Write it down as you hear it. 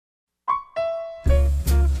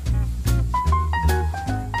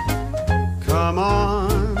come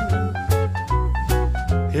on.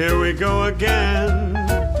 Here we go again,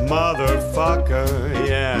 motherfucker.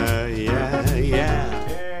 Yeah, yeah, yeah.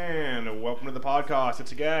 And welcome to the podcast.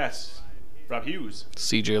 It's a gas. Rob Hughes.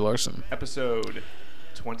 CJ Larson. Episode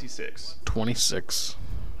 26. 26.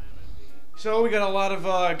 So we got a lot of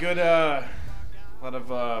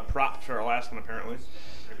props for our last one, apparently.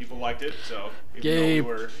 People liked it, so Yay,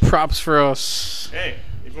 props for us. Hey,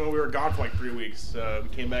 even though we were gone for like 3 weeks, we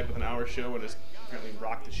came back with an hour show and just apparently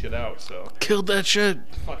rocked the shit out, so. Killed that shit.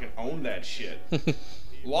 Fucking owned that shit.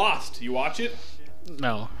 Lost. You watch it?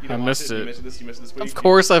 No, I missed it. You missed this week? Of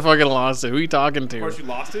course I fucking lost it. Who are you talking to? Of course you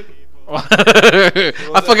lost it?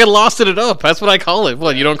 I fucking lost it up. That's what I call it.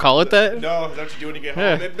 What, you don't call it that? No, that's what you do when you get home.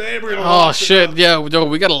 Yeah. Hey, babe, we're gonna Oh lost shit, it yeah, no,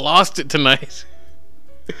 we gotta lost it tonight.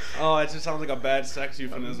 Oh, it just sounds like a bad sex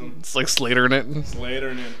euphemism. It's like Slater in it. Later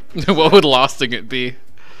in it. What would losting it be?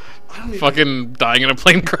 I don't even Fucking dying in a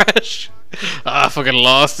plane crash. I fucking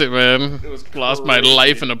lost it, man. It was Lost my crazy.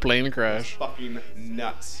 life in a plane crash. Fucking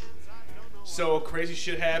nuts. So crazy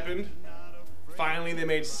shit happened. Finally, they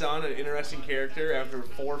made Sun an interesting character after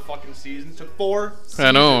 4 fucking seasons. Took 4 seasons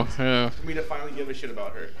I know, yeah. for me to finally give a shit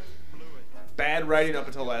about her. Bad writing up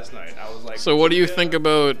until last night. I was like, So what do you yeah, think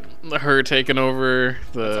about her taking over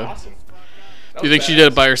the... That's awesome. Do you think she did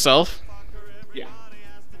it by herself? Yeah.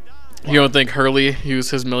 You don't think Hurley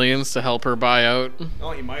used his millions to help her buy out?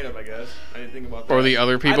 Oh, he might have, I guess. I didn't think about that. Or the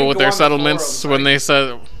other I people didn't with go their on the settlements forums. when they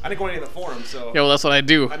said... I didn't go on any of the forums, so... Yeah, well, that's what I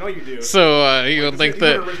do. I know you do. So you don't think These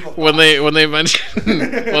are that original when they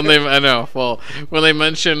mention I know, well, when they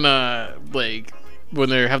mention like when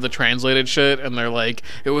they have the translated shit and they're like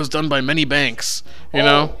it was done by many banks, you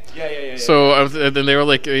know? Yeah. So then they were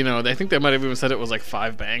like, you know, I think they might have even said it was like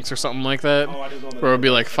 5 banks or something like that. Oh, I didn't know that. Where it would be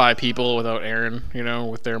like 5 people without Aaron, you know,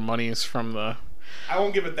 with their monies from the... I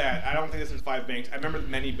won't give it that. I don't think this is 5 banks. I remember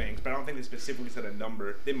many banks, but I don't think they specifically said a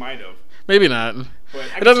number. They might have. Maybe not. But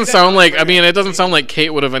It doesn't sound like... I mean, it doesn't sound like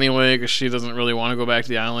Kate would have anyway, because she doesn't really want to go back to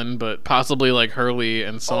the island. But possibly like Hurley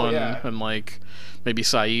and Son, yeah. and like maybe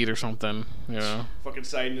Saeed or something. You know, Fucking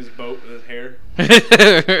side in his boat with his hair.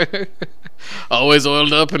 always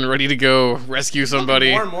oiled up and ready to go rescue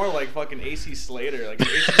somebody. More and more like fucking AC Slater. Like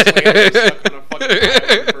AC Slater is stuck on a fucking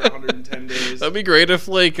island for 110 days. That'd be great if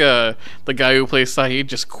like the guy who plays Saeed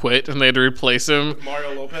just quit and they had to replace him.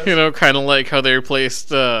 Mario Lopez. You know, kind of like how they replaced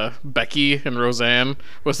Becky and Roseanne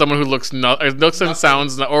with someone who looks and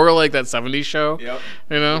sounds or like that '70s show. Yep.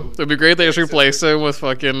 You know, it'd be great if they just replace him with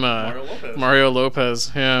fucking Mario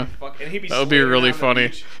Lopez. Yeah, And he'd be that would be swimming really around funny.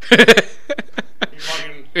 the beach. He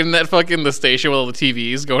fucking- In that fucking the station with all the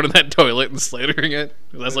TVs, going to that toilet and slatering it.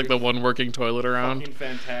 That's like the one working toilet around. Fucking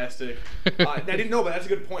fantastic. I didn't know, but that's a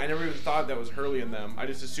good point. I never even thought that was Hurley and them. I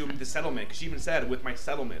just assumed the settlement, because she even said with my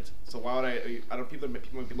settlement. So why would I don't people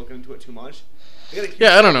might be looking into it too much. They got a huge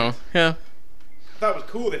Yeah, I don't know. settlement. Yeah. I thought it was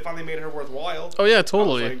cool. They finally made her worthwhile. Oh yeah, I was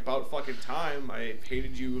totally. like, about fucking time. I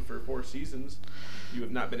hated you for 4 seasons. You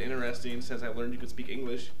have not been interesting since I learned you could speak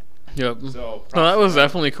English. Yep. So No, that was props to them.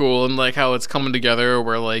 definitely cool, and like how it's coming together,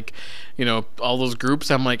 where like, you know, all those groups.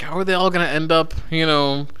 I'm like, how are they all gonna end up? You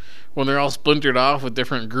know, when they're all splintered off with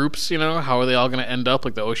different groups. You know, how are they all gonna end up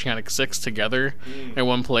like the Oceanic Six together in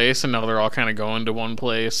one place? And now they're all kind of going to one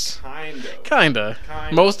place. Kinda.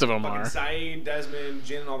 Most of them fucking are. Saeed, Desmond,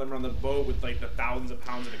 Jin, and all them are on the boat with like the thousands of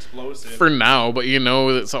pounds of explosives. For now, but you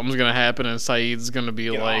know that something's gonna happen, and Saeed's gonna be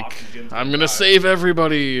Get like, off, and Jin's "I'm gonna gonna die." save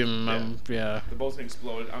everybody," and They're both gonna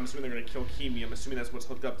explode. I'm assuming they're gonna kill Kimi. I'm assuming that's what's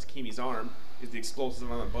hooked up to Kimi's arm. Is the explosives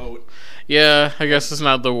on the boat. yeah. I guess it's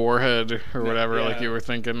not the warhead or whatever, yeah. like you were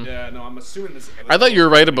thinking. Yeah, no, I'm assuming this. I thought you were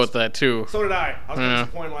right about that too. So did I. I was Yeah.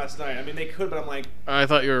 disappointed last night. I mean, they could, but I'm like, I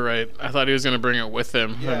thought you were right. I thought he was gonna bring it with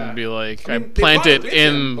him Yeah. and be like, I I, mean, they plant brought it with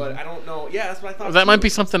in. him, but I don't know. Yeah, that's what I thought. That too. might be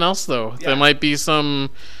something else though. Yeah. That might be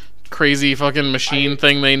some crazy fucking machine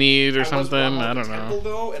thing they need or I was something. wrong I about don't the know. temple,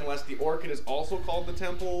 though, unless the Orchid is also called the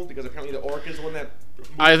Temple, because apparently the Orchid is the one that.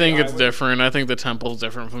 I think moved it's the island. different. I think the temple's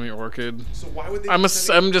different from the orchid. So why would they? I'm be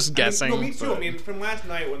sending- I'm just I mean, guessing. no, me too. but- I mean, from last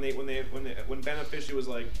night when Beneficia was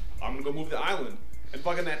like, "I'm gonna go move the island," and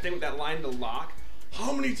fucking that thing with that line to Locke.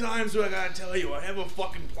 How many times do I gotta tell you? I have a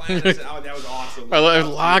fucking plan. I said, oh, that was awesome.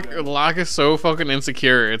 Locke is so fucking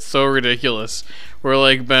insecure. It's so ridiculous. Where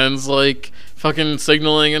like Ben's like fucking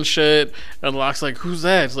signaling and shit, and Locke's like, "Who's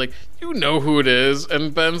that?" It's like, "You know who it is."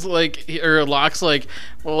 And Ben's like, or Locke's like,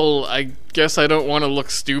 "Well, I guess I don't want to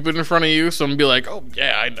look stupid in front of you, so I'm gonna be like, oh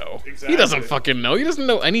yeah, I know." Exactly. He doesn't fucking know. He doesn't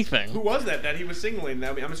know anything. Who was that he was signaling?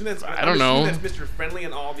 I mean, I'm assuming that's. I don't know. That's Mr. Friendly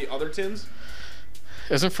and all the other tins.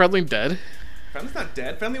 Isn't Friendly dead? Friendly's not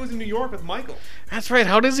dead. Friendly was in New York with Michael. That's right.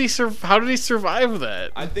 How did he survive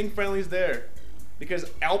that? I think Friendly's there. because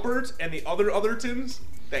Albert and the Othertons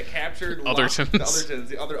that captured Othertons.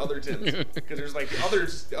 the Othertons, because there's like the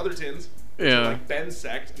other tins, which Yeah. are like Ben's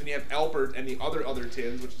sect, and then you have Albert and the other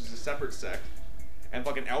tins, which is a separate sect, and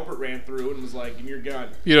fucking Albert ran through and was like, "Give me your gun."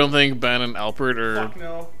 You don't think Ben and Albert are Fuck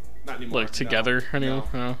no, not anymore. like together No. anymore?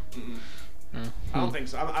 No. No. Mm-mm. I don't think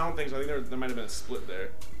so. I don't think so. I think there might have been a split there.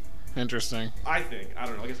 Interesting. I think. I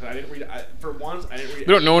don't know. Like I said, I didn't read. For once, I didn't read.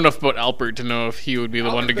 We don't know enough about Albert to know if he would be the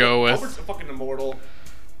one to go with. Albert's a fucking immortal,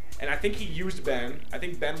 and I think he used Ben. I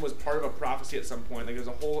think Ben was part of a prophecy at some point. Like there's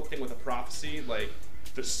a whole thing with a prophecy, like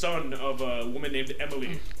the son of a woman named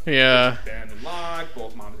Emily. Yeah. Ben and Locke,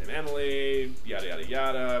 both moms named Emily. Yada yada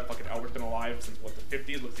yada. Fucking Albert's been alive since what, the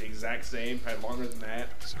 50s? Looks the exact same. Probably longer than that.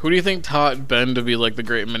 Who do you think taught Ben to be like the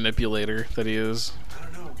great manipulator that he is? I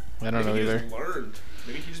don't know. I don't know Maybe he either. just learned.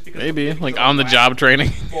 Maybe he just because Maybe because like of on the lack- job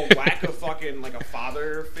training. Well, lack of fucking like a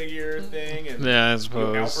father figure thing, and Yeah, I you know,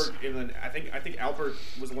 suppose. Albert. And then I think Albert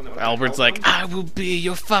was the one that. Albert's helped like, him. I will be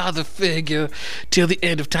your father figure till the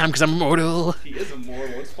end of time because I'm immortal. He is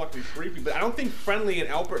immortal. It's fucking creepy, but I don't think Friendly and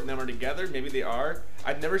Albert and them are together. Maybe they are.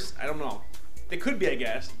 I don't know. They could be, I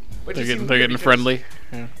guess. But it They're just getting, seems they're weird getting because friendly.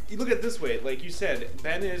 Yeah. You look at it this way, like you said,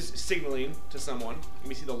 Ben is signaling to someone, and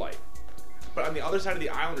we see the light. But on the other side of the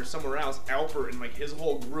island or somewhere else, Albert and like his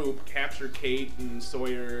whole group capture Kate and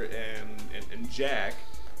Sawyer and Jack.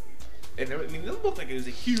 And I mean, they look like it was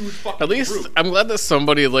a huge fucking At least group. I'm glad that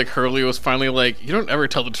somebody like Hurley was finally like, you don't ever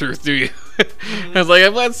tell the truth, do you? I was like,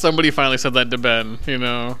 I'm glad somebody finally said that to Ben, you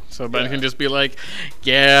know, so Ben Yeah. can just be like,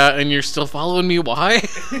 yeah, and you're still following me. Why?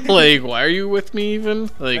 Like, why are you with me even?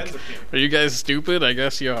 Like, Ben's a pimp. are you guys stupid? I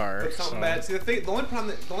guess you are. But something so. bad. See, the only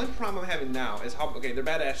problem I'm having now is how they're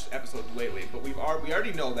badass episodes lately, but we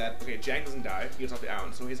already know that Jack doesn't die. He gets off the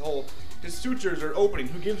island, so his sutures are opening.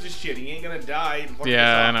 Who gives a shit? He ain't gonna die.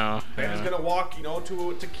 Yeah, I know. Ben's Yeah. gonna walk,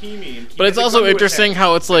 to Kimi. And But it's also interesting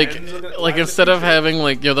how it's like like instead of having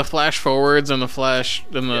like the flash forwards and the flash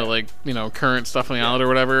and the like current stuff on the island or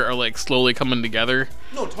whatever are like slowly coming together.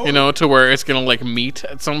 No, totally. To where it's gonna like meet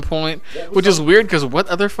at some point, which is weird because what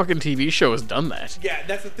other fucking TV show has done that? Yeah,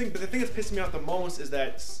 that's the thing. But the thing that's pissing me off the most is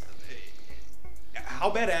that how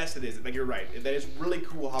badass it is. Like you're right. That is really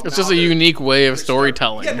cool. How It's now just a they're- unique way of they're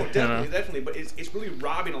storytelling. Yeah, no, you definitely, know? definitely. But it's really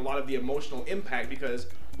robbing a lot of the emotional impact because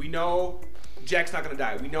we know Jack's not gonna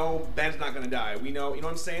die. We know Ben's not gonna die. We know, you know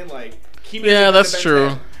what I'm saying? Like, Kimi Yeah, isn't that's Ben's true.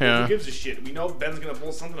 head. Yeah. Who gives a shit? We know Ben's gonna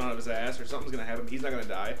pull something out of his ass or something's gonna happen. He's not gonna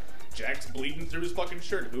die. Jack's bleeding through his fucking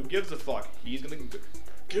shirt. Who gives a fuck? He's gonna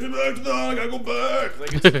get it back to the I gotta go back.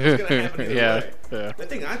 Like it's gonna happen either Yeah, way. yeah. The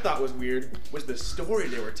thing I thought was weird was the story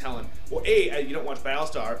they were telling. Well, you don't watch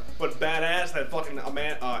Battlestar, but badass that fucking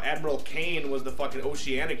Admiral Kane was the fucking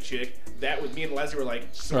oceanic chick. That was me and Leslie were like,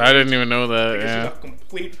 I didn't even know that. because Yeah. she's a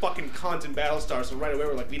complete fucking cunt in Battlestar, so right away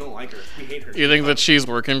we're like, we don't like her. We hate her. You think that she's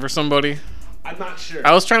working for somebody? I'm not sure.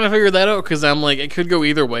 I was trying to figure that out because I'm like, it could go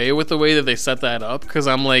either way with the way that they set that up. Because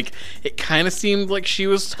I'm like, it kind of seemed like she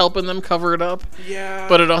was helping them cover it up, Yeah.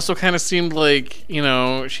 but it also kind of seemed like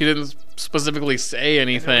she didn't specifically say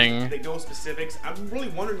anything. They go specifics. I'm really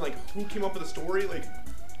wondering, like, who came up with the story? Like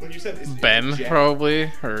you said, is Ben it Jack?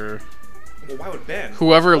 probably or Well, why would Ben?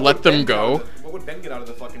 Whoever What let would them Ben get out go. of the- what would Ben get out of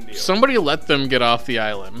the fucking deal? somebody let them get off the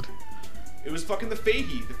island. It was fucking the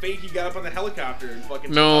Fahey. The Fahey got up on the helicopter and fucking.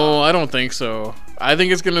 took No, off. I don't think so. I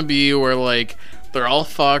think it's gonna be where like they're all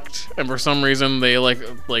fucked, and for some reason they like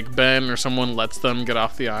Ben or someone lets them get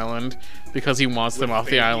off the island because he wants them With off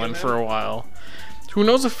the Fahey island in for them? a while. Who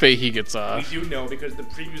knows if Fahey gets We off? do know because the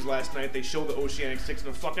previews last night they showed the Oceanic Six in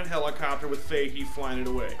a fucking helicopter with Fahey flying it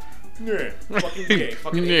away. Nah, fucking gay,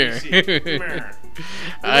 fucking Yeah. ABC. Meh.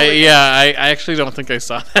 I actually don't think I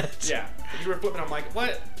saw that. Yeah. If you were flipping, I'm like,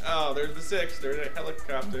 what? Oh, there's the Six. There's a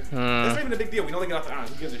helicopter. That's not even a big deal. We know they get off the island.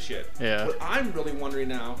 Who gives a shit? Yeah. What I'm really wondering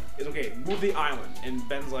now is, okay, move the island. And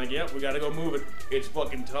Ben's like, yep, we gotta go move it. It's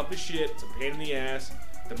fucking tough as shit. It's a pain in the ass.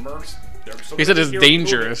 The mercs, they're so He said it's heroes moving.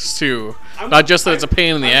 dangerous too, not just that it's a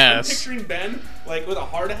pain in the I'm ass. picturing Ben like with a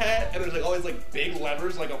hard hat, and there's like all these like big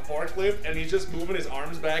levers, like a forklift, and he's just moving his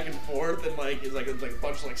arms back and forth, and like it's like a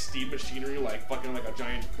bunch of like steam machinery, like fucking like a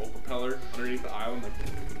giant boat propeller underneath the island. Like,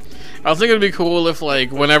 I was thinking it'd be cool if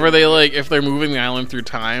like whenever they like if they're moving the island through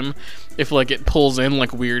time, if like it pulls in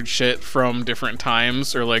like weird shit from different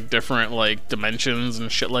times or like different like dimensions and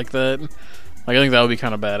shit like that. Like I think that would be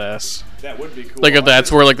kind of badass. that would be cool. Like if I'm that's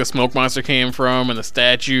just- where like the smoke monster came from and the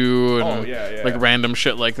statue and Oh, yeah. like random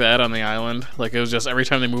shit like that on the island. Like it was just every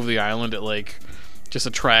time they move the island, it like just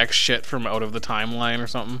attracts shit from out of the timeline or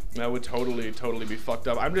something. That would totally be fucked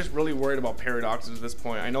up. I'm just really worried about paradoxes at this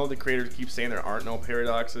point. I know the creators keep saying there aren't no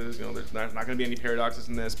paradoxes. You know, there's not going to be any paradoxes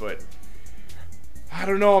in this, but I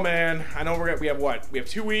don't know, man. I know we have what? We have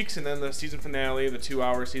 2 weeks, and then the season finale, the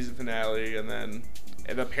 2-hour season finale, and then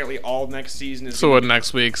apparently all next season is. So what?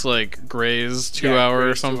 Next week's like Grey's 2 hour or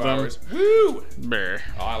Grey's 2 something. hours. Woo! Bear.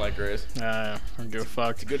 Oh, I like Grey's. I don't give a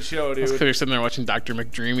fuck. It's a good show, Because dude. you're sitting there watching Dr.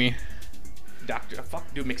 McDreamy.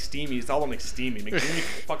 Dude, McSteamy. It's all on McSteamy. McSteamy,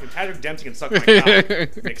 fucking Patrick Dempsey can suck my cock.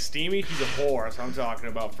 McSteamy, he's a whore. That's what I'm talking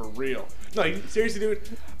about for real. No, seriously, dude.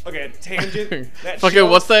 Okay, tangent. That Fucking, show,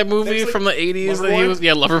 what's that movie that's like from the 80s that he Loverboy? was?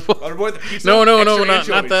 Yeah, Loverboy. Loverboy, the pizza. No, extra not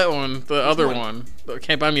anchovies. that one. The other one? one.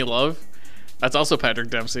 Can't Buy Me Love. That's also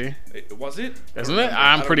Patrick Dempsey, Was it? isn't I it? don't remember.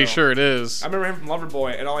 I I'm don't pretty know. sure it is. I remember him from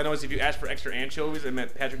Loverboy, and all I know is if you asked for extra anchovies, it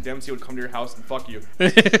meant Patrick Dempsey would come to your house and fuck you.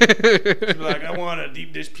 He'd be like, I want a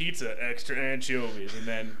deep dish pizza, extra anchovies, and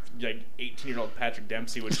then like 18-year-old Patrick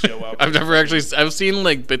Dempsey would show up. I've seen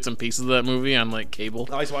like bits and pieces of that movie on like cable.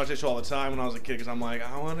 I used to watch that show all the time when I was a kid because I'm like,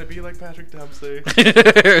 I want to be like Patrick Dempsey.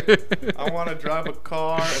 I want to drive a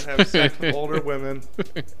car and have sex with older women.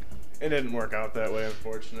 It didn't work out that way,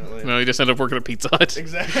 unfortunately. No, you just ended up working at Pizza Hut.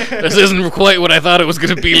 Exactly. This isn't quite what I thought it was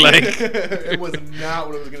going to be like. It was not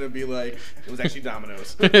what it was going to be like. It was actually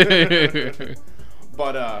Domino's.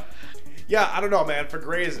 But, yeah, I don't know, man. For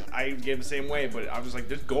Grey's, I gave the same way, but I was like,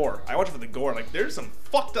 there's gore. I watch it for the gore. Like, there's some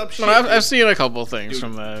fucked up shit. No, I've seen a couple things Dude,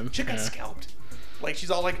 from that. Chick got Yeah. scalped. Like, she's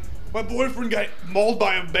all like, my boyfriend got mauled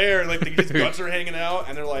by a bear. Like, his guts are hanging out,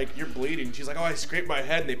 and they're like, you're bleeding. She's like, oh, I scraped my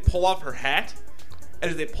head. And they pull off her hat. And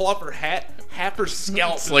as they pull off her hat, half her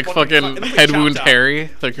scalp It's is like it fucking looks like Head chopped Wound out. Harry.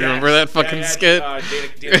 Like, you remember that fucking skit?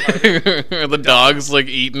 Dana Carvey. Where the dog's like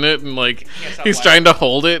eating it and like Can't stop he's laughing. trying to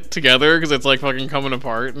hold it together because it's like fucking coming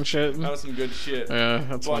apart and shit. That was some good shit. Yeah,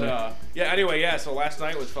 that's But funny. yeah, anyway, yeah. So last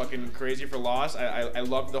night was fucking crazy for Lost. I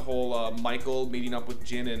loved the whole Michael meeting up with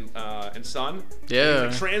Jin and Son. Yeah. He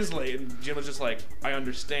was like, translate, and Jin was just like, I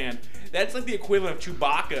understand. That's like the equivalent of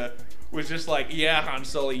Chewbacca. Was just like, yeah, Han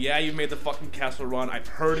Solo, yeah, you made the fucking Kessel Run. I've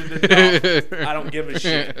heard it enough. I don't give a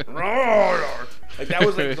shit. Like that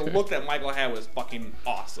was like the look that Michael had was fucking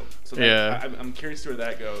awesome. So that, Yeah. I'm curious to where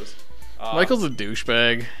that goes. Michael's a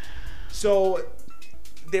douchebag. So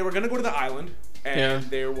they were gonna go to the island, and Yeah.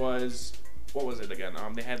 there was what was it again?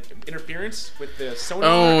 They had interference with the sonar.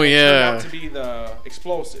 Oh, and it yeah. turned out to be the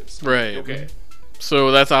explosives. Right. Okay.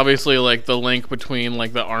 So that's obviously like the link between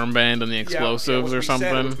like the armband and the Yeah, explosives which or we said,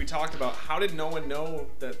 something. which we talked about. How did no one know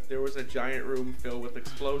that there was a giant room filled with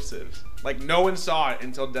explosives? Like no one saw it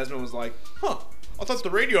until Desmond was like, "Huh? I thought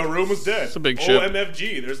the radio room was dead." It's a big ship.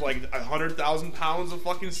 OMFG, there's like 100,000 pounds of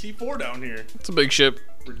fucking C4 down here. It's a big ship.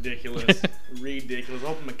 Ridiculous. Ridiculous. I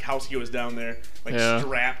hope Mikowski was down there, like Yeah.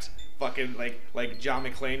 strapped, fucking like John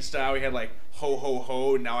McClane style. He had like ho ho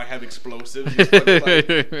ho. Now I have explosives. Just fucking,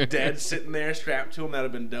 like, dead sitting there strapped to him.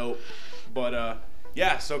 That'd have been dope. But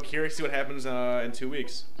yeah. So curious to see what happens in 2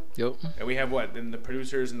 weeks. Yep. And we have what? And the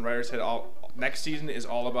producers and writers said all next season is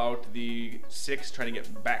all about the Six trying to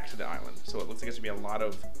get back to the island. So it looks like it's gonna be a lot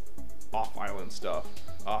of off-island stuff.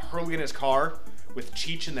 Hurley in his car with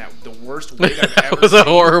Cheech in the worst wig I've ever That was a seen.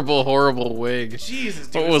 horrible wig. Jesus,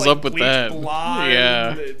 dude. What it's was like up with bleached that? Blonde,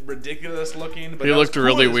 Yeah. ridiculous looking. But He that was looked cool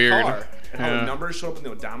really in his weird. car. And how Yeah. the numbers show up in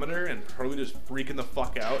the odometer, and Hurley just freaking the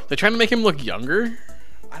fuck out. They're trying to make him look younger.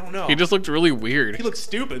 I don't know. He just looked really weird. He looked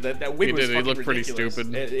stupid. That wig He was did. He fucking looked pretty ridiculous.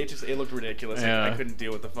 stupid. It looked ridiculous. Yeah. I couldn't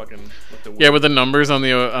deal with the wig. Yeah, with the numbers on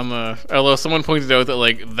the although someone pointed out that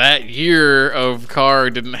like that year of car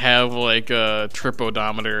didn't have like a trip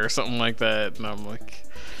odometer or something like that, and I'm like,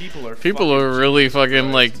 people are really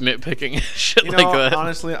fucking like nitpicking shit You know, like that.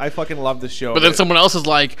 honestly, I fucking love the show. But then someone else is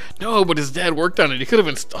like, no, but his dad worked on it. He could have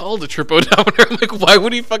installed a trip odometer. I'm like, why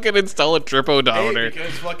would he fucking install a trip odometer?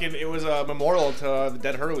 because fucking it was a memorial to the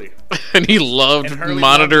dead Hurley. And he loved And Hurley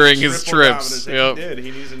monitoring loved the his trip trips. odometers that Yep. He did.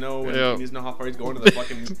 He needs to know. Yep. He needs to know how far he's going to the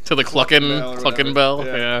fucking To the Cluckin' Bell.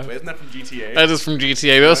 Yeah. Wait, isn't that from GTA? That is from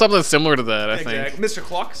GTA. That was something similar to that, I think. Exactly. Mr.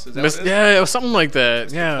 Clucks. Is that what it is? Yeah, it was something like that.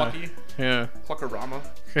 Mr. Yeah. Clucky? Yeah. Cluckerama.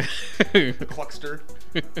 Cluckster.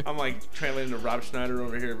 I'm like translating to Rob Schneider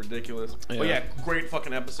over here. Ridiculous. But Yeah. yeah, great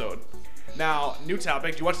fucking episode. Now, new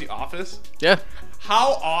topic. Do you watch The Office? Yeah.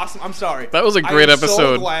 How awesome! I'm sorry. That was a great I'm so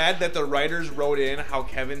episode. glad that the writers wrote in how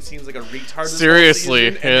Kevin seems like a retard. This Seriously,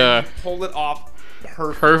 whole season, and yeah. then he pulled it off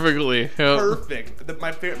perfect. Perfectly. Yep. Perfect.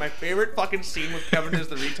 My favorite fucking scene with Kevin as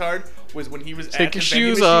the retard was when he was Take at your the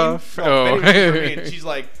shoes vending machine. off. No, Oh. vending machine for me, and she's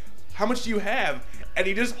like, "How much do you have?" And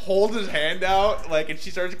he just holds his hand out, like, and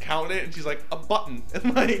she starts counting it, and she's like, "A button."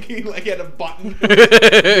 And like he had a button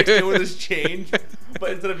mixed in with his change,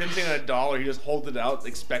 but instead of him saying $1, he just holds it out,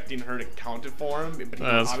 expecting her to count it for him. But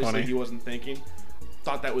That's obviously funny. he wasn't thinking.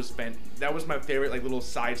 Thought that was That was my favorite, like, little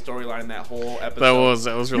side storyline in that whole episode.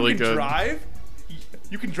 That was really you can good. Drive.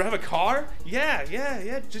 you can drive a car? Yeah,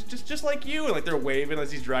 just like you. And like they're waving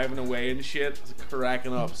as he's driving away and shit. I was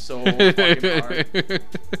cracking up so fucking hard.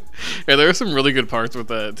 Yeah, there were some really good parts with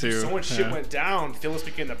that too. So much shit went down. Phyllis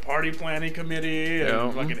became the party planning committee,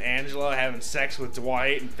 and fucking Angela having sex with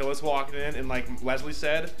Dwight, and Phyllis walking in, and like Leslie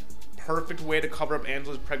said, perfect way to cover up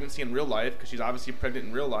Angela's pregnancy in real life, because she's obviously pregnant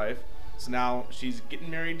in real life. So now she's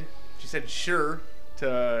getting married. She said sure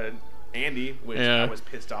to Andy, which I was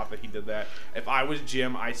pissed off that he did that. If I was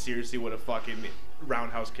Jim, I seriously would have fucking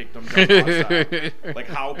roundhouse kicked him down outside. Like,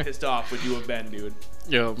 how pissed off would you have been, dude?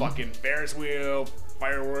 Yeah. Fucking Ferris wheel,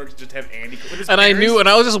 fireworks, just have Andy. And I knew, and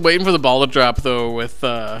I was just waiting for the ball to drop though with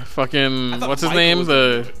fucking what's his name?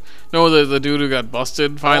 The dude who got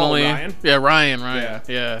busted finally. Ryan? Yeah, Ryan.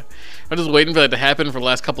 Yeah. I'm just waiting for that to happen for the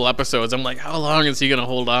last couple episodes. I'm like, how long is he gonna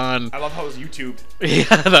hold on? I love how it was YouTube.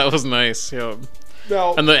 Yeah, that was nice. Yeah.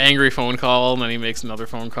 No. And the angry phone call, and then he makes another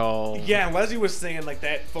phone call. Yeah, and Leslie was saying like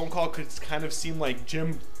that phone call could kind of seem like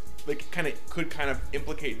Jim, like could kind of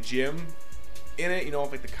implicate Jim in it. You know,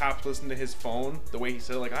 if like the cops listen to his phone, the way he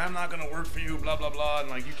said like, I'm not gonna work for you, blah blah blah, and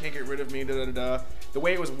like you can't get rid of me, da da da da. The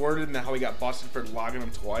way it was worded and how he got busted for logging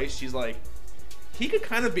him twice, she's like, he could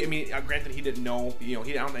kind of be. I mean, granted, he didn't know. You know,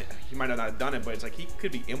 he might have not done it, but it's like he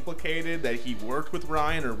could be implicated that he worked with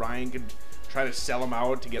Ryan, or Ryan could try to sell him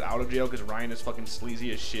out to get out of jail because Ryan is fucking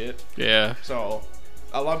sleazy as shit. Yeah. So,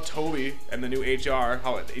 I love Toby and the new HR.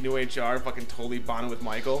 How the new HR fucking totally bonded with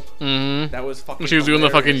Michael. Mm-hmm. That was fucking. She was doing the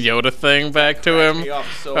fucking Yoda thing back to him.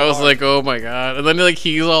 So I was hard. like, oh my god. And then like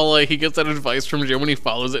he's all like, he gets that advice from Jim when he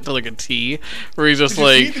follows it to like a T, where he's just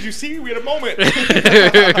Did you see? We had a moment.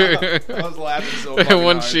 I was laughing so fucking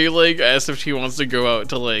when hard. she like asks if she wants to go out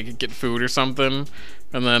to like get food or something.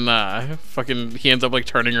 And then fucking he ends up like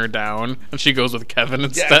turning her down, and she goes with Kevin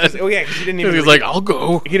instead. Yeah, because he didn't even. He's like, I'll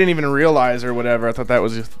go. He didn't even realize or whatever. I thought that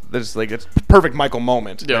was just like it's perfect Michael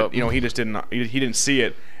moment. Yep. But, you know, he just didn't. He didn't see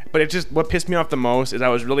it. But it just what pissed me off the most is I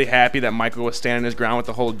was really happy that Michael was standing his ground with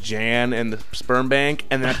the whole Jan and the sperm bank,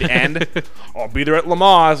 and then at the end, I'll be there at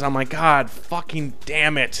Lamaze. I'm like, God, fucking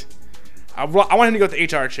damn it. I want him to go with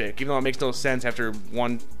the HR chick, even though it makes no sense after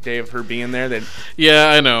one day of her being there. That yeah,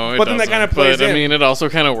 I know. But then that kind of plays But in. I mean, it also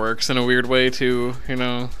kind of works in a weird way too. You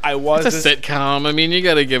know, it's a sitcom. I mean, you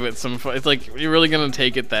got to give it some. It's like you're really gonna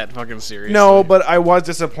take it that fucking seriously. No, but I was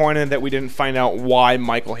disappointed that we didn't find out why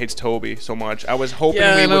Michael hates Toby so much. I was hoping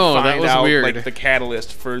we would find out like the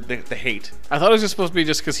catalyst for the hate. I thought it was just supposed to be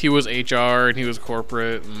just because he was HR and he was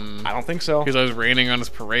corporate. And I don't think so. Because I was raining on his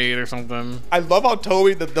parade or something. I love how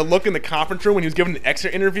Toby, the look in the conference room when he was giving the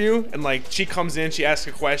exit interview, and like she comes in, she asks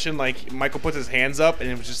a question, like Michael puts his hands up, and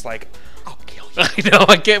it was just like, I'll kill you. I know,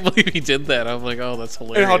 I can't believe he did that. I'm like, oh, that's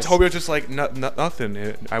hilarious. And how Toby was just like,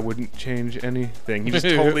 nothing. I wouldn't change anything. He just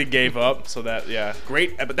totally gave up. So that, yeah,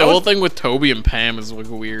 great. But the whole thing with Toby and Pam is like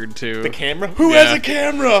weird too. The camera? Who has a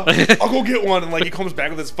camera? I'll go get one. And like he comes back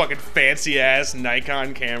with this fucking fancy ass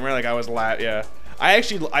Nikon camera. Like I was yeah.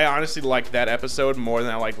 I honestly liked that episode more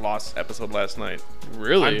than I liked Lost episode last night.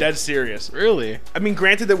 Really? I'm dead serious. Really? I mean,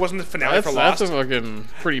 granted, there wasn't the finale for Lost. That's a fucking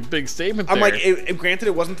pretty big statement there. I'm like, granted,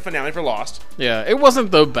 it wasn't the finale for Lost. Yeah, it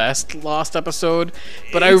wasn't the best Lost episode,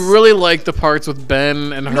 but I really liked the parts with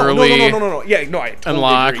Ben and Hurley. No. Yeah, no, I totally and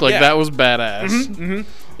Locke. agree. Like, that was badass.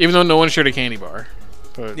 Even though no one shared a candy bar.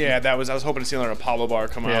 But yeah, I was hoping to see another Apollo bar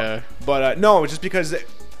come out. Yeah. But no, just because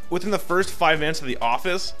within the first 5 minutes of The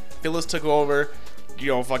Office, Phyllis took over. You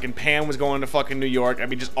know, fucking Pam was going to fucking New York. I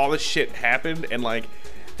mean, just all this shit happened, and like,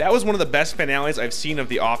 that was one of the best finales I've seen of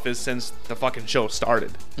The Office since the fucking show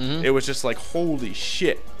started. It was just like, holy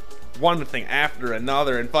shit. One thing after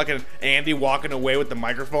another, and fucking Andy walking away with the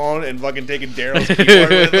microphone and fucking taking Daryl's keyboard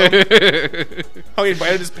with him. How he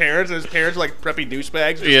invited his parents, and his parents were like preppy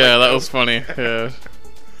douchebags. Yeah, that was funny. Yeah.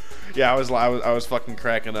 Yeah, I was fucking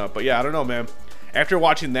cracking up. But yeah, I don't know, man. After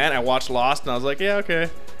watching that, I watched Lost, and I was like, yeah, okay.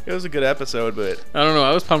 It was a good episode, but I don't know.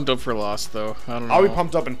 I was pumped up for Lost, though. I don't know. I'll be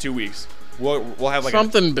pumped up in 2 weeks. We'll have like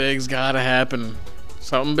something big's gotta happen.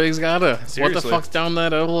 Something big's gotta. Seriously. What the fuck's down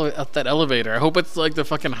that elevator? I hope it's like the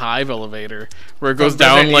fucking Hive elevator, where it goes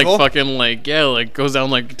down like fucking like goes down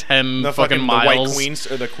like 10 the fucking miles. The White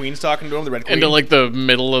Queen's or the Queen's talking to him, the Red Queen. Into like the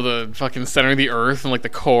middle of the fucking center of the Earth, and like the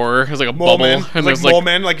core is like a Mole bubble, Man. and there's like Mole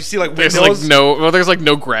Man, like you see like windows. There's like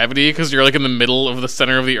no gravity because you're like in the middle of the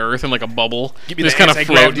center of the Earth in like a bubble. Give me the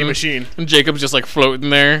anti-gravity machine. And Jacob's just like floating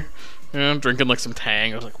there, you know, drinking like some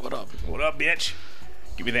Tang. I was like, what up? What up, bitch?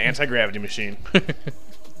 Give me the anti-gravity machine.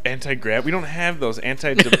 Anti-grav? We don't have those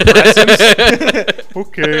antidepressants.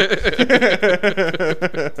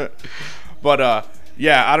 Okay. But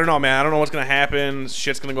Yeah, I don't know, man. I don't know what's gonna happen.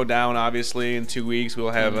 Shit's gonna go down. Obviously, in 2 weeks we'll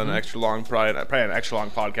have an extra long, probably an extra long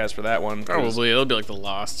podcast for that one. 'cause- Probably it'll be like the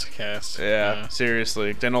Lost cast. Yeah,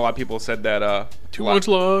 seriously. 'Cause I know a lot of people said that. Too much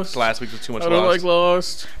Lost. Last week was too much I don't Lost. like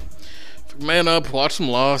Lost. Man up, watch some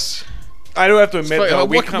Lost. I do have to admit, though,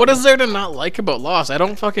 What is there to not like about Lost? I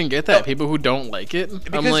don't fucking get that. People who don't like it. I'm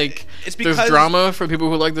Because like, it's there's because- drama for people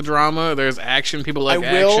who like the drama. There's action. People like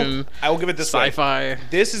action. I will give it this way. Sci-fi.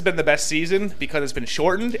 This has been the best season because it's been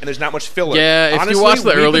shortened and there's not much filler. Yeah, if you Honestly, watch the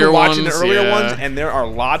we've been earlier watching ones, the earlier yeah. ones, and there are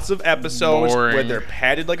lots of episodes where Boring. they're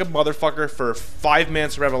padded like a motherfucker for 5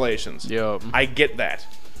 minutes of revelations. Yep. I get that.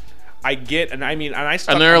 I get, and I mean, and I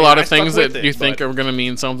stuck, And there are I a mean, lot I of stuck things with that it, you think but are gonna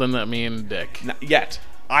mean something that mean dick. not yet.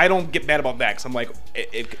 I don't get mad about that because I'm like,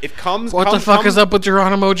 it comes. What the fuck is up with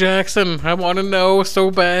Geronimo Jackson? I want to know so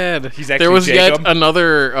bad. He's actually there was Jacob. yet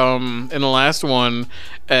another in the last one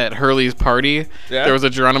at Hurley's party. Yeah? There was a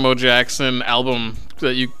Geronimo Jackson album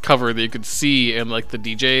that you covered that you could see in like the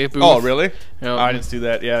DJ booth. Oh, really? Yep. Oh, I didn't see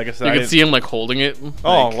that. Yeah, I guess You I could didn't. see him like holding it.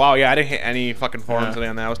 Oh, like, wow. Yeah, I didn't hit any fucking forums Yeah. today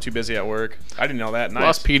on that. I was too busy at work. I didn't know that.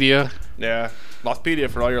 Nice. Lostpedia. Yeah, Lostpedia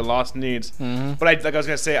for all your lost needs. Mm-hmm. But like I was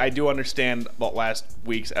gonna say, I do understand about last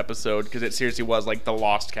week's episode because it seriously was like the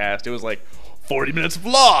Lost cast. It was like 40 minutes of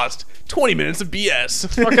Lost, 20 minutes of BS.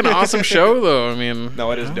 Fucking awesome show though. I mean,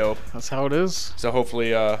 No, it is dope. that's how it is. So hopefully,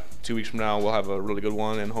 2 weeks from now we'll have a really good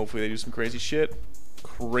one, and hopefully they do some crazy shit.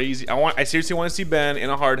 Crazy. I seriously want to see Ben in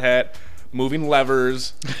a hard hat, moving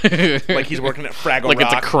levers, like he's working at Fraggle like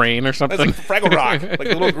Rock. it's a crane or That's something. like Fraggle Rock. Like the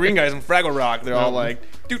little green guys in Fraggle Rock. They're all like,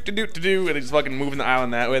 do, and he's fucking moving the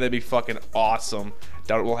island that way. That'd be fucking awesome.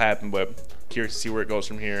 Doubt it will happen, but curious to see where it goes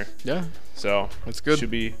from here. Yeah. So, That's good. Should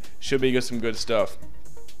be some good stuff.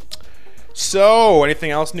 So, anything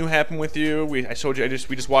else new happen with you? We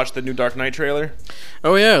just watched the new Dark Knight trailer.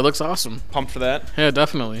 Oh yeah, it looks awesome. Pumped for that. Yeah,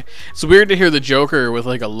 definitely. It's weird to hear the Joker with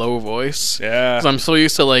like a low voice. Yeah. 'Cause I'm so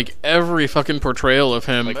used to like every fucking portrayal of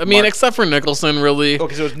him. Like I mean, Mark- except for Nicholson, really. Oh,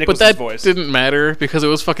 'cause it was but Nicholson's that voice. didn't matter because it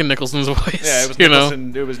was fucking Nicholson's voice. Yeah, it was you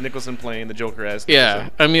Nicholson. It was Nicholson playing the Joker as. Yeah,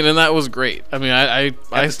 Nicholson. I mean, and that was great. I mean, I At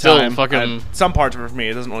the still time, fucking. some parts were for me.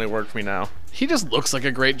 It doesn't really work for me now. He just looks like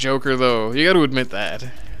a great Joker, though. You got to admit that.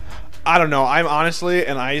 I don't know. I'm honestly,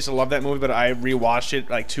 and I used to love that movie, but I rewatched it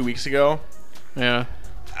like 2 weeks ago. Yeah.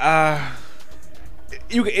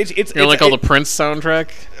 It's You know, like all the Prince soundtrack.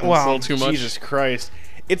 It's wow, a little too much. Jesus Christ!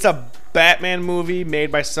 It's a Batman movie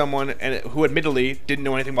made by someone who admittedly didn't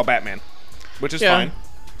know anything about Batman, which is Yeah. fine.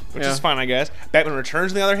 Which Yeah. is fine, I guess. Batman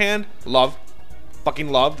Returns, on the other hand, fucking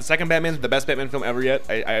love. The second Batman's the best Batman film ever yet.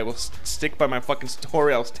 I will stick by my fucking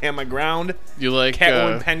story. I'll stand my ground. You like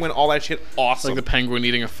Catwoman, Penguin, all that shit, awesome. like the penguin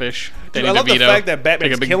eating a fish. Dude, Danny I love the DeVito. fact that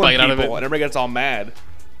Batman's Take a big killing bite people out of it. and everybody gets all mad.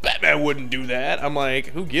 Batman wouldn't do that. I'm like,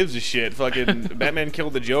 who gives a shit? Fucking Batman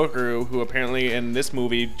killed the Joker, who apparently in this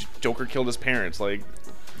movie, Joker killed his parents. Like,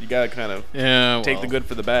 you gotta kind of Yeah. take the well, good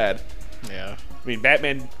for the bad. Yeah. I mean,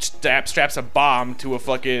 Batman straps a bomb to a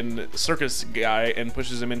fucking circus guy and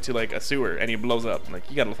pushes him into like a sewer, and he blows up. Like,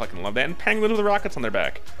 you gotta fucking love that. And Penguin with the rockets on their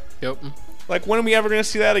back. Yep. Like, when are we ever gonna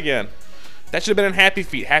see that again? That should have been in Happy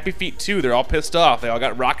Feet. Happy Feet 2, they're all pissed off. They all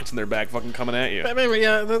got rockets in their back fucking coming at you. Batman,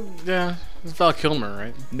 yeah. It's Val Kilmer,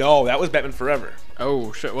 right? No, that was Batman Forever.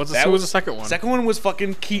 Oh shit! Who was That the second one? Second one was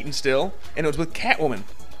fucking Keaton still, and it was with Catwoman.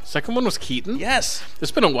 Second one was Keaton. Yes.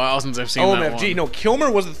 It's been a while since I've seen that OMFG. one. No,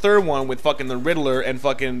 Kilmer was the third one with fucking the Riddler and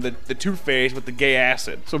fucking the Two-Face with the gay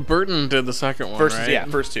acid. So Burton did the second one, First, right? yeah,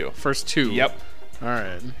 first two. First two. Yep. All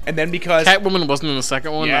right. And then because Catwoman wasn't in the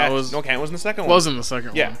second one. yeah, That was no, Catwoman was in the second one. was in the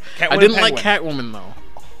second Yeah, one. Catwoman I didn't and like Penguin. Catwoman though.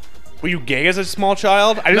 Were you gay as a small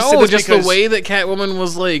child? I just said No, this just because the way that Catwoman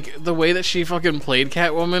was like the way that she fucking played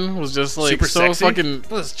Catwoman was just like Super so sexy? fucking it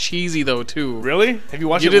was cheasy though too. Really? Have you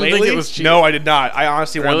watched You it didn't think lately? it was cheap? No, I did not. I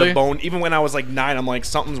honestly wanted Really? to bone. Even when I was like 9, I'm like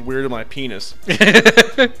something's weird in my penis.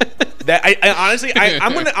 That I honestly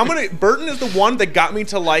I'm gonna Burton is the one that got me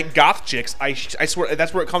to like goth chicks. I swear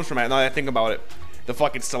that's where it comes from. Now that I think about it, the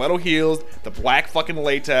fucking stiletto heels, the black fucking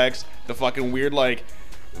latex, the fucking weird like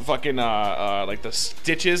fucking like the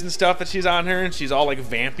stitches and stuff that she's on her, and she's all like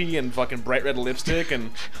vampy and fucking bright red lipstick and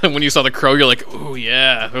When you saw the crow, you're like, "Oh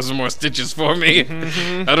yeah, those are more stitches for me."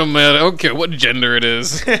 I don't matter. I don't care what gender it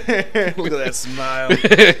is. look at that smile.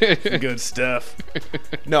 Good stuff.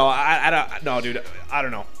 No, I don't. No, dude, I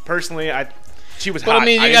don't know. Personally, she was But hot. I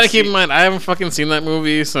mean, you didn't gotta keep see- in mind, I haven't fucking seen that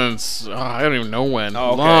movie since I don't even know when.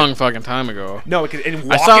 Oh, okay. Long fucking time ago. No,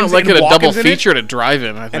 and I saw it like and at a double Walken's in it, feature at a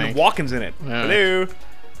drive-in. I and think. Walken's in it. Yeah. Hello.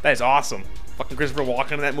 That is awesome. Fucking Christopher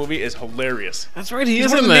Walken in that movie is hilarious. That's right, he He's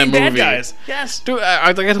is one of in the that main movie. bad guys. Yes. Dude,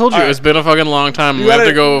 like I told you, All right. it's been a fucking long time. We have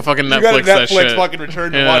to go fucking You gotta Netflix that Netflix shit. fucking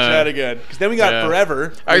return to watch that again. Because then we got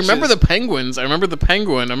Forever. I which remember is the Penguins. I remember the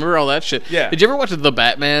Penguin. I remember all that shit. Yeah. Did you ever watch The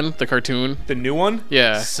Batman, the cartoon? the new one.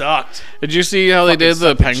 Yeah. Sucked. Did you see how they did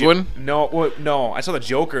the Penguin? No. I saw the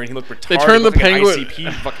Joker and he looked retarded. They turned the He looked like an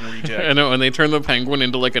Penguin. ICP fucking reject. I know, and they turned the Penguin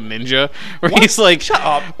into like a ninja, where What? he's like, Shut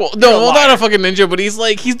up. Well, You're a not liar. a fucking ninja, but he's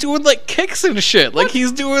doing like kicks and shit. Like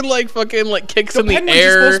he's doing like fucking like kicks in the Penguin's just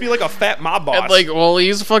air. supposed to be like a fat mob boss. And, like, well,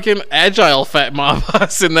 he's fucking agile fat mob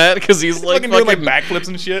boss in that because he's like fucking doing like backflips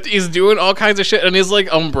and shit. he's doing all kinds of shit, and his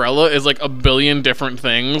like umbrella is like a billion different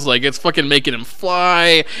things. Like it's fucking making him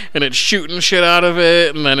fly, and it's shooting shit out of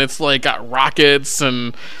it, and then it's like got rockets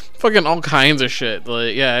and fucking all kinds of shit.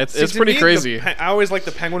 Like yeah, it's To pretty me, crazy. I always like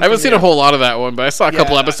the Penguin. I haven't from seen the- a whole lot of that one, but I saw a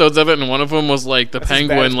couple Yeah. episodes of it, and one of them was like the That's as bad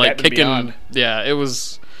penguin as like Batman kicking. Beyond. Yeah, it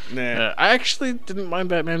was. Nah. I actually didn't mind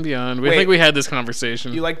Batman Beyond. I Wait. think we had this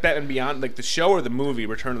conversation. You like Batman Beyond, like the show or the movie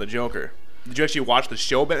Return of the Joker? Did you actually watch the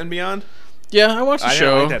show Batman Beyond? Yeah, I watched the I didn't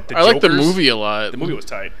show. like that. The I like the Jokers- movie a lot. The movie was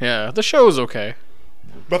tight. Yeah, the show was okay.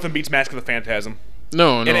 Nothing beats Mask of the Phantasm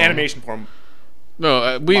No, in animation form.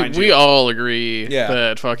 No, Mind we you. all agree Yeah.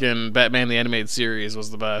 that fucking Batman the Animated Series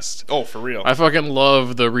was the best. Oh, for real. I fucking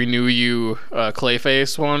love the Renew You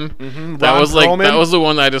Clayface one. Mhm. That Ron was like Perlman. that was the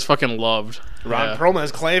one that I just fucking loved. Ron Yeah. Perlman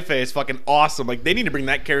as Clayface, fucking awesome. Like they need to bring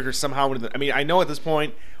that character somehow into the. I mean, I know at this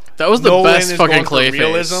point That was the Nolan best is fucking going for Clayface.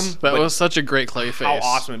 realism, That but was such a great Clayface. how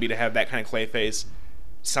awesome it'd be to have that kind of Clayface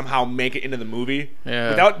somehow make it into the movie. Yeah.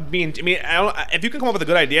 Without being. I mean, I don't. If you can come up with a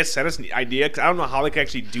good idea, send us an idea. Because I don't know how they can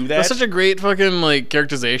actually do that. That's such a great fucking like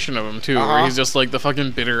characterization of him too, where Uh-huh. he's just like the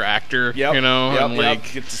fucking bitter actor, Yep. you know, Yep. and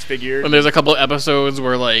like. Gets disfigured. And there's a couple episodes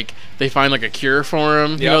where like they find like a cure for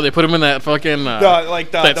him. You Yep. know, they put him in that fucking that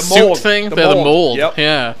the suit mold thing, The the mold. Yep.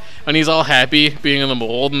 Yeah, and he's all happy being in the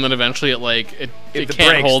mold, and then eventually it The can't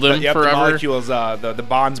breaks, hold him the forever. The molecules, the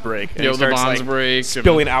bonds break. And Yeah, he the starts, bonds like, break.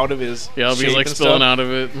 spilling out of his. Yeah, he'll be shape like and spilling stuff. out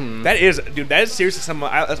of it. Hmm. That is, dude. That is seriously some.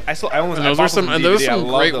 I almost. And I those bought are some, from and those DVD. I some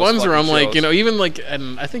love great those ones where I'm fucking like, shows. you know, even like,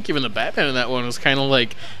 and I think even the Batman in that one was kind of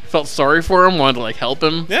like felt sorry for him, wanted to like help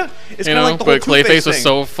him. Yeah, it's You kind of know, like the whole but Clayface Two-Face was thing.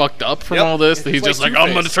 so fucked up from Yep, all this that it's he's just like like, I'm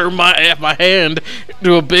gonna Two-Face. turn my hand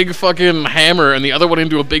into a big fucking hammer and the other one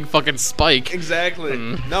into a big fucking spike. Exactly.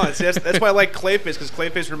 Mm. No, that's why I like Clayface, because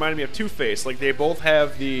Clayface reminded me of Two-Face. Like they both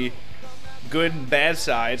have the good and bad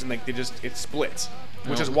sides, and like it splits.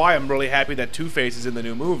 Which is why I'm really happy that Two-Face is in the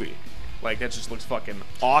new movie. Like that just looks fucking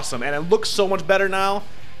awesome, and it looks so much better now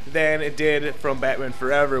than it did from Batman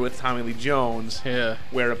Forever with Tommy Lee Jones. Yeah.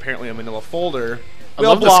 Where apparently a manila folder I will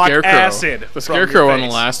love the block scarecrow. acid. The from scarecrow your on the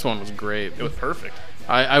face. last one was great. It was perfect.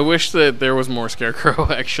 I wish that there was more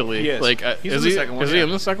scarecrow actually. He is. Like, He's is in the he? second one, Is he yeah. in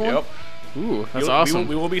the second Yep. one? Ooh, that's We awesome.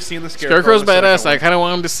 will be seeing the Scarecrow. Scarecrow's in the second badass. I one. kind of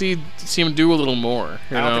want him to see him do a little more.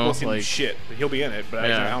 You I don't know? think we'll see him do like, shit. He'll be in it, but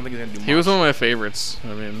yeah. I don't think he's gonna do much. He was one of my favorites.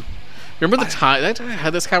 I mean, remember the time? I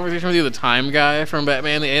had this conversation with you. The Time guy from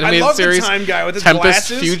Batman the I Animated love Series. the time guy with his Tempest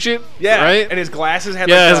glasses. Fugit. Yeah, right. and his glasses had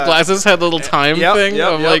Yeah, like his glasses had the little time yep, thing.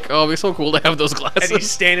 yep, I'm yep. like, oh, it'd be so cool to have those And he's glasses.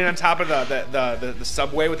 standing on top of the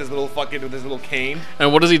subway with his little cane.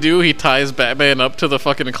 And what does he do? He ties Batman up to the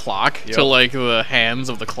fucking clock, Yep. to like the hands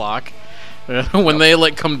of the clock. When they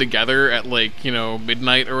like come together at like, you know,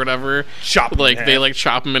 midnight or whatever, Chop him in like they half. like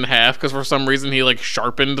chop him in half because for some reason he like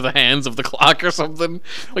sharpened the hands of the clock or something.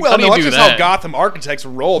 Like, Well, how do no, you that's do just that? how Gotham architects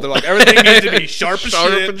roll. They're like, everything needs to be sharp as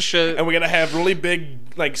Sharp shit, and shit. and we gotta have really big,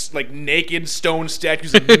 like naked stone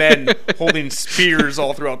statues of men holding spears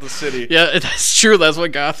all throughout the city. Yeah, that's true. That's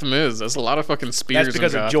what Gotham is. There's a lot of fucking spears. That's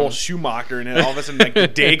because in of Gotham. Joel Schumacher, and then all of a sudden, like the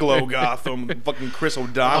Dayglow Gotham, fucking Chris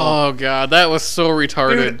O'Donnell. Oh god, that was so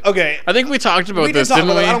retarded. Dude, okay. I think we talked about We this, did talk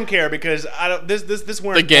didn't about we? it. I don't care because I don't. This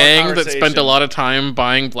weren't The gang more that spent a conversation. lot of time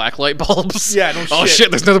buying blacklight bulbs. Yeah, no Oh shit.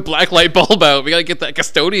 shit, there's another blacklight bulb out. We gotta get that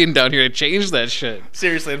custodian down here to change that shit.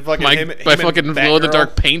 Seriously, and fucking My him and fucking glow in the Batgirl.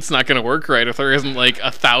 dark paint's not gonna work right if there isn't like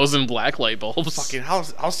 1,000 blacklight bulbs. Fucking how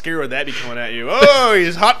scary would that be coming at you? Oh,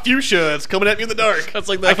 he's hot fuchsia. It's coming at me in the dark. That's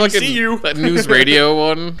like I that can fucking see you. that news radio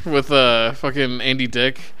one with fucking Andy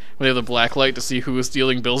Dick when they have the blacklight to see who was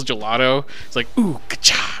stealing Bill's gelato. It's like ooh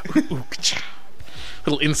ka-cha, ooh ka-cha.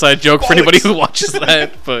 Little inside joke for anybody who watches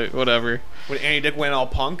that, but whatever. When Andy Dick went all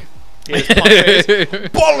punk. He had his punk face.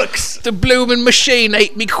 Bollocks! The blooming machine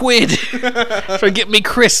ate me quid. Trying to get me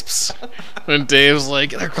crisps. And Dave's like,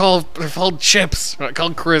 they're called chips, they're not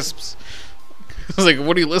called crisps. I was like,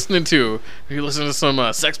 what are you listening to? Are you listening to some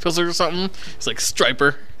Sex Pistols or something? It's like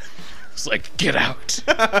Striper. It's like, get out.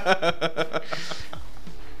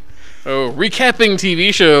 Oh, recapping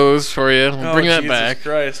TV shows for you. We'll bring that Jesus back.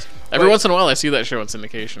 Christ. Every once in a while, I see that show on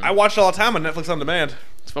syndication. I watch it all the time on Netflix On Demand.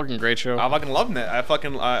 It's a fucking great show. I fucking love it. I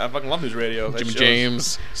fucking love News Radio. That Jimmy show's-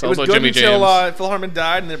 James. It's It was also good Jimmy until James. Phil Hartman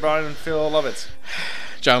died, and they brought in Phil Lovitz.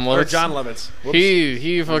 John Or Lovitz. John Lovitz. Whoops.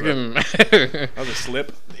 He fucking. That was a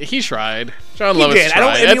slip. He tried. John He Lovitz did. tried.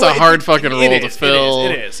 I mean, That's a hard it fucking role to is, fill.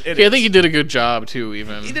 It is. Yeah, I think he did a good job too.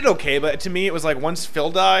 Even He did okay, but to me, it was like once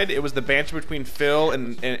Phil died, it was the banter between Phil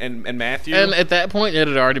and Matthew. And at that point, it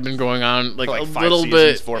had already been going on like, For like a 5 little seasons,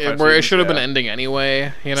 bit, 4 or 5 where it seasons, should have been yeah. ending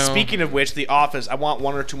anyway. You know. Speaking of which, The Office, I want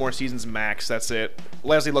 1 or 2 more seasons max. That's it.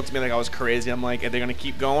 Leslie looked at me like I was crazy. I'm like, if they're gonna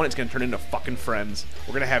keep going, it's gonna turn into fucking Friends.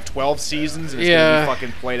 We're gonna have 12 seasons, and it's gonna be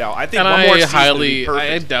fucking played out. I think and one more I season would be I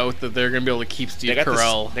perfect. doubt that they're gonna be able to keep Steve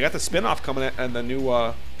Carell. They got the spinoff coming at the new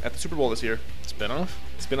at the Super Bowl this year. Spinoff.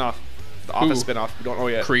 Spinoff. The Office spinoff. We don't know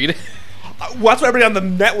yet. Creed. Well, that's what everybody on the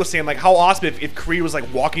net was saying. Like, how awesome if Creed was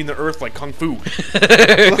like walking the earth like kung fu.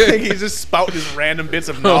 Like he's just spouting his random bits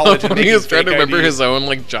of knowledge. And he making was trying to fake remember ideas. his own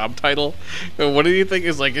like job title. And what do you think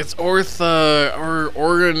is like? It's or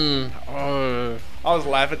Oregon. I was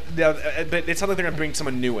laughing. Yeah, but it's something they're gonna bring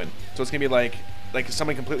someone new in. So it's gonna be like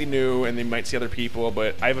somebody completely new, and they might see other people.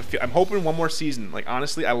 But I'm hoping 1 more season. Like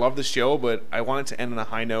honestly, I love the show, but I want it to end on a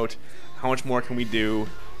high note. How much more can we do?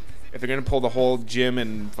 If they're gonna pull the whole Jim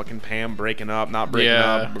and fucking Pam breaking up, not breaking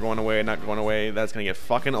up, we're going away, not going away, that's gonna get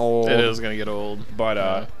fucking old. It is gonna get old. But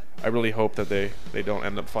I really hope that they don't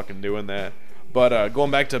end up fucking doing that. But going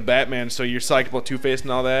back to Batman, so you're psyched about Two-Face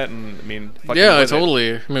and all that, and I mean, fucking Yeah, was it?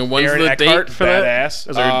 totally. I mean, when's Aaron the Eckhart, date for badass. that?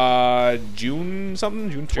 Is there, June something,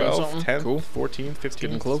 June 12th, something? 10th, Cool. 14th, 15th,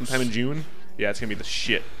 Getting close. sometime in June. Yeah, it's gonna be the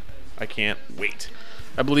shit. I can't wait.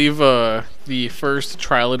 I believe the first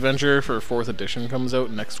trial adventure for 4th edition comes out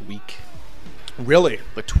next week. Really?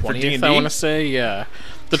 The For 20th, D&D? I want to say, yeah.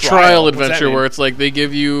 The Trial? trial What's that adventure mean? where it's like they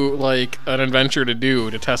give you like an adventure to do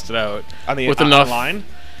to test it out On the with enough. online?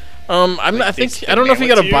 I they think I don't know if you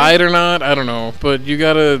mail it gotta to you? buy it or not. I don't know, but you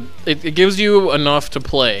gotta. It gives you enough to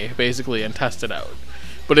play basically and test it out.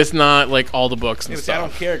 But it's not like all the books and Yeah, but see, I don't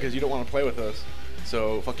stuff. care because you don't want to play with us.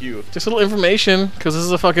 So fuck you. Just a little information because this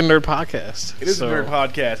is a fucking nerd podcast. It is so. a nerd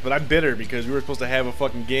podcast, but I'm bitter because we were supposed to have a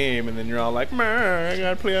fucking game, and then you're all like, "Meh, I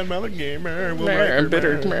gotta play on my other game." Meh, Will Riker, I'm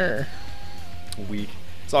bitter. meh." Meh. Weak.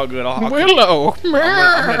 It's all good. I'll Willow. I'm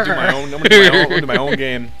gonna do my own. I'm gonna do my own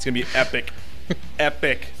game. It's gonna be epic,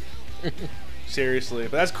 epic. Seriously,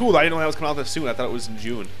 but that's cool. I didn't know that was coming out this soon. I thought it was in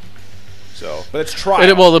June. So, but it's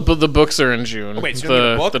trial. Well, the books are in June. Oh, wait, so you don't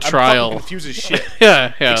get a book? The I'm trial. fucking confused as shit.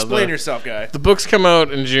 Yeah. Explain the, yourself, guy. The books come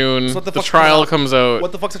out in June. So what the fuck's trial coming comes out.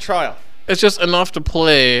 What the fuck's a trial? It's just enough to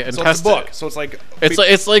play and So test it's a book. it. So it's like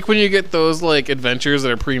It's like when you get those like adventures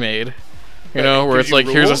that are pre-made. You Right, know, it where gives it's you like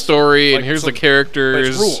here's a rules? story Like, and here's so- the but characters.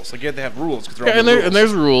 it's rules. Like you have to have rules. 'Cause they're all Yeah, the rules. and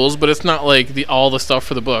there's rules, but it's not like all the stuff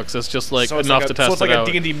for the books. It's just like So it's enough like to a, test so it's like it a out.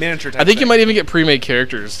 D&D miniature type I think you thing. might even get pre-made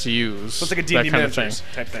characters to use. So it's like a that D&D kind of miniatures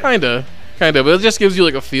type thing. Kinda, but it just gives you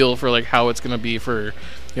like a feel for like how it's gonna be for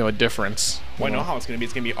a difference. Well, I you know how it's gonna be.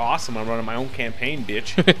 It's gonna be awesome. I'm running my own campaign,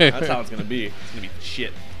 bitch. That's how it's gonna be. It's gonna be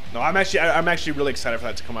shit. No, I'm actually really excited for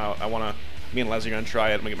that to come out. Me and Leslie are gonna try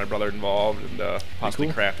it. I'm gonna get my brother involved and possibly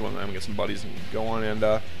Cool. craft one. I'm gonna get some buddies and go on and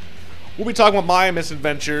we'll be talking about my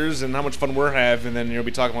misadventures and how much fun we're having. And then you'll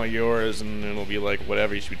be talking about yours, and it'll be like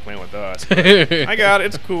whatever. You should be playing with us. I got it.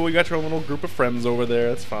 It's cool. You got your own little group of friends over there.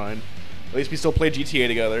 That's fine. At least we still play GTA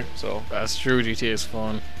together. So That's true. GTA is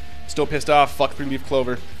fun. still pissed off. Fuck 3-leaf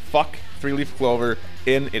clover. Fuck 3-leaf clover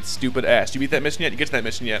in its stupid ass. You beat that mission yet? You get to that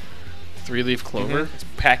mission yet? 3-leaf clover. It's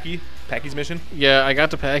Packy's mission. Yeah, I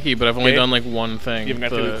got to Packy, but I've only Okay. done like one thing. You haven't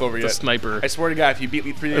got the, 3-leaf clover the yet. sniper. I swear to God, if you beat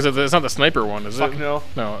 3-leaf, It's not the sniper one, is fuck it? no.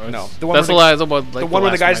 No, it's, No. That's the last about like the one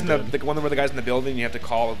where the last guys in one I the did. one where the guys in the building, you have to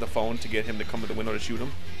call the phone to get him to come to the window to shoot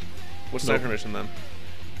him. What's the Nope. sniper mission then?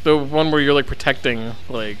 The one where you're like protecting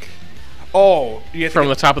like Oh, you have to from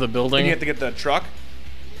the get, top of the then building. you have to get the truck.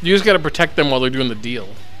 You just got to protect them while they're doing the deal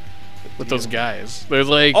with those guys. There's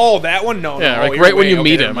like, Oh, that one? No, Yeah, no. like you're right when you okay,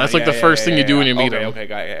 meet never him. mind. That's like the first thing you do when you meet okay, him. Okay,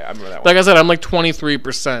 yeah, I remember that one. like I said, I'm like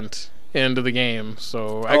 23% into the game,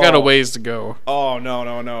 so I got a Oh. ways to go. Oh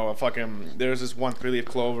no! Fucking, there's this one 3-leaf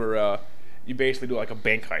clover. You basically do like a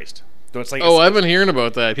bank heist. So it's like Oh, it's, I've been hearing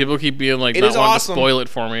about that. People keep being like It not is wanting awesome. to spoil it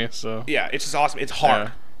for me. So yeah, it's just awesome. It's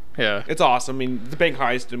hard. yeah. It's awesome. I mean, the bank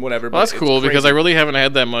heist and whatever. Well, that's but cool it's because I crazy. really haven't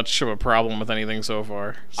had that much of a problem with anything so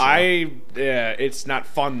far. So. It's not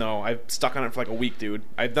fun though. I've stuck on it for like a week, dude.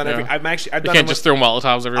 I've done Yeah. I've You done can't just throw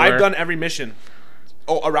Molotovs everywhere. I've done every mission.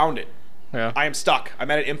 Around it. Yeah. I am stuck. I'm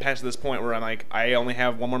at an impasse at this point where I'm like, I only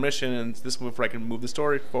have one more mission, and this before I can move the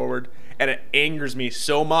story forward, and it angers me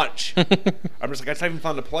so much. I'm just like, it's not even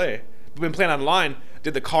fun to play. We've been playing online.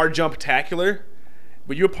 Did the car jump tacular,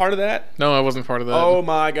 Were you a part of that? No, I wasn't part of that. Oh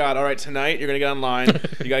my god! All right, tonight you're gonna get online.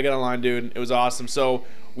 You gotta get online, dude. It was awesome. So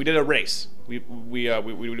we did a race. We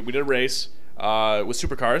did a race with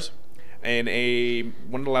supercars, and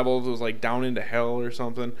one of the levels was like down into hell or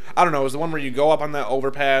something. I don't know. It was the one where you go up on that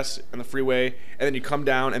overpass and the freeway, and then you come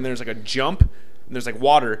down, and there's like a jump, and there's like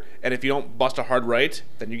water, and if you don't bust a hard right,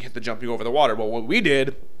 then you hit the jump, you go over the water. Well, what we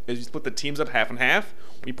did is you split the teams up half and half.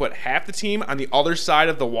 We put half the team on the other side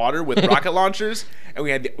of the water with rocket launchers, and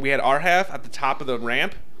we had our half at the top of the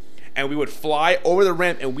ramp, and we would fly over the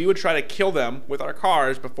ramp, and we would try to kill them with our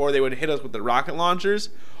cars before they would hit us with the rocket launchers.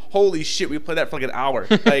 Holy shit, we played that for like an hour.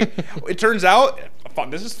 Like, it turns out,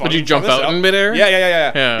 this is fun. Would you jump out in midair?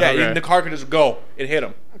 Yeah. Yeah, okay. And the car could just go and hit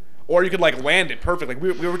them. Or you could like land it perfect. Like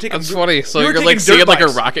we were taking. That's funny. So we you're were like taking seeing like a dirt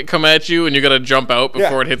bikes. rocket come at you, and you gotta jump out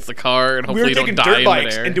before it hits the car, and We hopefully were you don't taking die dirt in bikes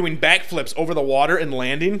midair. and doing backflips over the water and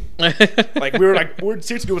landing. Like we're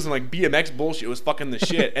seriously doing some like BMX bullshit. It was fucking the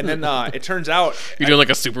shit. And then it turns out You're doing like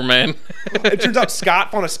a Superman.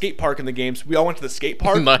 Scott found a skate park in the game, so we all went to the skate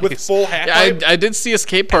park Nice. with full half Yeah, pipe. I did see a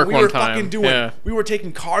skate park we one were time. fucking doing. Yeah. We were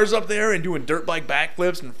taking cars up there and doing dirt bike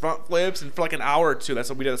backflips and front flips, and for like an hour or two. That's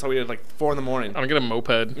what we did. That's how we did like 4 a.m. I'm gonna get a moped.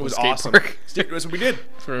 It was awesome. That's what we did.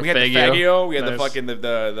 For We had the Faggio. Faggio. We had the Nice. fucking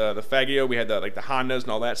the Faggio. We had the like the Hondas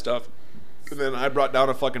and all that stuff. And then I brought down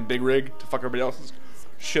a fucking big rig to fuck everybody else's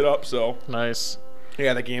shit up. So Nice.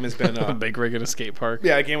 yeah, that game has been. A big rig at a skate park.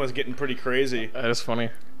 Yeah, that game was getting pretty crazy. That is funny.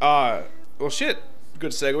 Well, shit.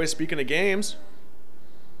 Good segue. Speaking of games,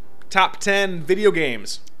 top 10 video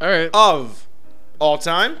games All right. of all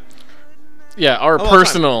time. Yeah, our Of all time.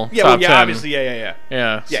 personal Yeah, top well, yeah, 10. obviously, yeah.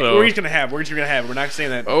 Yeah. Yeah, So. we're each gonna have. We're not saying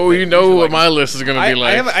that. Oh, that you know should, what like- my list is gonna I- be I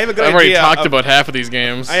like. have a good I've already idea talked of- about half of these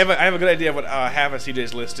games. I have a good idea of what half of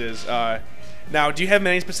CJ's list is. Now, do you have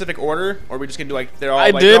any specific order, or are we just gonna do like they're all?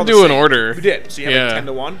 I like, they're did all the do an same? order. We did. So you have Yeah. like 10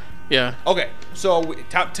 to 1. Yeah. Okay. So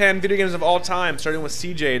top 10 video games of all time, starting with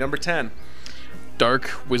CJ, number 10. Dark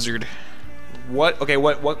Wizard. What? Okay.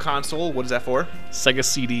 What console? What is that for? Sega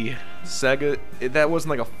CD. Sega. That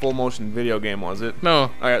wasn't like a full motion video game, was it? No.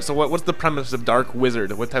 All right. So what's the premise of Dark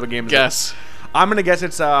Wizard? What type of game is Guess. it? I'm gonna guess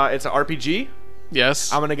it's an RPG.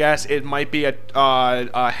 Yes. I'm gonna guess it might be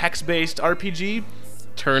a hex-based RPG,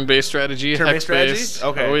 Turn-based strategy. Turn-based strategy? hex-based.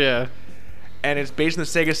 Okay. Oh yeah. and it's based in the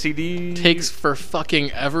Sega CD. Takes for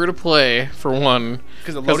fucking ever to play, for one.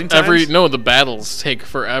 'Cause of loading times? The battles take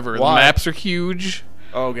forever. Why? The maps are huge,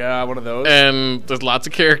 Oh god, one of those. and there's lots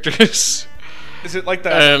of characters. Is it like the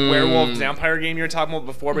werewolf vampire game you were talking about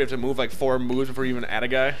before, where you have to move like 4 moves before you even add a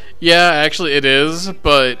guy? Yeah, actually it is,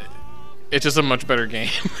 but it's just a much better game.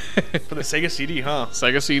 For the Sega CD, huh?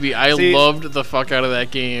 Sega CD, I See, loved the fuck out of that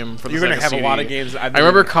game. For the You're gonna Sega have CD. a lot of games that I've I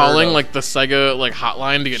remember never heard calling of. like the Sega like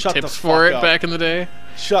hotline to get Shut the tips for fuck it up. back in the day.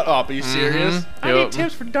 Shut up, are you serious? I Yep. need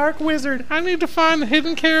tips for Dark Wizard. I need to find the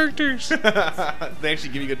hidden characters. They actually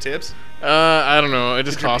give you good tips? I don't know. It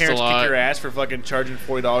just Did your cost a parents kick lot. your ass for fucking charging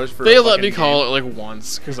 $40 for They a let fucking me call game? it like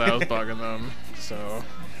once because I was bugging them. So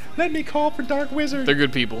Let me call for Dark Wizard. they're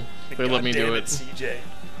good people. They let God me damn do it, it.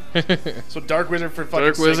 CJ. So Dark Wizard for fucking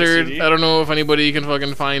Dark Sega Wizard. CD? I don't know if anybody can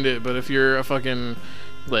fucking find it, but if you're a fucking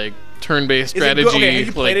like turn-based Is it strategy, good? Okay, have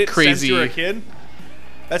you played like it crazy. since you were a kid?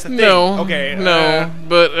 That's the thing. No. Okay. No.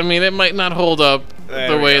 But I mean, it might not hold up There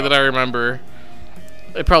the we way go. that I remember.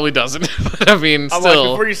 It probably doesn't. But I mean, I'm still.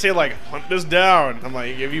 like, before you say like hunt this down, I'm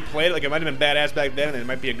like, have you played it? Like, it might have been badass back then, and it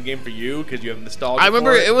might be a good game for you because you have nostalgia. I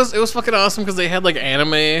remember for it was fucking awesome because they had like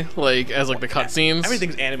anime like as like the cutscenes.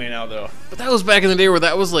 Everything's anime now, though. But that was back in the day where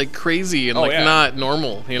that was like crazy and Oh, like yeah. not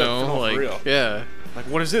normal, you Like, know? no, for Like real. yeah. Like,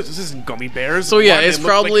 what is this? This isn't gummy bears. So yeah, Why do it's they look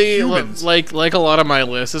like probably humans? like a lot of my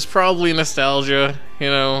list. It's probably nostalgia, you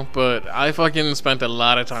know, but I fucking spent a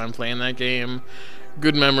lot of time playing that game.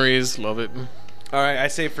 Good memories, love it. All right, I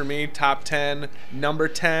say for me, top 10, number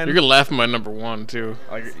 10. You're gonna laugh at my number one too.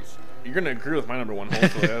 You're gonna agree with my number one.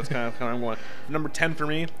 Hopefully, that's kind of one. Number 10 for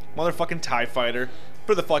me, motherfucking TIE Fighter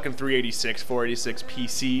for the fucking 386, 486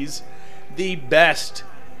 PCs. The best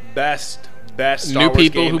Star New Wars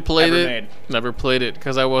people game who played ever it made. never played it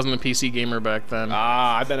because I wasn't a PC gamer back then.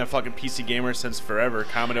 I've been a fucking PC gamer since forever.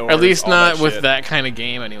 Commodore. At least all not that with shit. that kind of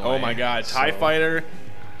game anyway. Oh my god, TIE So- Fighter.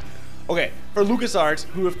 Okay, for LucasArts,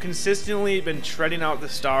 who have consistently been treading out the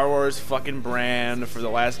Star Wars fucking brand for the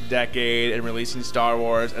last decade and releasing Star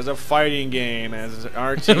Wars as a fighting game, as an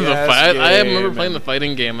RTS I game, remember playing and the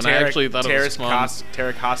fighting game and I actually thought it was fun.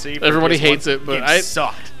 Terrakasi. for Everybody PS1. hates it, but it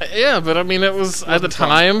sucked. Yeah, but I mean, it was at the wasn't fun.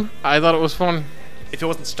 time. I thought it was fun. If it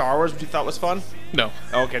wasn't Star Wars, would you thought was fun? No,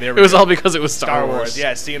 Okay, there we it was go. all because it was Star Wars.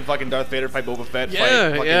 Yeah, seeing fucking Darth Vader fight Boba Fett, Yeah,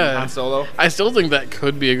 fight fucking yeah. Han Solo. I still think that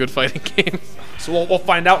could be a good fighting game. So we'll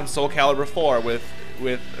find out in Soul Calibur 4 with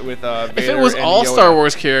with If Vader it was and all Yoda. Star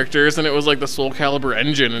Wars characters and it was like the Soul Calibur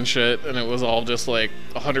engine and shit, and it was all just like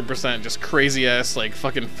 100% just crazy ass like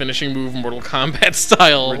fucking finishing move Mortal Kombat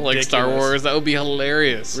style like Star Ridiculous. Wars, that would be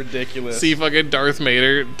hilarious. Ridiculous. See fucking Darth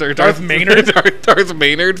Maynard Maynard? Darth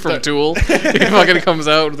Maynard from Tool. He fucking comes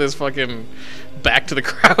out with his fucking back to the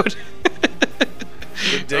crowd.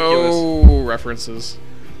 Ridiculous. Oh, references.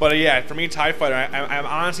 But yeah, for me, TIE Fighter, I'm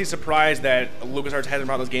honestly surprised that LucasArts hasn't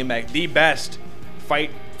brought this game back. The best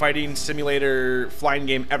fighting simulator flying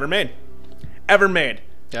game ever made. Ever made.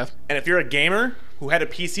 Yeah. And if you're a gamer who had a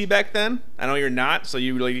PC back then, I know you're not, so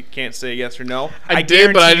you really can't say yes or no. I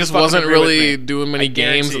did, but guarantee I you just fucking wasn't agree with really me. doing many I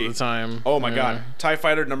games at guarantee. the time. Oh my Yeah. god. TIE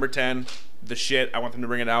Fighter number 10, the shit. I want them to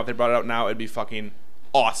bring it out. If they brought it out now, it'd be fucking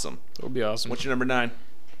awesome. That would be awesome. What's your number 9?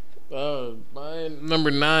 My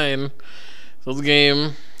number 9 was a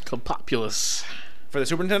game called Populous For the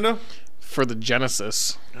Super Nintendo? for the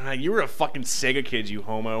Genesis. You were a fucking Sega kid, you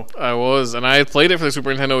homo. I was, and I played it for the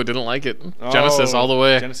Super Nintendo. I didn't like it. Genesis all the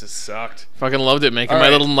way. Genesis sucked. Fucking loved it. Making All my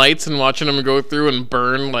right. little knights and watching them go through and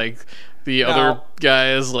burn like the other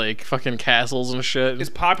guys, like fucking castles and shit. Is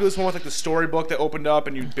Populous one with like the storybook that opened up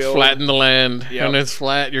and you build? Flatten the land. Yep. When it's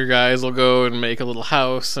flat, your guys will go and make a little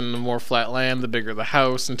house, and the more flat land, the bigger the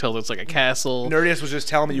house until it's like a castle. Nerdiest was just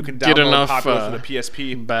telling me you can Get download enough, Populous for the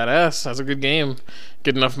PSP. Badass. That's a good game.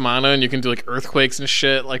 Get enough mana, and you can do like earthquakes and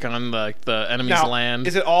shit, like on the enemy's Now, land.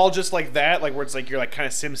 is it all just like that, like where it's like you're like kind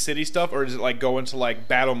of Sim City stuff, or does it like go into like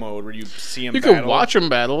battle mode where you see them? You battle? can watch them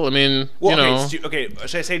battle. I mean, Well, you know, okay,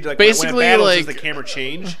 should I say like Basically, when it battles, like- does the camera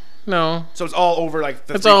change? no. So it's all over like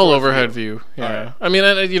the It's all 3/4 overhead view. Yeah, Alright. I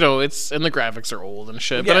mean, you know, it's and the graphics are old and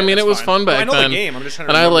shit. But Yeah, I mean, it that's was fine. fun Well, back I know the then. game, I'm just trying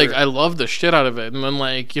to and remember. I loved the shit out of it. And then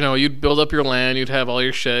like, you know, you'd build up your land, you'd have all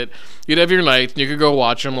your shit, you'd have your knight, and you could go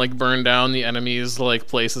watch them like burn down the enemies like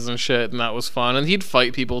places and shit, and that was fun. And he'd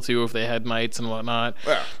fight people too if they had knights and whatnot.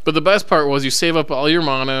 Yeah. But the best part was you save up all your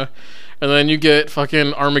mana, and then you get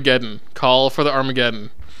fucking Armageddon. Call for the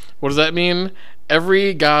Armageddon. What does that mean?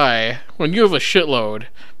 Every guy, when you have a shitload,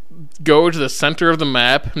 go to the center of the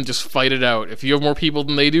map and just fight it out. If you have more people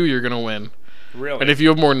than they do, you're gonna win. Really? And if you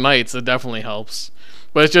have more knights, it definitely helps.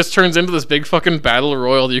 But it just turns into this big fucking battle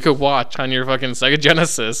royal that you could watch on your fucking Sega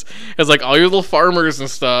Genesis. It's like all your little farmers and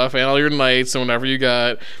stuff, and all your knights and whatever you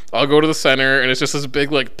got. I'll go to the center, and it's just this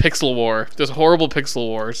big like pixel war, this horrible pixel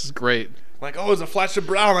war. It's just great. Like, oh, it's a flash of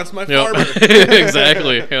brown. That's my Yep. farmer.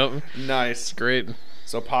 Exactly. Yep. Nice. Great.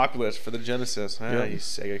 So Populous for the Genesis. Ah, Yep. you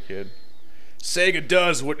Sega kid. Sega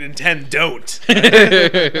does what Nintendo don't.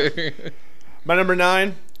 My number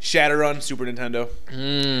 9, Shadowrun, Super Nintendo.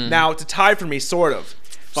 Now it's a tie for me, sort of.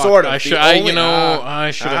 Fuck, Sort of. I The should, only-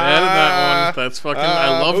 I should have added that one. That's fucking.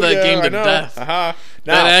 I love that game to death. Now,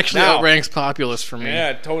 That actually now, outranks Populous for me.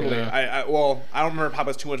 Yeah, totally. Yeah. I don't remember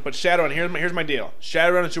Populous too much, but Shadowrun. Here's my deal.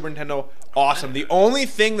 Shadowrun and Super Nintendo, awesome. The only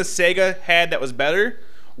thing the Sega had that was better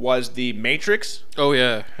was the Matrix Oh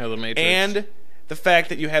yeah, the Matrix. and the fact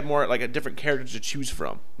that you had more like a different characters to choose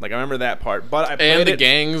from. Like I remember that part, but I played and the it.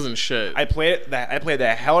 gangs and shit. I played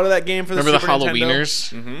the hell out of that game for the Remember the Super Nintendo.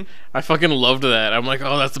 Halloweeners? Mm-hmm. I fucking loved that. I'm like,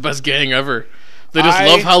 oh, that's the best gang ever. They just I-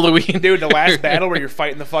 love Halloween. Dude, the last battle where you're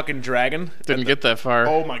fighting the fucking dragon. Didn't get that far.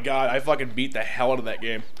 Oh my god, I fucking beat the hell out of that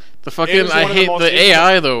game. The It fucking was I one of the hate most the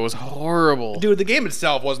AI though. Was horrible. Dude, the game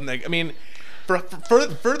itself wasn't that. I mean, for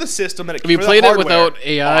the system that it. if you for the played it hardware, without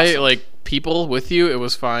AI, awesome. like people with you, it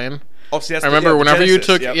was fine. Oh, see, that's I remember the whenever Genesis,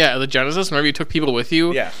 you took yep. the Genesis, whenever you took people with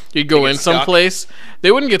you, Yeah. you'd go They in get stuck. someplace.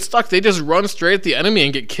 They wouldn't get stuck. They just run straight at the enemy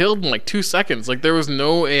and get killed in like 2 seconds. Like there was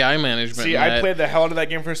no AI management. See, in I that. played the hell out of that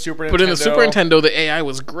game for Super Nintendo. But in the Super Nintendo, the AI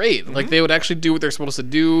was great. Like they would actually do what they're supposed to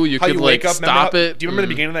do. You how could you like wake up? stop it. Do you remember the and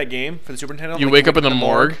beginning of that game for the Super Nintendo? You Like, wake up in the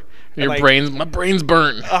morgue. And your like- my brain's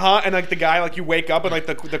burnt. and like the guy, like you wake up and like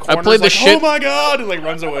the corner's played the like, shit- oh my god, and like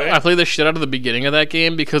runs away. I played the shit out of the beginning of that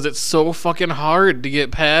game because it's so fucking hard to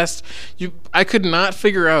get past. I could not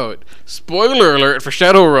figure out. Spoiler alert for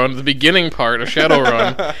Shadowrun, the beginning part of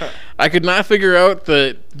Shadowrun. I could not figure out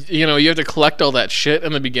that you have to collect all that shit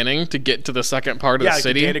in the beginning to get to the second part of Yeah, the like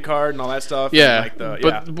city. the data card and all that stuff. Yeah, and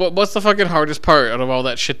like but what's the fucking hardest part out of all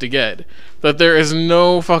that shit to get? That there is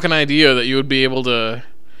no fucking idea that you would be able to.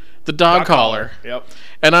 The dog collar. Yep.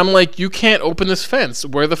 And I'm like, you can't open this fence.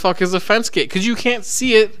 Where the fuck is the fence gate? Because you can't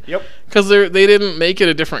see it. Yep. Because they didn't make it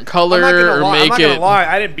a different color I'm not gonna or lie. I'm make not it. gonna lie.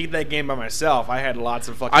 I didn't beat that game by myself. I had lots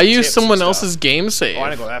of fucking. I used tips and someone stuff. else's game save. Oh, I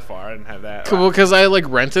didn't go that far. I didn't have that. Because I like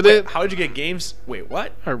rented it. How did you get games? Wait,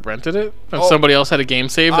 what? I rented it, and Oh. somebody else had a game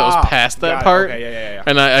save that was Ah, past that got it. part. Okay, yeah.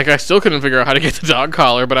 And I still couldn't figure out how to get the dog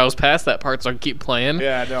collar, but I was past that part, so I could keep playing.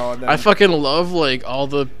 Yeah, no. And then, I fucking love like all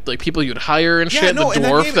the like people you'd hire and Yeah, shit. no, the and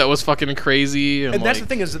that dwarf game- that was fucking crazy, and that's the like,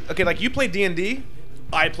 thing is, okay, like you play D&D.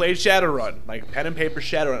 I played Shadowrun, like pen and paper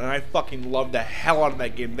Shadowrun, and I fucking loved the hell out of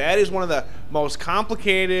that game. That is one of the most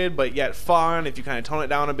complicated but yet fun, if you kind of tone it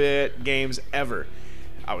down a bit, games ever.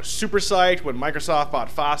 I was super psyched when Microsoft bought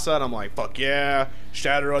FASA, and I'm like, fuck yeah,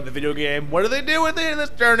 Shadowrun, the video game. What do they do with it?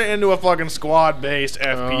 Let's turn it into a fucking squad-based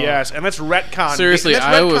FPS, and let's retcon. Seriously, let's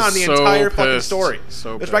I retcon was the so entire fucking pissed. story.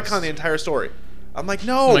 So let's pissed. retcon the entire story. I'm like,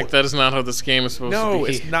 no. Like, that is not how this game is supposed to No,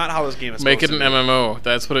 be. it's not how this game is Make supposed it an to be. MMO.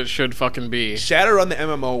 That's what it should fucking be. Shadowrun the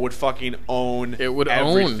MMO would fucking own It would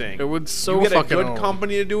everything. own. It would so you get fucking a good own.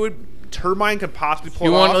 company to do it. Turbine could possibly pull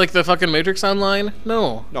You it want off. like the fucking Matrix Online?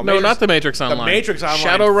 No, Matrix- not the Matrix Online. Matrix Online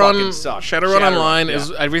Shadowrun, fucking sucked. Shadowrun Shadowrun, Online yeah.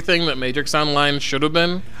 is everything that Matrix Online should have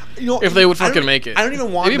been. You know, If they would I don't fucking e- make it. I don't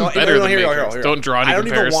even want They'd be no, better no, than here, Matrix. here. Don't draw any I don't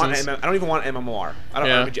comparisons. Even want. I don't even want MMOR. I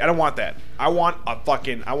Yeah. don't want that. I want a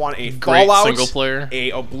fucking. I want a Great Fallout single player.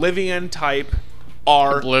 a Oblivion type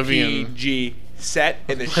Oblivion. RPG set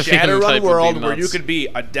in the Oblivion type Shadowrun would be world where you nuts. could be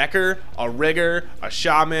a decker, a rigger, a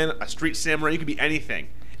shaman, a street samurai. You could be anything.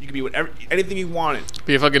 You could be whatever, anything you wanted.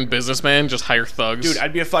 Be a fucking businessman, just hire thugs. Dude,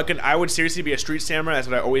 I would seriously be a street samurai. That's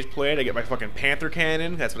what I always played. I get my fucking panther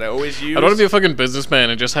cannon. That's what I always use. I'd want to be a fucking businessman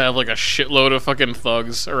and just have like a shitload of fucking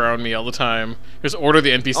thugs around me all the time. Just order the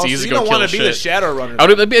NPCs so to you go don't kill want to be shit. the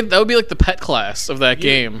Shadowrunner. That would be like the pet class of that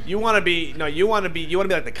game. You want to be you want to be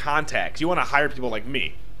like the contacts. You want to hire people like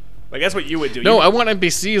me. Like that's what you would do. No, you, I want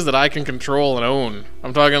NPCs that I can control and own.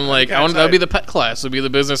 I'm talking like Okay, I want that would sorry. be the pet class. Would be the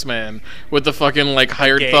businessman with the fucking like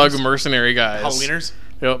hired Gangs. thug mercenary guys. Halloweeners.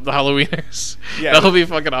 Yep, the Halloweeners. Yeah. That'll be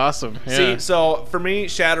fucking awesome. Yeah. See, so for me,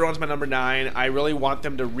 Shadowrun's my number 9. I really want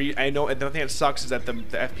them to I know the thing that sucks is that the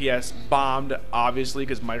FPS bombed, obviously,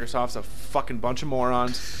 because Microsoft's a fucking bunch of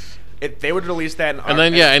morons. If they would release that, and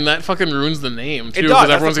then and that fucking ruins the name too, does, because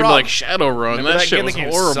that's everyone's the gonna be like problem. Shadowrun. Remember That shit game? was The game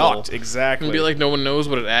horrible. sucked. Exactly. And be like no one knows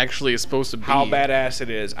what it actually is supposed to be. how badass it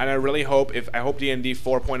is, and I really hope D&D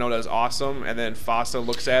 4.0 does awesome, and then FASA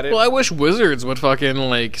looks at it. Well, I wish Wizards would fucking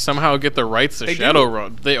like somehow get the rights to They do.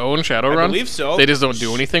 Shadowrun. They own Shadowrun. I believe so. They just don't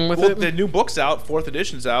do anything with well, it. the new book's out, 4th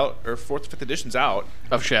edition's out, or 5th edition's out.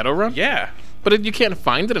 Of Shadowrun. Yeah. But you can't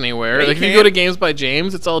find it anywhere. Yeah, Like you if you go to can. Games by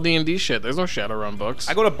James, it's all D&D shit. There's no Shadowrun books.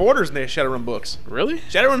 I go to Borders and they have Shadowrun books. Really?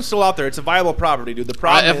 Shadowrun's still out there. It's a viable property, dude. The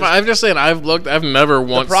problem is... I'm just saying, I've looked. I've never The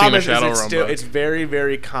once seen problem a is Shadowrun book. it's very,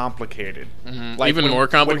 very complicated. Like Even more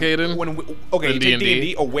complicated okay, than you take D&D?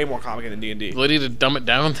 D&D. Oh, way more complicated than D&D. They need to dumb it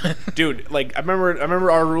down. Then. Dude, like I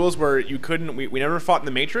remember our rules where you couldn't. We never fought in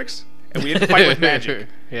the Matrix, and we had to fight with magic.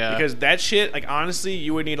 Yeah. Because that shit, like honestly,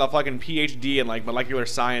 you would need a fucking PhD in like molecular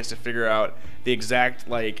science to figure out the exact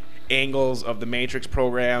like angles of the Matrix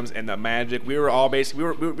programs and the magic. We were all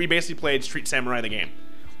we basically played Street Samurai the game.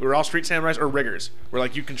 We were all Street Samurais or riggers, where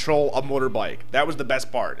like you control a motorbike. That was the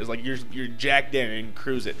best part. Is like you're jacked in and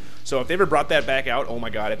cruise it. So if they ever brought that back out, oh my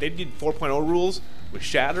god! If they did 4.0 rules with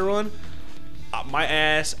Shadowrun, my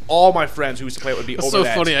ass, all my friends who used to play it would be It's over so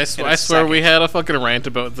that. funny. I swear we had a fucking rant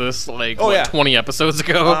about this like Oh, yeah. 20 episodes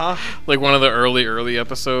ago. Uh-huh. Like one of the early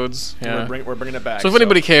episodes. Yeah. We're bringing it back. So if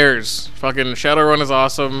anybody cares, fucking Shadowrun is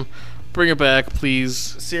awesome. Bring it back, please.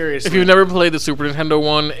 seriously, If you've never played the Super Nintendo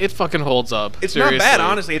one, it fucking holds up. it's Seriously. not bad,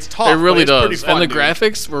 honestly. It's tough. It really but it's pretty does. fun, And the dude.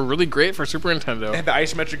 graphics were really great for Super Nintendo. They had the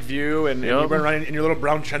isometric view, and you Yep. run around in your little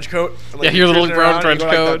brown trench coat. And, Yeah, you're your little cruising brown around, and you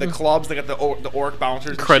trench go, like, coat. the clubs, they got the orc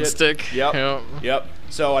bouncers. And Cred shit. stick. Yep. Yep.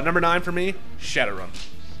 So number 9 for me, Shadowrun.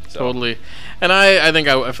 So, Totally. And I think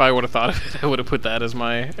if I would have thought of it, I would have put that as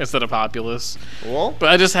my instead of Populous. Well, But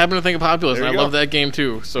I just happen to think of Populous, There and I you go. love that game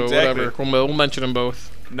too. So Exactly. whatever, we'll mention them both.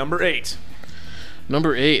 number 8.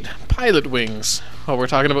 Number 8, Pilot Wings. Oh, we're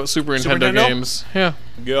talking about Super Nintendo Nintendo? games. Yeah,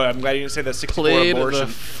 Good. I'm glad you didn't say the 64 played the abortion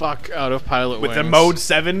fuck out of Pilot with Wings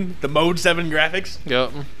the Mode 7 graphics.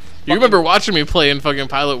 Yep. You remember watching me playing fucking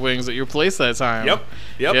Pilot Wings at your place that time? Yep.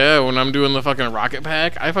 Yeah, when I'm doing the fucking Rocket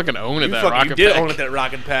Pack, I fucking own it. You That fucking Rocket did Pack. own it, that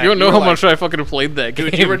rocket pack. You don't know were how like- much I fucking played that game.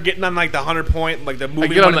 Dude, you were getting on like the 100 like the I movie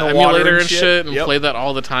get on one the in the water emulator and shit and Yep. play that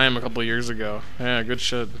all the time a couple years ago. Yeah, good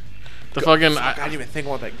shit. The fucking Fuck, I I didn't even think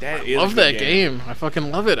about that. That is a love good that game. I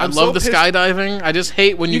fucking love it. I I'm love so the pissed- skydiving. I just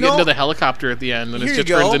hate when you, You get know- into the helicopter at the end and it Here just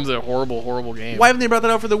you turns go. into a horrible, horrible game. Why haven't they brought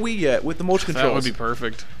that out for the Wii yet with the motion controls? That would be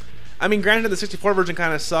perfect. I mean, granted, the 64 version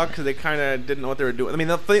kind of sucked because they kind of didn't know what they were doing. I mean,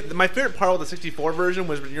 my favorite part of the 64 version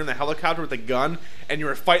was when you're in the helicopter with a gun and you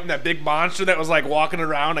were fighting that big monster that was like walking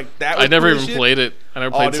around. Like that. Was I never cool even as shit. played it. I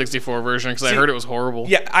never Oh, played dude. 64 version because I See- heard it was horrible.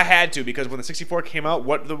 Yeah, I had to because when the 64 came out,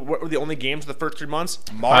 what were the only games for the first 3 months?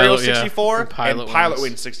 Mario Pilot, yeah. 64 And Pilot and Pilot Wings.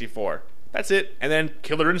 Wings 64. That's it. And then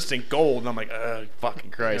Killer Instinct Gold. And I'm like, ugh,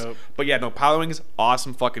 fucking Christ. Yep. But yeah, no, Pilot Wings,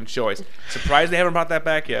 awesome fucking choice. Surprised they haven't brought that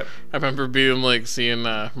back yet. I remember being like seeing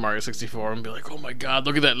Mario 64 and be like, oh my god,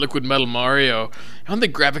 look at that liquid metal Mario. I don't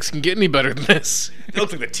think graphics can get any better than this. It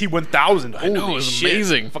looks like the T-1000. I know, Holy it was shit.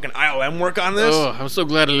 amazing. Fucking ILM work on this. Oh, I'm so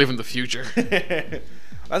glad I live in the future.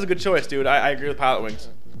 That's a good choice, dude. I agree with Pilot Wings.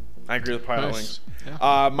 I agree with Pilot Nice. Wings.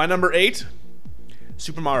 Yeah. My number 8,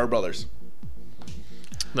 Super Mario Brothers.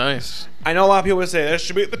 Nice. I know a lot of people would say that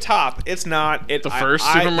should be at the top. It's not. The first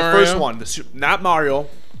Super The Mario? first one. Not Mario,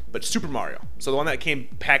 but Super Mario. So the one that came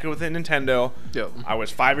packaged with it, Nintendo. Yep. I was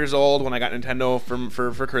 5 years old when I got Nintendo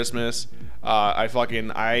for Christmas. I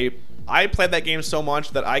played that game so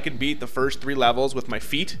much that I could beat the first 3 levels with my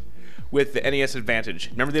feet with the NES Advantage.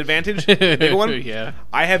 Remember the Advantage? The big one? Yeah.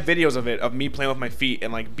 I have videos of it, of me playing with my feet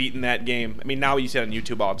and like beating that game. I mean, now you see it on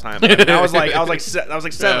YouTube all the time. But I mean, I was like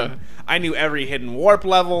 7. Yeah. I knew every hidden warp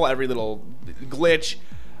level, every little glitch.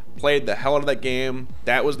 Played the hell out of that game.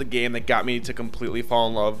 That was the game that got me to completely fall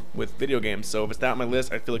in love with video games. So if it's not on my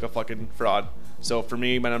list, I feel like a fucking fraud. So for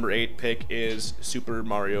me, my number 8 pick is Super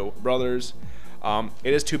Mario Brothers.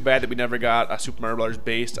 It is too bad that we never got a Super Mario Brothers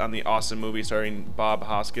based on the awesome movie starring Bob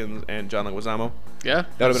Hoskins and John Leguizamo. Yeah,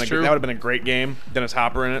 That would that's have true. been a great game. Dennis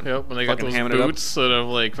Hopper in it. Yep, when they got Fucking those hamming it up. boots that have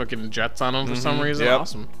like fucking jets on them for some reason. Yep.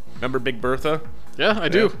 Awesome. Remember Big Bertha? Yeah, I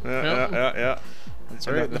do. Yeah. That's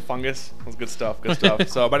And right. the fungus was good stuff. Good stuff.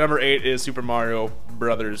 So my number 8 is Super Mario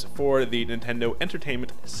Brothers for the Nintendo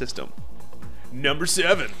Entertainment System. Number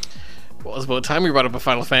 7. Well, it's about time we brought up a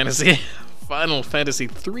Final Fantasy. Final Fantasy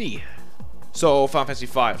 3. So Final Fantasy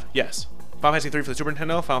 5, yes. Final Fantasy 3 for the Super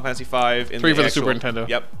Nintendo. Final Fantasy 5 in 3 the for the actual, Super Nintendo.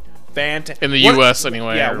 Yep. Fantastic. In the US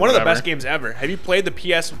anyway, Yeah, or one of the whatever. best games ever. Have you played the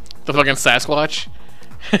PS? The fucking Sasquatch.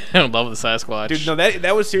 I love the Sasquatch. Dude, no,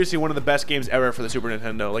 that was seriously one of the best games ever for the Super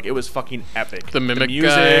Nintendo. Like, it was fucking epic. The Mimic music,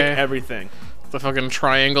 guy. everything. The fucking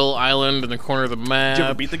triangle island in the corner of the map. Did you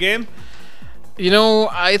ever beat the game? You know,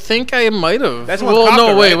 I think I might have. That's one with Well,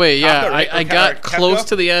 no, Kafka, wait, right? yeah. Kafka, right? I Or got Kafka? close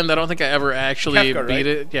to the end. I don't think I ever actually Kafka, beat right?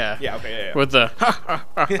 it. Yeah. Yeah, okay, yeah. With the.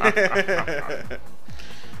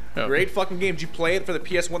 Yep. Great fucking game. Did you play it for the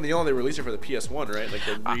PS1? They only released it for the PS1, right? Like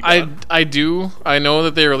the redone. I do. I know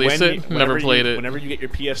that they released When it. you- Never whenever played you, it. Whenever you get your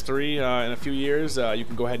PS3 in a few years, you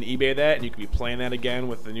can go ahead and eBay that, and you can be playing that again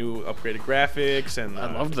with the new upgraded graphics and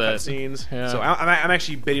I love the that. cutscenes. Yeah. So I'm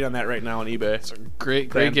actually bidding on that right now on eBay. It's a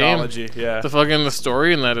great The game. anthology, yeah. The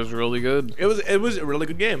story in that is really good. It was a really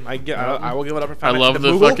good game. I will give it up for I Final love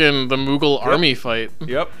Fantasy. the Moogle? fucking Moogle army fight.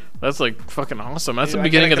 Yep. That's like fucking awesome. That's Yeah, the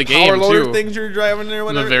beginning of the power game loader too. things you're driving there, In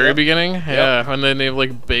whatever. the very Yep. beginning, yeah. And then they have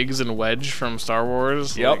like Biggs and Wedge from Star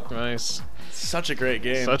Wars. Yep. Like, nice. Such a great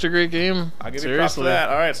game. Such a great game. I'll give you props for Seriously. that.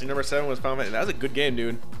 All right, so number 7 was Final Fantasy. That was a good game,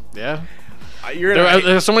 dude. Yeah. You're in a-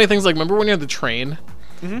 There's so many things. Like, remember when you had the train?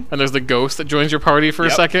 And there's the ghost that joins your party for a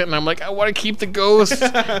Yep. second, and I'm like, I want to keep the ghost.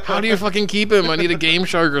 How do you fucking keep him? I need a Game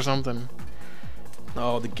Shark or something.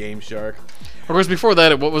 Oh, the Game Shark. Of course, before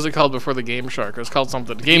that, what was it called before the Game Shark? It was called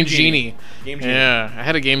something. Game Genie. Game Genie. Yeah, I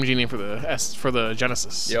had a Game Genie for the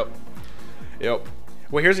Genesis. Yep.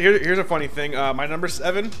 Well, here's a funny thing. My number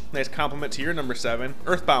 7, nice compliment to your number 7,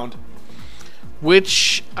 Earthbound.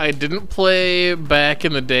 Which I didn't play back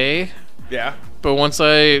in the day, Yeah. but once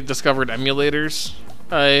I discovered emulators,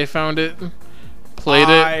 I found it, played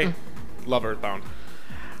it. I love Earthbound.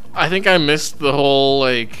 I think I missed the whole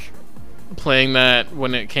like playing that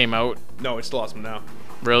when it came out. No, it's still awesome now.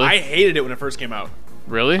 Really? I hated it when it first came out.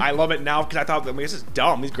 Really? I love it now because I thought, I mean, this is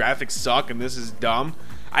dumb. These graphics suck and this is dumb.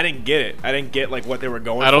 I didn't get it. I didn't get like what they were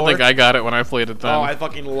going for. I don't think I got it when I played it then. Oh, I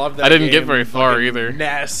fucking love that. I didn't get game. very far Fucking either.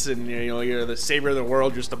 Ness, and you're the savior of the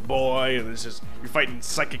world, just a boy, and it's just you're fighting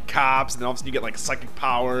psychic cops, and then all of a sudden you get like psychic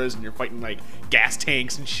powers, and you're fighting like gas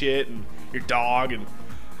tanks and shit, and your dog, and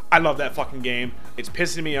I love that fucking game. It's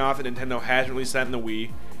pissing me off that Nintendo hasn't released that in the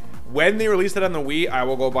Wii. When they release that on the Wii, I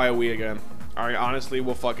will go buy a Wii again. I honestly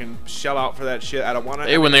will fucking shell out for that shit. I don't want to.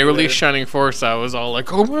 Hey, when they released Shining Force, I was all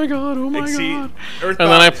like, "Oh my god, oh my Like, see, god!" Earthbound-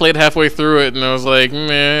 And then I played halfway through it, and I was like,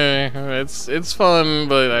 "Meh, it's fun,"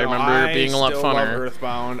 but I remember it being a lot still love funner.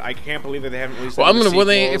 Earthbound. I can't believe that they haven't released. Well, I'm any gonna when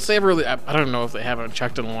they sequels. if they ever really I don't know if they haven't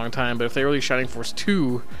checked in a long time, but if they release Shining Force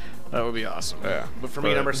 2, that would be awesome. Yeah, but for me,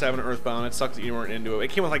 But- number 7, Earthbound. It sucks that you weren't into it. It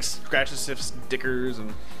came with like scratch and sniff stickers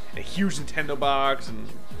and a huge Nintendo box, and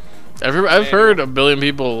I've heard a billion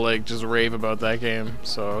people like just rave about that game.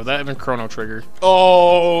 So that and Chrono Trigger.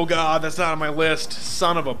 oh god, that's not on my list.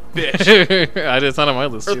 Son of a bitch. It's not on my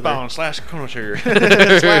list. Earthbound / Chrono Trigger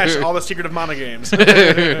 / all the Secret of Mana games.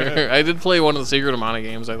 Either. I did play one of the Secret of Mana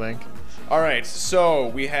games, I think. All right, so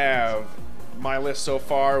we have my list so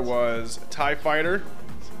far was TIE Fighter,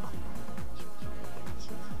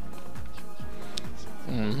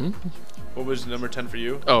 What was number 10 for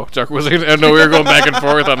you? Oh, Dark Wizard. I know we were going back and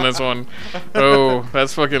forth on this one. Oh,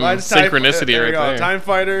 that's fucking Mine's synchronicity there we right go. there. Time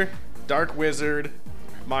Fighter, Dark Wizard.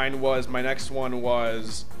 My next one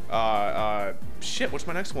was, shit, what's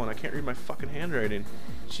my next one? I can't read my fucking handwriting.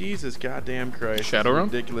 Jesus goddamn Christ. Shadowrun?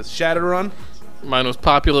 Ridiculous. Shadowrun. Mine was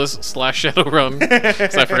Populous / Shadowrun.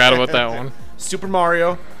 So I forgot about that one. Super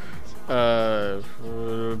Mario.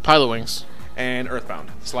 Pilot Wings. And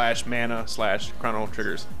Earthbound. / Mana / Chrono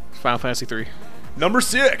Triggers. Final Fantasy 3. Number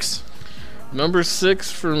 6. Number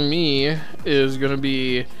 6 for me is going to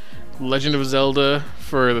be Legend of Zelda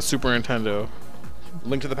for the Super Nintendo.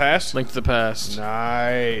 Link to the Past? Link to the Past.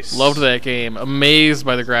 Nice. Loved that game. Amazed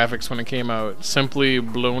by the graphics when it came out. Simply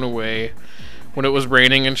blown away. When it was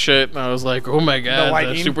raining and shit, I was like, oh my god, the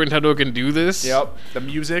lightning. Super Nintendo can do this? Yep. The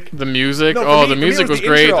music. The music. No, oh, for me- the for me, music it was the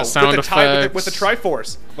great. intro The sound with effects. with the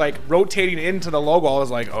Triforce, like rotating into the logo. I was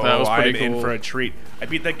like, oh, That was pretty I'm in cool. for a treat. I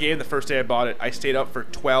beat that game the first day I bought it. I stayed up for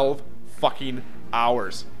 12 fucking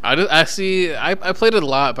hours. I played it a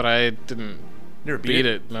lot, but I didn't Never beat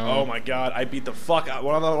it. No. Oh my god, I beat the fuck out.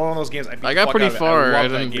 One of those games. I beat I the got fuck pretty out of it. far. I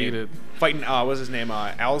love that didn't game. beat it. Fighting, what was his name?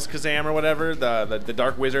 Alakazam or whatever. The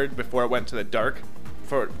Dark Wizard before it went to the dark.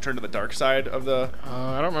 Before it turned to the dark side of the.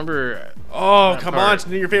 I don't remember. Oh, that come part. on! It's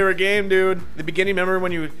your favorite game, dude. The beginning. Remember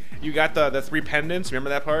when you got the 3 pendants? Remember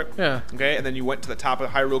that part? Yeah. Okay, and then you went to the top of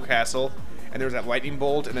Hyrule Castle, and there was that lightning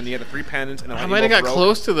bolt, and then you had the 3 pendants, and the I lightning might have bolt got broke.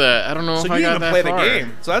 close to that. I don't know So if you I got didn't that play far. the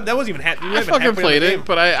game. So that wasn't even half. I fucking played it,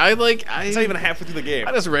 but I It's not even halfway through the game.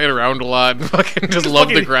 I just ran around a lot and fucking just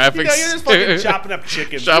loved the graphics. You're just fucking chopping up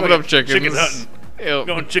chickens. Chopping You're up chickens. Chicken hunting. Yep.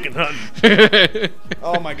 Going chicken hunting.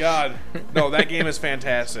 Oh my god. No, that game is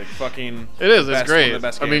fantastic. Fucking. It is. the It's best- one of great. the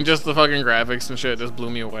best I mean, games. just the fucking graphics and shit just blew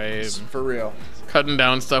me away. And for real. cutting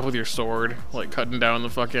down stuff with your sword, like cutting down the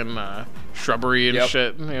fucking shrubbery and Yep.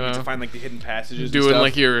 shit. You know, To find like the hidden passages. and doing stuff.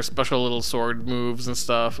 like your special little sword moves and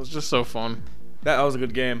stuff. It's just so fun. That was a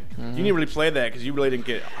good game. You didn't really play that because you really didn't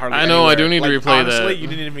get hardly. I know, I do anywhere. need to Like, replay honestly, that. you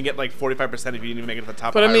didn't even get like 45% if you didn't even make it to the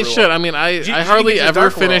top. But of I mean, Hyrule. shit. I mean, I you hardly get to ever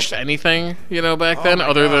Dark World? finished anything, you know, back Oh then, my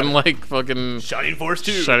other God. than like fucking Shining Force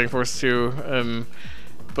 2. Shining Force 2.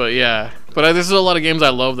 But yeah, but there's a lot of games I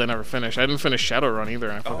love that I never finished. I didn't finish Shadowrun either,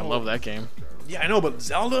 and I fucking Oh. love that game. Yeah, I know, but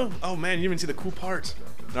Zelda? Oh man, you didn't even see the cool parts.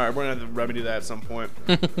 All right, we're gonna have to remedy that at some point.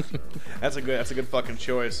 That's a good fucking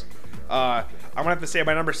choice. I'm gonna have to say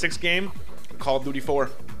my number 6 game, Call of Duty 4.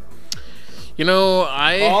 You know,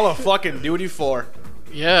 Call of fucking Duty 4.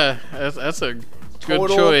 yeah, that's a good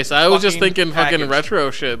Total choice. I was just fucking thinking fucking package.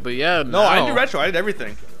 retro shit, but yeah, No, I didn't do retro. I did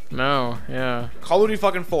everything. No, yeah. Call of Duty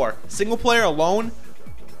fucking 4. Single player alone,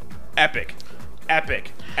 epic.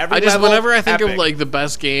 Every I just level, whenever I think epic. of like the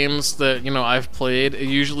best games that I've played, it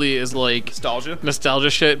usually is like nostalgia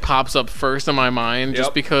shit pops up first in my mind, just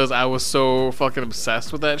Yep. because I was so fucking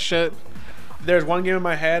obsessed with that shit. There's one game in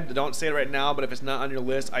my head. Don't say it right now, but if it's not on your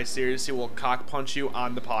list, I seriously will cock punch you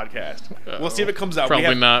on the podcast. We'll see if it comes out.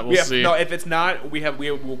 Probably not. We'll see. No, if it's not,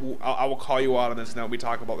 I will call you out on this. Now we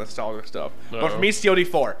talk about nostalgic stuff. But for me, COD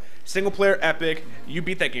 4, single player epic. You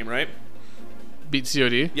beat that game, right? Beat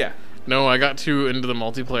COD? Yeah. No, I got too into the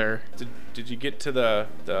multiplayer. Did you get to the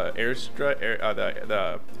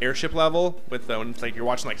airship level with when it's like you're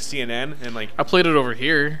watching like CNN and like I played it over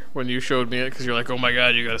here when you showed me it because you're like, oh my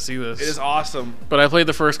god, you gotta see this. it is awesome. But I played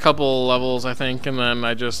the first couple levels, I think, and then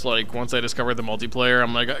I just like once I discovered the multiplayer,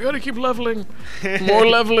 I'm like, I gotta keep leveling, more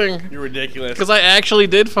leveling. You're ridiculous. Because I actually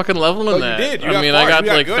did fucking level in Oh, you that. did. You I got mean, far. I got You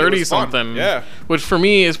got like good. It 30 was fun. something. Yeah. Which for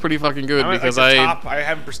me is pretty fucking good because I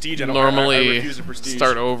have prestige. I normally refuse the prestige.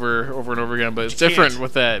 start over and over again. But it's you different can't.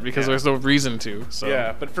 with that because there's no reason to. So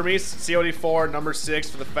Yeah, but for me, COD 4, number 6,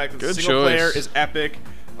 for the fact that the Good single player choice. is epic.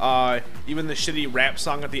 Even the shitty rap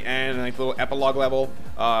song at the end and like the little epilogue level,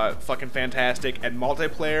 fucking fantastic. And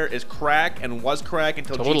multiplayer is crack and was crack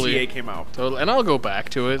until Totally. GTA came out. totally, and I'll go back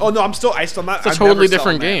to it. Oh no, I'm still not. It's a I'm totally never different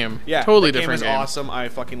selling that. game. Yeah, Totally that different game game. is awesome. I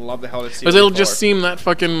fucking love the hell out of COD Because it'll 4. just seem that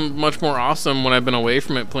fucking much more awesome when I've been away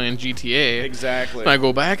from it playing GTA. exactly. And I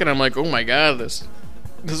go back and I'm like, oh my god, this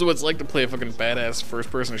is what it's like to play a fucking badass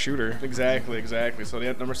first-person shooter Exactly. So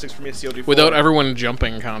yeah, number 6 for me is COD 4. without everyone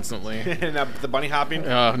jumping constantly. and the bunny hopping.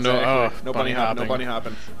 No, Exactly. No bunny hopping. No hopping. bunny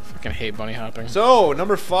hopping. Fucking hate bunny hopping. So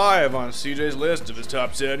number 5 on CJ's list of his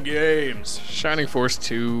top 10 games. Shining Force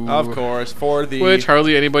 2, Of course, for the which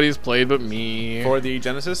hardly anybody's played but me. for the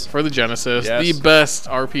Genesis. For the Genesis, Yes. the best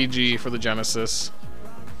RPG for the Genesis.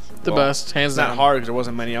 The Well, best, hands It's down. not hard because there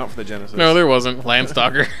wasn't many out for the Genesis. No, there wasn't.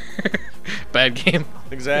 Landstalker, bad game.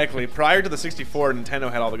 Exactly. Prior to the 64,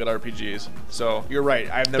 Nintendo had all the good RPGs. So you're right.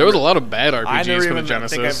 I've never. There was a lot of bad I RPGs never for even the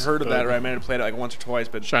Genesis. think I've heard of but that. Right? I might have played it like once or twice,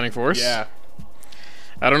 but Shining Force. yeah.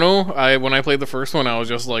 I don't know. When I played the first one, I was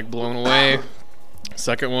just like blown away.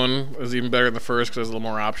 Second one was even better than the first because there's a little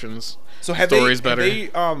more options. So have Story's they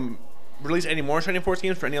better. Released any more Shining Force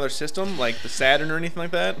games for any other system, like the Saturn or anything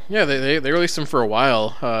like that? Yeah, they released them for a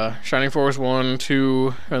while. Shining Force 1,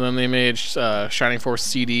 2, and then they made Shining Force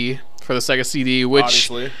CD for the Sega CD,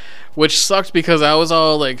 Obviously. which sucked because I was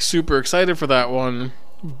all like super excited for that one,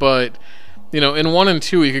 but in 1 and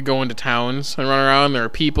 2 you could go into towns and run around. There are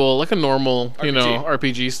people like a normal RPG.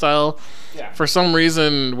 RPG style. Yeah. For some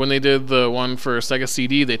reason, when they did the one for Sega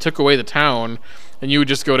CD, they took away the town, and you would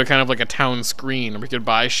just go to kind of like a town screen where you could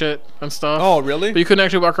buy shit and stuff. Oh, really? But you couldn't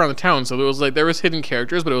actually walk around the town, so there was hidden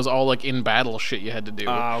characters, but it was all like in battle shit you had to do.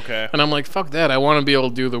 Ah, okay. And I'm like, fuck that! I want to be able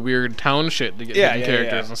to do the weird town shit to get hidden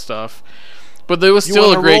characters yeah. and stuff. But it was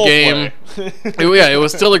still a great game. It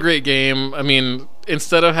was still a great game. I mean,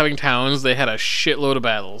 instead of having towns, they had a shitload of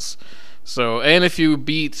battles. So, and if you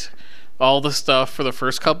beat all the stuff for the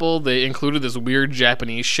first couple, they included this weird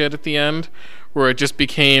Japanese shit at the end, where it just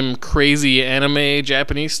became crazy anime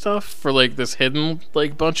Japanese stuff for like this hidden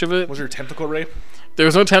like bunch of it. Was there tentacle rape? There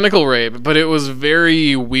was no tentacle rape, but it was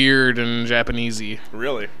very weird and Japanesey.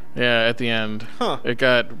 Really? Yeah, at the end. Huh. It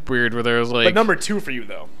got weird where there was like But number 2 for you,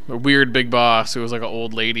 though. a weird big boss who was like an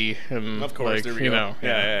old lady, and Of course, like, there we go.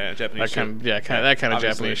 Yeah, Japanese that kind, shit. that kind of Obviously.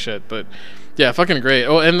 Japanese shit. But yeah, fucking great.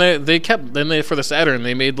 Oh, and they for the Saturn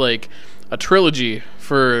they made like a trilogy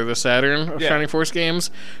for the Saturn of Yeah. Shining Force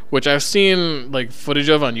games, which I've seen like footage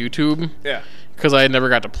of on YouTube. Yeah. Because I had never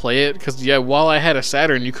got to play it. Because, while I had a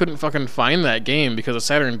Saturn, you couldn't fucking find that game because the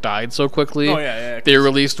Saturn died so quickly. Oh, yeah. They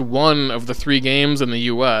released one of the 3 games in the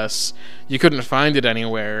U.S. You couldn't find it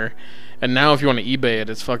anywhere. And now if you want to eBay it,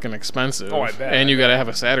 it's fucking expensive. Oh, I bet. And you got to have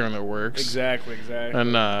a Saturn that works. Exactly.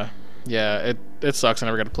 And, yeah, it sucks I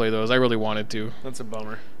never got to play those. I really wanted to. That's a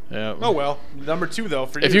bummer. Yeah. Oh, well. Number 2, though,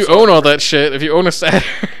 for you. If you so- own all that shit, if you own a Saturn...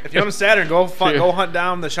 If you own a Saturn, go hunt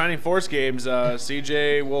down the Shining Force games.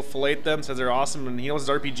 CJ will fillet them, says they're awesome, and he knows his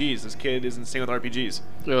RPGs. This kid is insane with RPGs.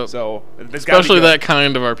 Yep. So, it's gotta be Especially good. that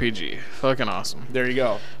kind of RPG. Fucking awesome. There you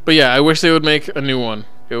go. But yeah, I wish they would make a new one.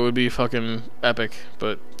 It would be fucking epic.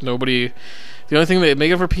 But nobody... The only thing they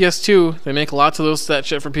make it for PS2, they make lots of that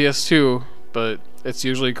shit for PS2, but it's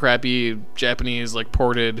usually crappy Japanese, like,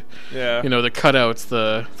 ported, Yeah. the cutouts,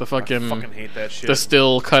 the I fucking fucking hate that shit. the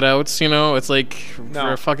still cutouts, it's like No.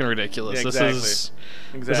 they're fucking ridiculous. Yeah, This is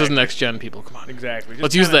Exactly. next gen, people. Come on. Exactly. Just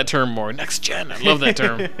Let's use kinda- that term more. Next gen. I love that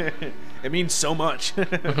term. It means so much. The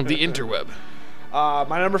interweb.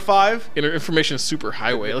 My number 5. Information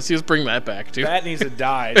superhighway. Let's just bring that back, dude. That needs to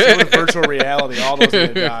die. Same with virtual reality. All those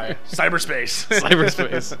need to die. Cyberspace.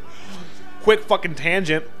 Cyberspace. Quick fucking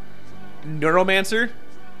tangent. Neuromancer.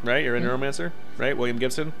 Right? You're a Neuromancer? Right? William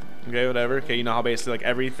Gibson? Okay, whatever. Okay, you know how basically like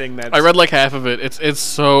everything that's... I read like half of it. It's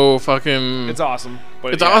so fucking... It's awesome.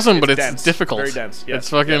 But It's yeah, awesome, but dense. it's difficult. Very dense. Yes. It's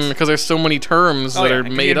fucking... Because there's so many terms Oh, that yeah, are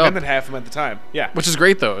 'cause made he up. invented half of them at the time. Yeah. Which is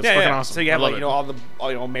great, though. It's yeah, fucking yeah. awesome. So you have I like love you it.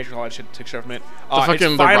 know all the Matrix, all that shit takes care from it. fucking- It's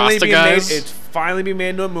the finally Rasta being guys. made. It's finally being made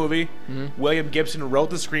into a movie. William Gibson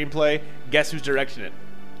wrote the screenplay. Guess who's directing it?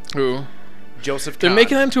 Ooh. Joseph They're Kahn.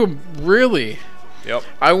 making that into a... Really? Yep.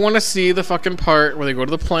 I want to see the fucking part where they go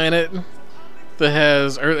to the planet that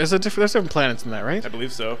has... Or there's different planets in that, right? I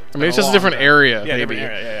believe so. I mean, it's just a different area, Yeah, maybe. different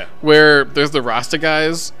area. Yeah. Where there's the Rasta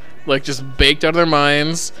guys, like, just baked out of their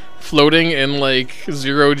minds, floating in, like,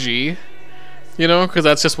 0G. Because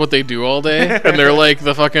that's just what they do all day. And they're, like,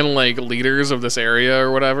 the fucking, like, leaders of this area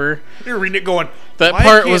or whatever. You're reading it going. That "Why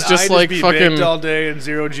part can't was just, I like, be fucking- baked all day in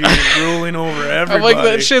 0G ruling over everybody. I'm like,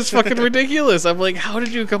 that shit's fucking ridiculous. I'm like, how did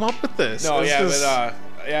you come up with this? No, It's yeah, just- but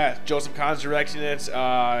yeah, Joseph Kahn's directing it.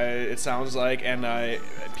 It sounds like, and the,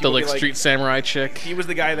 people like, be street samurai chick. He was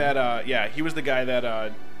the guy that, he was the guy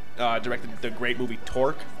that directed the great movie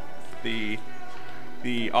Torque, the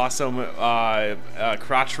awesome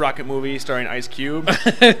crotch rocket movie starring Ice Cube.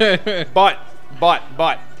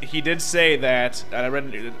 But he did say that, and I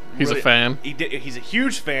read. He's a fan? He's a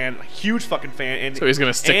huge fan, huge fucking fan, and So he's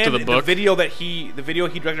gonna stick to and the book? The video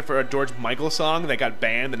he directed for a George Michael song that got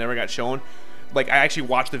banned that never got shown. Like, I actually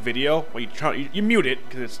watched the video. Well, you mute it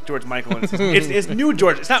because it's George Michael. And it's new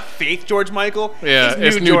George. It's not fake George Michael. Yeah,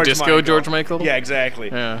 it's new disco George Michael. Yeah, exactly.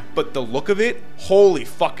 Yeah. But the look of it, holy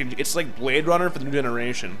fucking! It's like Blade Runner for the new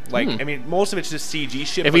generation. Like, I mean, most of it's just CG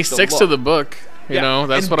shit. If but he the sticks look. to the book, that's And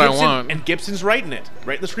what Gibson, I want. And Gibson's writing it,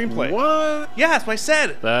 writing the screenplay. What? Yeah, that's what I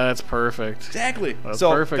said. That's perfect. Exactly. That's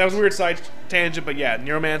so perfect. that was a weird side tangent, but yeah,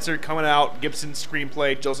 Neuromancer coming out, Gibson's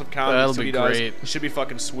screenplay, Joseph Kahn. That'll that's what be he does. great. It should be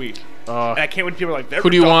fucking sweet. Uh, And I can't wait. People are like, Who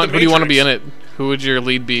do you want? Who do you want to be in it? Who would your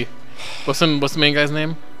lead be? What's the main guy's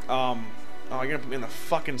name? Oh, you're gonna put me in the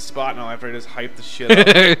fucking spot now after I just hype the shit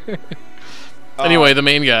up. Anyway, the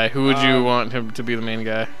main guy. Who would you want him to be the main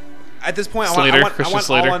guy? At this point, Slater, I Christian want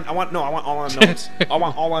Slater. I want all unknowns. I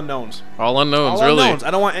want all unknowns. All unknowns, All really. unknowns. I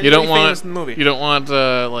don't want You don't anybody want famous in the movie. You don't want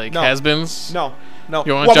like No. has-beens. No. You want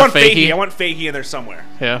Well, I Jeff want Fahey? I want Fahey in there somewhere.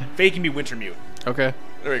 Yeah. Fahey can be Wintermute. Okay.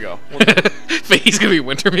 There we go. He's gonna be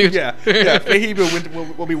Wintermute. Yeah. Fahey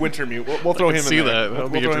will be Wintermute. We'll throw him in see there. that. That'll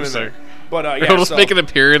be We'll throw him in there. interesting. But yeah. He'll just so, make an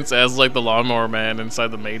appearance as like the lawnmower man inside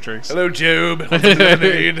the Matrix. hello, Job. What's the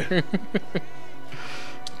lemonade?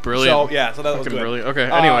 Brilliant. So yeah. So that was Fucking good. brilliant. Okay.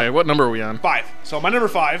 Anyway, what number are we on? 5. So my number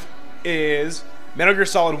 5 is Metal Gear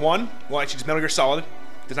Solid 1. Well, actually, it's Metal Gear Solid.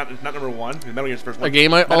 It's not number 1. Metal Gear's the first one. A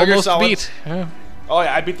game I Metal Gear almost Solid. beat. Yeah. Oh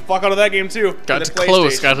yeah, I beat the fuck out of that game too. Got for to the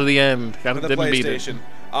close. PlayStation. Got to the end. For the Didn't beat it. PlayStation.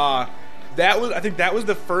 I think that was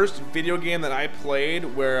the first video game that I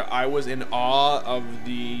played where I was in awe of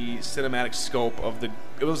the cinematic scope of the.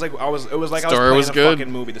 It was like I was Story playing was a good.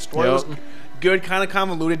 fucking movie. The story Yep. was good, kind of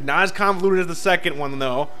convoluted, not as convoluted as the second one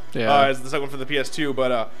though. Yeah. As the second one for the PS2,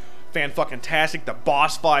 but fan-fucking-tastic. The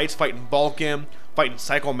boss fights, fighting Vulcan, fighting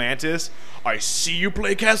Psycho Mantis. I see you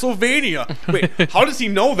play Castlevania. Wait, how does he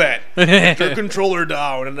know that? Put your controller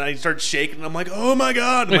down, and I start shaking. And I'm like, oh my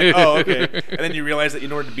god. I'm like, oh okay. And then you realize that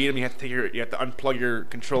in order to beat him, you have to unplug your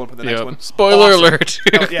controller and put the next Yep. one. Spoiler Awesome. alert.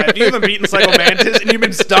 Hell yeah, if you haven't beaten Psycho Mantis and you've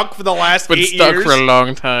been stuck for the last Been 8 stuck years, for a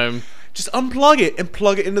long time. just unplug it and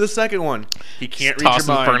plug it into the second one. He can't read your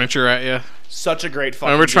Tossing mind. furniture at you. Such a great fucking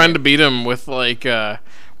I remember trying to game. beat him with like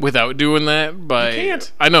without doing that. But You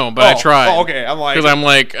can't. I know, but I tried. Oh, okay. I'm like, Because I'm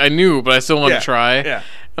like, I knew, but I still wanted Yeah, to try. yeah.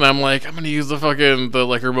 And I'm like, I'm gonna use the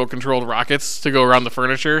like remote controlled rockets to go around the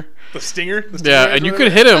furniture. the stinger. The Yeah, stinger and you or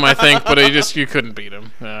could whatever. hit him, I think, but you couldn't beat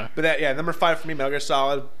him. Yeah. But that, yeah, number 5 for me, Metal Gear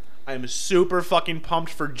Solid. I'm super fucking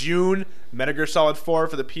pumped for June. Metal Gear Solid 4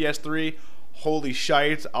 for the PS3. Holy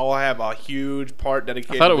shite! I'll have a huge part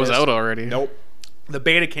dedicated. I thought to it was this. out already. Nope. The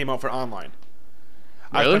beta came out for online.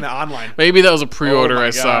 I was Really? playing the online. Maybe that was a pre-order Oh my I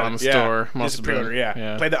saw God. on the Yeah. store. It's Must a have pre-order, been.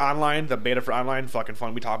 yeah. Played the online, the beta for online, fucking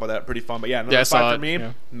fun. We talked about that, pretty fun. But yeah, number Yeah, I 5 saw for it, me,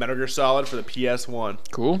 yeah. Metal Gear Solid for the PS1.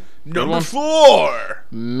 Cool. Good Number one. 4.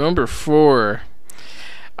 Number 4.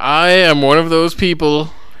 I am one of those people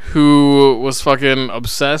who was fucking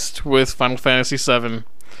obsessed with Final Fantasy VII.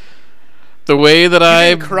 The way that You I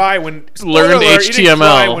didn't cry when learned spoiler alert, you didn't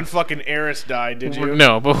cry HTML. when fucking Eris died, did you?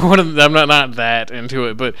 No, but I'm not that into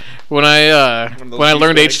it. But when I One of those when I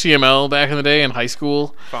learned Easter eggs. HTML back in the day in high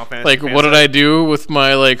school, Final Fantasy like fan what did site. I do with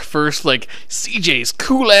my like first like CJ's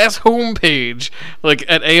cool ass homepage like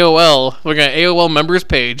at AOL, like an AOL members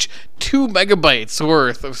page, 2 megabytes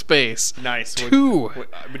worth of space. Nice. 2.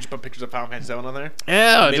 Would you put pictures of Final Fantasy 7 on there?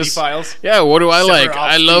 Yeah, MIDI just files? yeah. What do I Separate like? off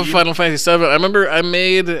I love speed. Final Fantasy VII. I remember I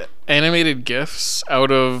made animated gifs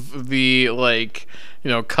out of the like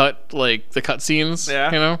the cut scenes.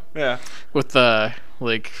 Yeah. You know, Yeah. with the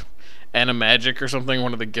like Animagic or something,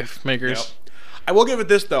 one of the GIF makers. Yep. I will give it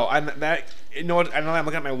this though. You know what? I know I'm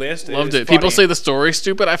looking at my list. Loved is it. People funny. say the story's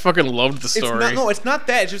stupid. I fucking loved the It's story. not. No, it's not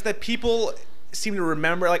that. It's just that people seem to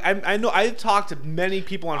remember. Like I know I've talked to many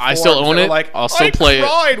people on. I forums still own that are it. Like I'll still I play it."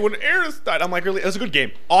 cried when Eris died. I'm like, really? It was a good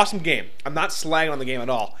game. Awesome game. I'm not slagging on the game at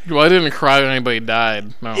all. Well, I didn't cry when anybody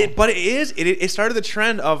died. No. But it started the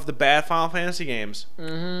trend of the bad Final Fantasy games.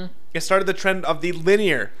 Mm-hmm. It started the trend of the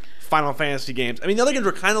linear Final Fantasy games. I mean, the other games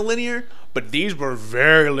were kind of linear, but these were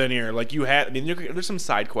very linear. Like there's some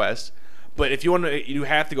side quests, but if you want to, you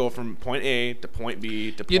have to go from point A to point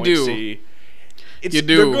B to point do. C. You do,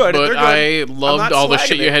 they're good. but They're good. I I'm loved not all the slagging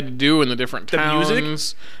shit you it. had to do in the different The towns.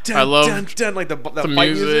 music? Dun, I loved dun, dun, like the the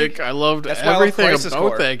fight music. I loved That's why I love everything Crisis about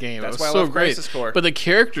Core. that game. That's it why was I so love great. Crisis Core. But the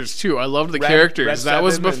characters too. I loved the Red characters. That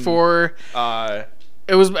was 7 and, before. Uh,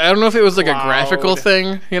 It was. I don't know if it was like a Cloud. graphical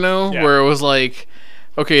thing, you know, Yeah. where it was like,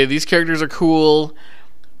 okay, these characters are cool,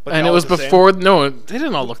 but and they it all was look the same? before. No, they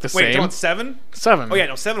didn't all look the Wait, same. you 7? 7. Oh yeah,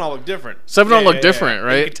 no, 7 all look different. 7 Yeah, all look yeah, different, yeah.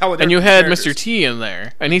 right? You could tell the And you different had characters. Mr. T in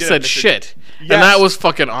there, and he did said have Mr. shit, Yes. and that was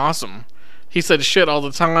fucking awesome. He said shit all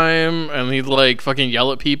the time, and he'd like fucking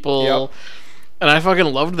yell at people. Yep. And I fucking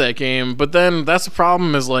loved that game. But then that's the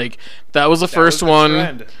problem is like that was the That first was the one.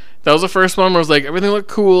 trend. That was the first one where it was like everything looked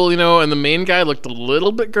cool, you know, and the main guy looked a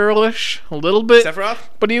little bit girlish, a little bit. Sephiroth?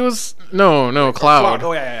 But he was no Cloud.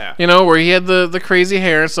 Oh yeah. You know, where he had the crazy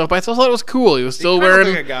hair and stuff. But I still thought it was cool. He was still kinda wearing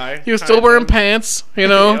looked like a guy. He was Kinda still wearing did. pants. You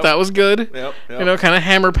know, Yep. that was good. Yep. You know, kind of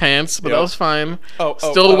hammer pants, but that Yep. was fine. Oh,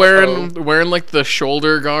 Still wearing like the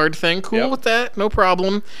shoulder guard thing. Cool Yep. with that, no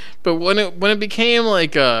problem. But when it became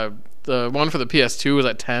like the one for the PS2 was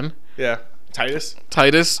at 10. Yeah.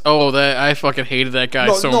 Titus. Oh, that I fucking hated that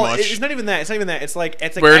guy so much. It's not even that. It's not even that. It's like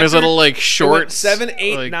wearing his after- little like it went shorts. 7,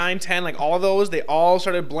 8, like, 9, 10, like all of those, they all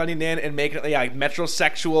started blending in and making it like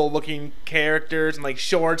metrosexual looking characters and like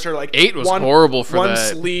shorts or like 8 was horrible for one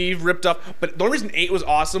that. sleeve ripped up. But the only reason 8 was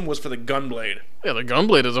awesome was for the Gunblade. Yeah, the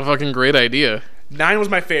Gunblade is a fucking great idea. 9 was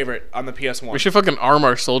my favorite on the PS1. We should fucking arm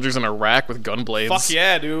our soldiers in Iraq with gunblades. Fuck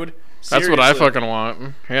yeah, dude. That's what I Seriously. fucking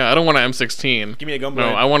want. Yeah, I don't want an M16. Give me a Gunblade. No,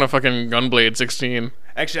 I want a fucking Gunblade 16.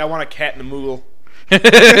 Actually, I want a cat and a Moogle.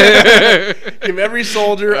 Give every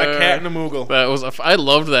soldier a cat and a Moogle. That was I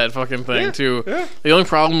loved that fucking thing Yeah, too. yeah. The only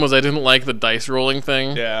problem was I didn't like the dice rolling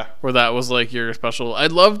thing. Yeah. Where that was like your special. I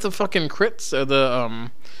loved the fucking crits,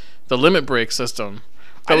 the limit break system.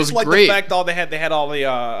 That I was just like great. the fact all they had all the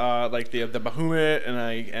like the Bahamut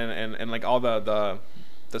and like all the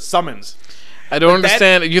summons. I don't that-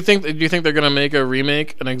 understand. Do you think they're gonna make a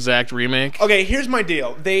remake, an exact remake? Okay, here's my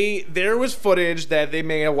deal. There was footage that they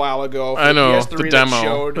made a while ago for I know PS3 the that demo,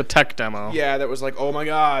 showed, the tech demo. yeah, that was like, oh my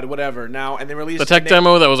god, whatever. Now and they released The tech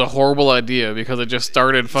demo that was a horrible idea because it just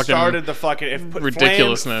started fucking the fucking it put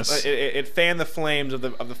ridiculousness. it fanned the flames of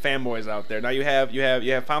the fanboys out there. Now you have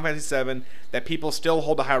Final Fantasy VII that people still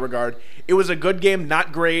hold a high regard. It was a good game,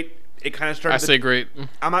 not great. It kind of started. I say great.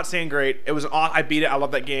 I'm not saying great. It was I beat it. I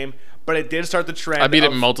love that game, but it did start the trend. I beat it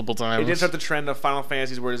of- multiple times. It did start the trend of Final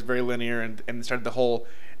Fantasies where it's very linear and started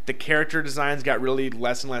the character designs got really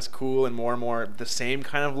less and less cool and more the same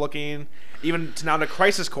kind of looking. Even to now to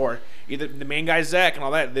Crisis Core, either the main guy Zack and all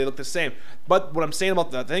that, they look the same. But what I'm saying about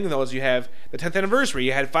the thing though is you have the 10th anniversary.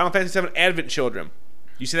 You had Final Fantasy VII Advent Children.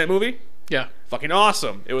 You see that movie? Yeah. Fucking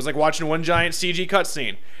awesome. It was like watching one giant CG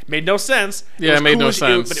cutscene. Made no sense. Yeah, was it made cool no as-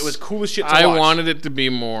 sense. but it was cool as shit to I watch. wanted it to be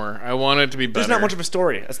more. I wanted it to be better. There's not much of a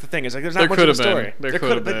story. That's the thing. It's like there's not There much could of a have been. story. There could could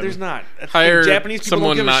have but been. there's not. That's the Hire thing. Japanese people someone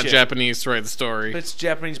don't give a not shit. Japanese to write the story. But it's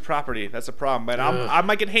Japanese property. That's the problem. But I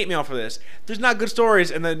might get hate mail for this. There's not good stories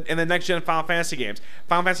in the next gen Final Fantasy games.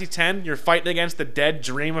 Final Fantasy X, you're fighting against the dead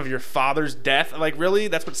dream of your father's death. Like really,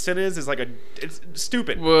 that's what Sin is. Like it's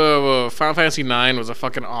stupid. Whoa. Final Fantasy 9 was a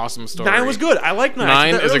fucking awesome story. 9 was good. I like 9. 9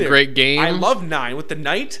 I said that is a earlier. great game. I love 9 with the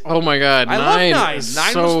knight. Oh my god, I 9 love 9. is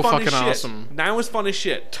 9 so was fun fucking as shit. awesome. 9 was fun as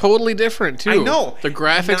shit. Totally different too. I know. The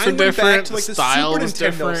graphics 9 are went back different. to, like, The the style Super is Nintendo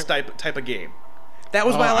different. type of game. That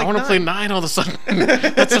was Oh, why I like I want to 9. play 9 all of a sudden.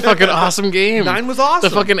 That's a fucking awesome game. 9 was awesome.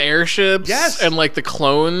 The fucking airships, Yes. and like the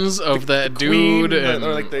clones of that Queen, dude, and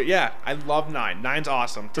or like yeah, I love 9. 9's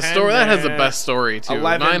awesome. the 10, story that has the meh. best story too.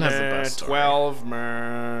 11, 9 has the meh. best story. 12,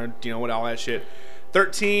 meh. You know what, all that shit.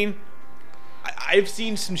 13. I've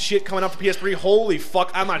seen some shit coming up for PS3. Holy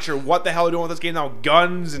fuck! I'm not sure what the hell they're doing with this game now.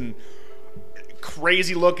 Guns and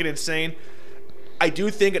crazy looking, insane. I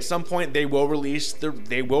do think at some point they will release 7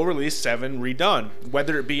 redone,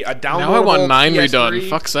 whether it be a downloadable. Now I want 9 PS3. redone.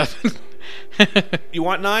 Fuck 7. You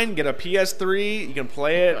want 9? Get a PS3. You can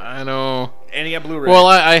play it, I know. and you got Blu-ray. Well,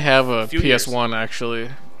 I have a Few years. PS1 actually.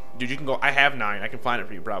 Dude, you can go. I have 9. I can find it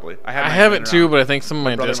for you probably. I have. I 9 have laying it too, around. but I think some of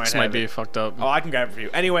my brother discs might might have be it. fucked up. Oh, I can grab it for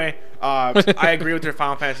you. Anyway, I agree with your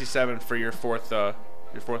Final Fantasy VII for your fourth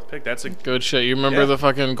pick. That's a Good shit. You remember Yeah. the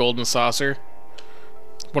fucking golden saucer?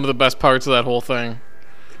 One of the best parts of that whole thing.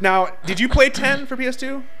 Now. Did you play 10 for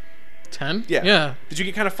PS2? 10? Yeah. Yeah. Did you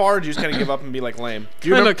get kind of far, or did you just kind of give up and be like lame? Do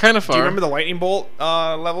you Kinda- remember, kinda Do far. you remember the lightning bolt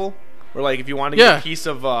level? Where like if you wanted to Yeah. get a piece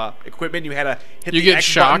of equipment, you had to hit You the get X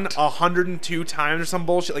shocked. button 102 times or some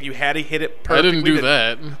bullshit. Like you had to hit it I perfectly. didn't do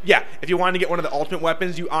that. Yeah, if you wanted to get one of the ultimate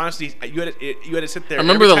weapons, you honestly you had to sit there. I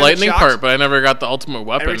remember Every the time it lightning shocked- part, but I never got the ultimate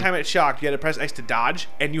weapon. Every time it shocked, you had to press X to dodge,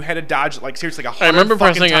 and you had to dodge like seriously like 100 I remember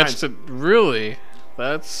fucking pressing times. X to really.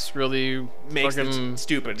 That's really Makes fucking it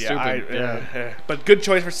stupid. Yeah, stupid. but good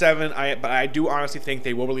choice for 7. But I do honestly think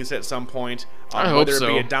they will release it at some point. I hope whether so.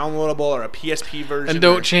 it be a downloadable or a PSP version. And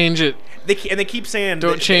don't change it. They keep saying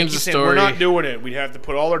Don't they change keep the saying, We're not story." doing it. We'd have to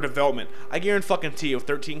put all our development. I guarantee if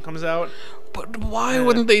 13 comes out, But why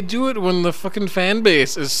wouldn't they do it when the fucking fan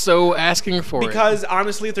base is so asking for it? because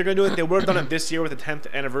honestly, if they're gonna do it, they would have done it this year with the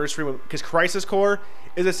 10th anniversary. Because Crisis Core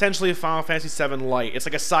is essentially Final Fantasy VII Lite. It's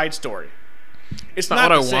like a side story. It's not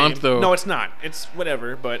what the I same. want, though. No, it's not. It's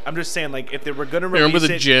whatever. But I'm just saying, like, if they were gonna You release remember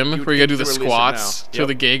the it, gym you'd where you gotta do think the to release it squats now. to Yep.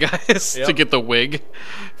 the gay guys to Yep. get the wig?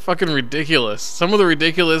 Fucking ridiculous. Some of the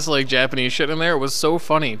ridiculous like Japanese shit in there was so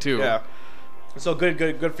funny too. Yeah. So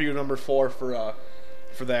good for you. Number 4 for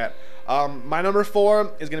that. My number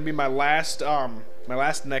 4 is gonna be my last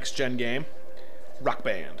next gen game, Rock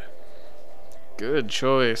Band. Good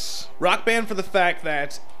choice. Rock Band for the fact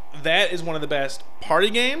that is one of the best party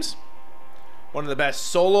games, one of the best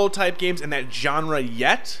solo type games in that genre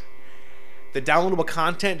yet. The downloadable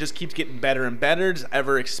content just keeps getting better and better, it's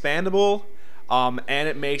ever expandable. And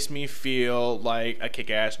it makes me feel like a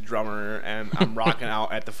kick-ass drummer, and I'm rocking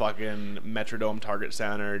out at the fucking Metrodome Target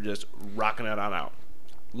Center, just rocking it on out.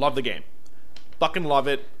 Love the game. Fucking love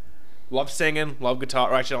it. Love singing, love guitar.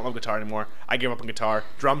 Or actually, I don't love guitar anymore. I gave up on guitar.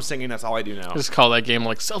 Drum singing, that's all I do now. Just call that game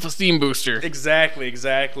like self-esteem booster.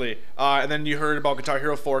 Exactly. And then you heard about Guitar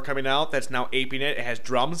Hero 4 coming out. That's now aping it. It has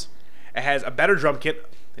drums. It has a better drum kit.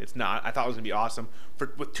 It's not. I thought it was going to be awesome.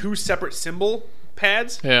 With 2 separate cymbal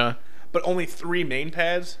pads, Yeah. but only 3 main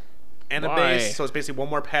pads and a Why? bass. So it's basically one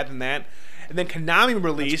more pad than that. And then Konami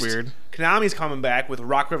released. That's weird. Konami's coming back with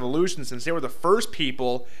Rock Revolution, since they were the first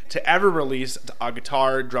people to ever release a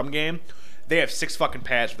guitar drum game. They have 6 fucking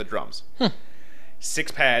pads for the drums.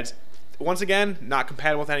 6 pads. Once again, not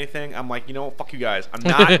compatible with anything. I'm like, you know, fuck you guys. I'm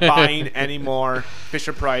not buying any more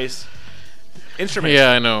Fisher Price instruments.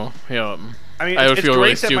 Yeah, I know. Yeah. I mean, I would it's feel great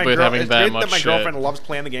really that stupid having that much my shit. girlfriend loves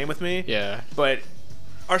playing the game with me. Yeah. But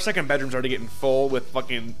our second bedroom's already getting full with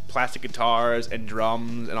fucking plastic guitars and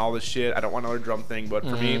drums and all this shit. I don't want another drum thing, but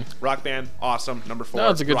for me, Rock Band, awesome. Number 4. No,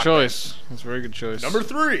 it's a good Rock choice. It's a very good choice. Band. Number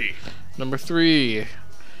 3. Number 3.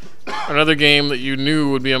 Another game that you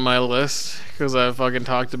knew would be on my list because I've fucking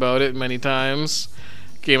talked about it many times.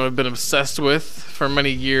 Game I've been obsessed with for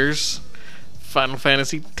many years. Final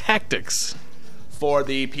Fantasy Tactics For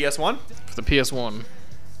the PS1, for the PS1.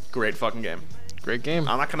 great fucking game. Great game.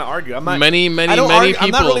 I'm not gonna argue. I'm not. Many I don't argue- I'm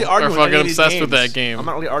not people really are arguing with fucking any of these obsessed with games. that game. I'm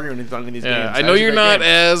not really arguing with any of these Yeah, games. I know It's a you're great not game.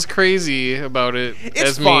 as crazy about it It's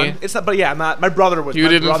as fun. me. It's not, but yeah, I'm not. My brother was. You my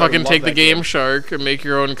didn't brother fucking loved take the that Game Shark and make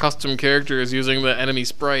your own custom characters using the enemy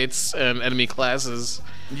sprites and enemy classes.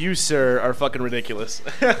 You, sir, are fucking ridiculous.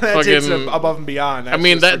 That Fucking- takes above and beyond. I That's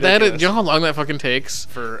mean just that ridiculous. you know how long that fucking takes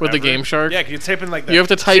with the Game Shark? Yeah, 'cause you type in like You have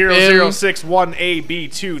to type in- 0061 A B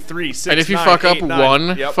 236. And if you fuck up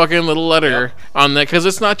one fucking little letter on that, because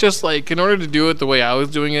it's not just like, in order to do it the way I was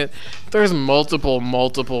doing it, there's multiple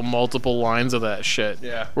lines of that shit.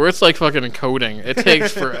 Yeah. Where it's like fucking coding. It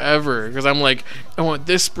takes forever because I'm like, I want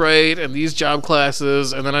this sprite and these job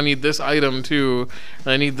classes, and then I need this item too, and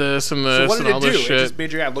I need this and So this what and did all it do? this It shit. just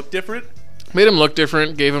made your guy look different. Made him look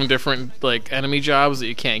different, gave him different like enemy jobs that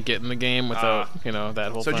you can't get in the game without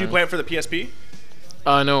that whole So thing. did you play it for the PSP?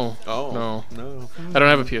 No. No. I don't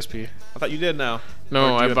have a PSP. I thought you did now. No, Or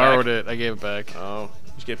did you I give borrowed back? it. I gave it back. Oh,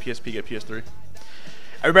 you should get a PSP, get a PS3.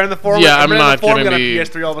 Everybody in the forum. Yeah, I'm everybody in not the forum gonna got be- a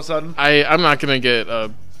PS3 all of a sudden. I'm not gonna get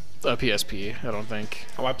a PSP. I don't think.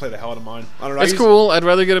 Oh, I play the hell out of mine. I don't know. It's cool. I'd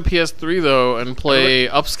rather get a PS3 though and play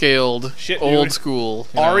upscaled, Shit, old dude. school.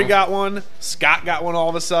 you Ari know? got one. Scott got one all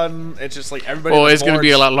of a sudden. It's just like everybody. Oh, in the it's gonna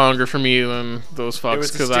be a forums- lot longer for me than those fucks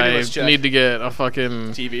was the because I stimulus check. need to get a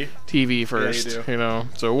fucking TV. TV first. do. You know,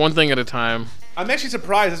 so one thing at a time. I'm actually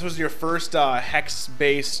surprised this was your first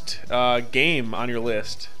hex-based game on your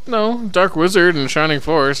list. No, Dark Wizard and Shining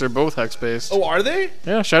Force are both hex based. Oh, are they?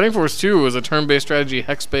 Yeah, Shining Force 2 was a turn-based strategy,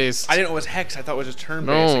 hex-based. I didn't know it was hex. I thought it was just turn-based.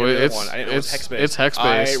 No, like the other it's- one. I didn't know it was it's- hex-based. it's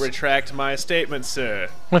hex-based. I retract my statement, sir.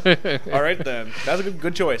 All right then, that was a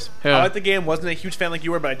good choice. Yeah. I liked the game. Wasn't a huge fan like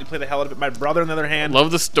you were, but I did play the hell out of it. My brother, on the other hand, Love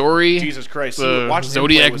the story. Jesus Christ, The watching him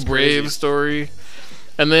play Zodiac was Brave crazy. story.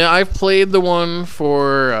 And then I played the one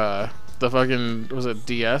for the fucking, was it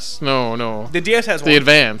DS? No. The DS has one. The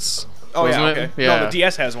Advance. Oh yeah, wasn't it? okay. Yeah. No, the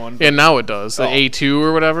DS has one. Yeah, now it does. The Oh. A2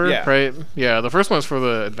 or whatever, Yeah. right? Yeah, the first one's for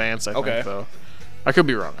the Advance, I Okay. think, though. I could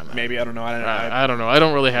be wrong on that. Maybe I don't know. I don't know. I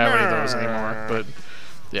don't really have any of those anymore, but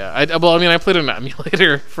yeah. I played an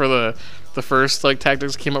emulator for the first like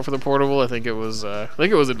Tactics came up for the portable. I think it was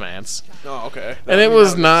Advance, Oh, okay. and it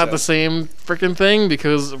was not the same freaking thing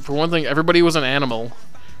because for one thing, everybody was an animal.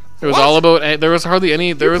 It was What? all about. There was hardly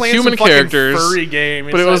any. There was human characters, Furry game,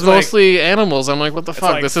 but it was mostly animals. I'm like, what the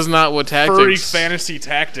fuck? like This is not what Tactics. furry fantasy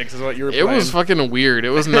tactics is what you were It playing. was fucking weird.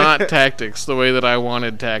 It was not Tactics the way that I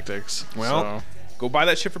wanted Tactics. Well, so. Go buy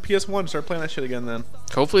that shit for PS1. Start playing that shit again then.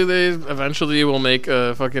 Hopefully they eventually will make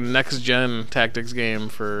a fucking next gen Tactics game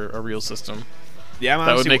for a real system. Yeah, I'm That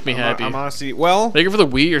would honestly- make me happy. I'm honestly well. Make it for the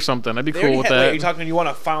Wii or something. I'd be They cool already with had- wait, that. you talking? You want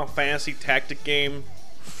a Final Fantasy tactic game?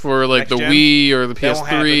 For like the next gen? Wii or the That won't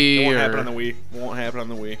happen. PS3 It won't or happen on the Wii. Won't happen on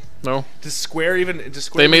the Wii. no. Does Square even? Does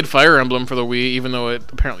Square They even- made Fire Emblem for the Wii, even though it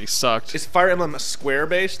apparently sucked. Is Fire Emblem Square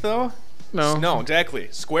based though? No, No, exactly.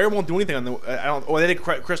 Square won't do anything on the. I don't. Or they did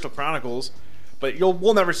Crystal Chronicles, but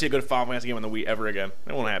we'll never see a good Final Fantasy game on the Wii ever again.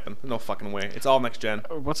 It won't happen. No fucking way. It's all next gen.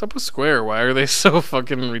 What's up with Square? Why are they so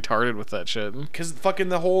fucking retarded with that shit? Cause fucking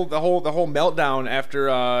the whole meltdown after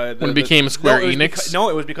When it became Square no, it was Enix? no,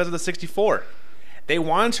 it was because of the 64. They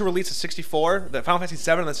wanted to release a 64, the Final Fantasy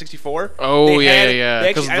 7 on the 64. Oh, They yeah, had- yeah,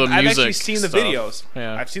 they 'cause actually- of the I've actually music seen the stuff. videos.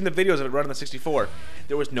 Yeah. I've seen the videos of it running on the 64.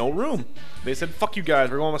 There was no room. They said, "Fuck you guys,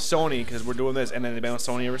 we're going with Sony because we're doing this," and then they've been with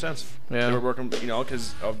Sony ever since. Yeah. They were working,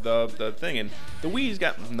 because of the thing, and the Wii's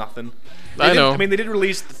got nothing. I They did- know. I mean, they did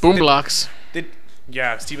release Boom blocks.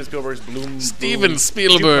 Yeah, Steven Spielberg's Bloom. Steven Did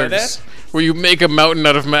you play that? Spielberg's, where you make a mountain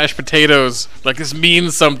out of mashed potatoes, like this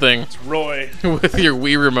means something Roy. with your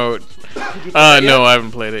Wii remote. that No, yet? I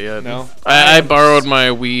haven't played it yet. No? I borrowed my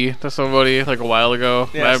Wii to somebody like a while ago.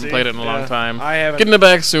 Yeah, I haven't see? played it in a long Yeah. time. I haven't. Getting it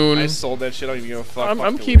back soon. I sold that shit. I don't even give a fuck. I'm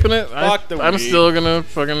Fuck the keeping Wii. it. Fuck the I'm Wii. still gonna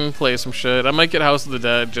fucking play some shit. I might get House of the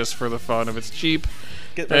Dead just for the fun if it's cheap,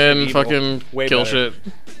 Get Resident and Evil. fucking Way kill better. shit.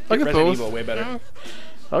 I'll get Resident both. Evil, way better. Yeah,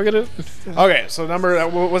 I'll get it. Okay, so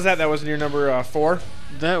what was that? That was in your number 4?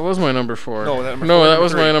 That was my number 4. No, that number no, four, that number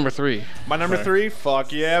was my 3. number 3. My number Sorry. 3?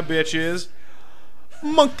 Fuck yeah, bitches.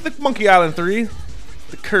 The Monkey Island 3.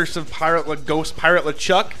 The Curse of Ghost Pirate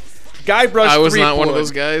LeChuck. Guybrush I was not Threepwood. one of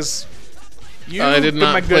those guys. You, I did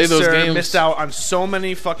not my good play those sir, games. missed out on so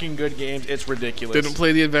many fucking good games. It's ridiculous. Didn't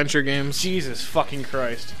play the adventure games. Jesus fucking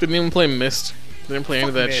Christ. Didn't even play Myst. Didn't play any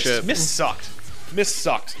of that Myst. shit. Myst sucked. Myst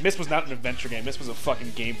sucked. Myst was not an adventure game. Myst was a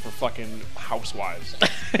fucking game for fucking housewives.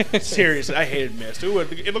 Seriously, I hated Myst. Ooh,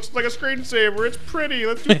 it looks like a screensaver. It's pretty.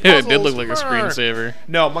 Let's do puzzles. It did look like a Brr. screensaver.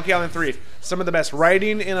 No, Monkey Island 3. Some of the best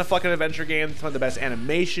writing in a fucking adventure game. Some of the best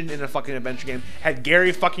animation in a fucking adventure game. Had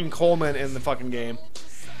Gary fucking Coleman in the fucking game.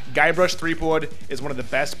 Guybrush Threepwood is one of the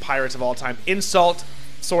best pirates of all time. Insult,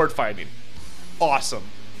 sword fighting. Awesome.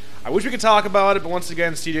 I wish we could talk about it, but once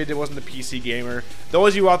again, CJ wasn't the PC gamer. Those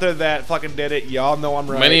of you out there that fucking did it, y'all know I'm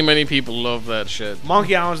right. Many people love that shit.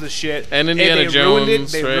 Monkey Island's the shit. And Hey, Indiana they ruined it.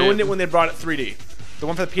 Jones, They right? ruined it when they brought it 3D. The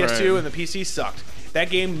one for the PS2 Right. and the PC sucked. That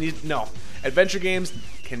game needs no adventure games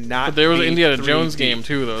cannot. But there was an be Indiana 3D. Jones game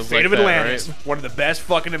too, though. It was Fate like of that, Atlantis, right? one of the best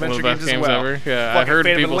fucking One of adventure the best games as games well. ever. Yeah, I've Fucking heard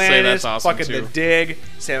Fate of people say Atlantis, that's awesome fucking too. The Dig,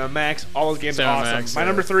 Sam & Max, all those games Sam are and awesome. Max, My yeah.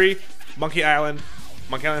 number 3, Monkey Island.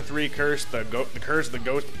 Monkey Island 3, Curse, the Curse, the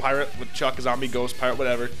Ghost Pirate with Chuck, a zombie ghost pirate,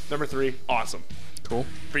 whatever. Number 3, awesome. Cool.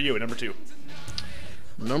 For you, number 2.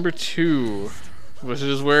 Number 2, which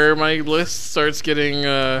is where my list starts getting,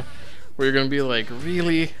 where you're gonna be like,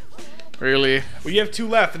 really? Well, you have 2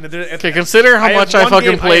 left, and Okay, consider how much I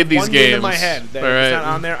fucking played these Game in games. my head that All if it's right.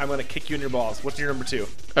 not on there, I'm gonna kick you in your balls. What's your number 2?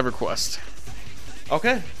 EverQuest.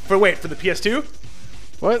 Okay. For the PS2?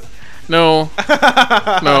 What? No.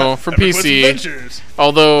 No, for EverQuest PC. Adventures.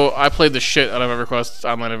 Although I played the shit out of EverQuest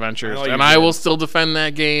Online Adventures, I know you and I did. will still defend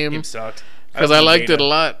that Game game sucked. because was I in the liked it beta. a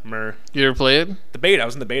lot. Mer. You ever play it? The beta. I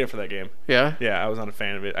was in the beta for that game. Yeah. Yeah, I was not a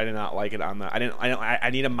fan of it. I did not like it on the. I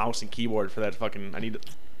need a mouse and keyboard for that fucking.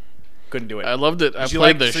 Couldn't do it. I loved it. I Did you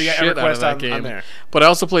played like- the so you got shit out EverQuest of that on game, there? but I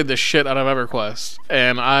also played the shit out of EverQuest,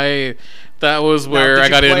 and that was where did I you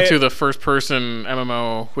got play into it- the first-person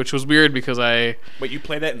MMO, which was weird because Wait, you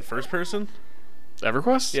play that in first person?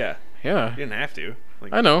 EverQuest. Yeah. Yeah. You didn't have to.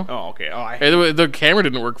 Like, I know. Oh, okay. Oh, The camera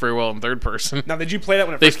didn't work very well in third person. Now, did you play that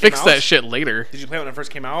when it They first fixed came out? that shit later. Did you play it when it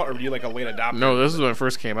first came out, or were you like a late adopter? No, this is when it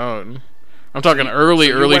first came out. I'm talking so early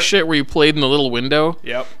you went- shit where you played in the little window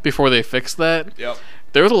Yep. before they fixed that. Yep.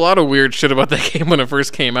 There was a lot of weird shit about that game when it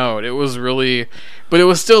first came out. It was really, but it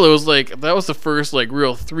was like that was the first like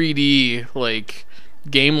real 3D like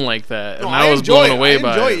game like that, and No, I was blown away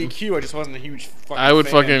by I it. enjoy EQ. I just wasn't a huge fucking I would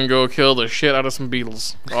fan. fucking go kill the shit out of some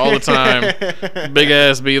beetles all the time, big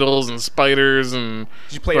ass beetles and spiders and.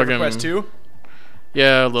 Did you play fucking- EverQuest 2?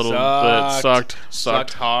 Yeah, a little bit. Sucked.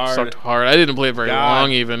 Sucked hard. Sucked hard. I didn't play it very God.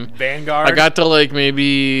 long even. Vanguard. I got to like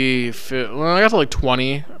maybe I got to like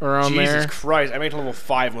 20 around Jesus there. Christ! I made it to level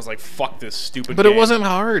 5 and was like, "Fuck this stupid." But game. it wasn't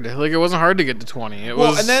hard. Like it wasn't hard to get to 20. It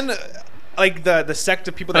Well, was. and then like the sect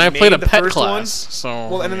of people and that I made played a the pet first class. one. So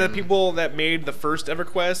Well, and then I the mean, people that made the first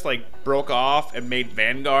EverQuest like broke off and made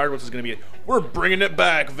Vanguard, which is going to be we're bringing it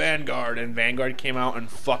back, Vanguard, and Vanguard came out and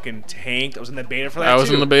fucking tanked. I was in the beta for that. I was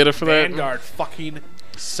too. in the beta for that. Vanguard fucking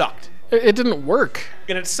sucked, it didn't work.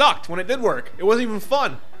 and it sucked when it did work. It wasn't even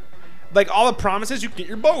fun. Like all the promises, you can get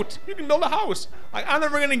your boat, you can build a house. Like I'm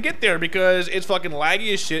never gonna get there because it's fucking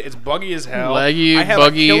laggy as shit. It's buggy as hell. Laggy, I have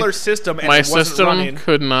buggy. a killer system, and My it wasn't system running.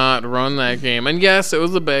 could not run that game. And yes, it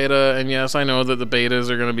was the beta. And yes, I know that the betas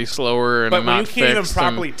are going to be slower and But not when you can't even fixed,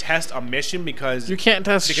 properly and test a mission because you can't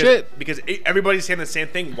test because, shit. because everybody's saying the same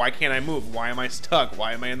thing. Why can't I move? Why am I stuck?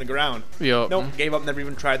 Why am I in the ground? Yup. Nope, gave up. Never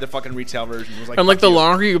even tried the fucking retail version. It was like, And like fuck the you.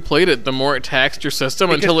 longer you played it, the more it taxed your system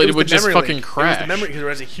Because until it was would the just memory fucking leak. It was crash. the memory because there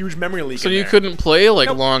was a huge memory memory leak. So in you there. couldn't play like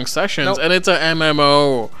Nope. long sessions, Nope. and it's a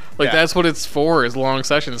MMO. Like Yeah. that's what it's for, is long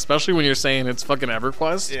sessions. Especially when you're saying it's fucking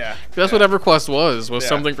EverQuest. Yeah. That's Yeah. what EverQuest was Yeah.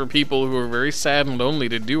 something for people who are very sad and lonely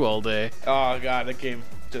to do all day. Oh god, that game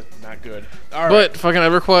just not good. All right. But fucking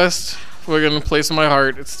EverQuest, we're gonna place in my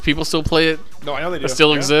heart. It's people still play it. no, I know they do. It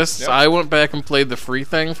still Yeah. exists. Yep. I went back and played the free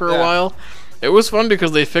thing for a Yeah. while. It was fun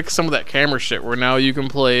because they fixed some of that camera shit where now you can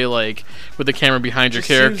play like with the camera behind your It just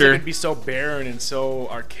seems like character. it'd be so barren and so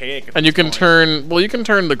archaic. at And you this can point.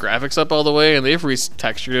 turn the graphics up all the way, and they've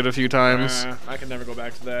retextured it a few times. I can never go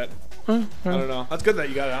back to that. I don't know. That's good that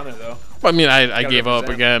you got it on there though. I mean, I gotta gave up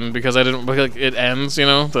represent. again because I didn't like it ends, you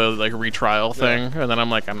know, the like retrial thing, and then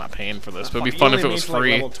I'm like, I'm not paying for this. But it'd be You fun only if it made was to, like,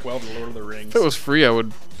 free. level 12 of Lord of the Rings. If it was free, I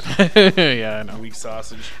would. Yeah, I know. weak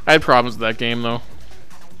sausage. I had problems with that game though.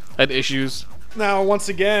 I had issues. Now, once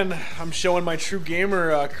again, I'm showing my true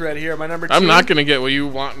gamer cred here. My number 2. I'm not gonna get what you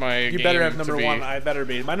want my. You game better have to number be. 1. I better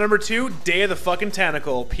be. My number 2, Day of the fucking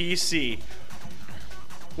Tentacle, PC.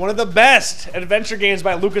 One of the best adventure games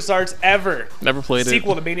by LucasArts ever. Never played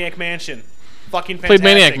Sequel it. to Maniac Mansion. Fucking fantastic.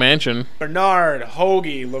 Played Maniac Mansion. Bernard,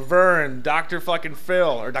 Hoagie, Laverne, Dr. fucking Phil,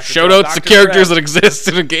 or Dr. Shout Phil, outs to Dr. characters Fred. that exist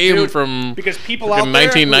in a game Dude, from because people fucking out there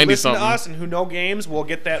who 1990 listen something. to us and who know games will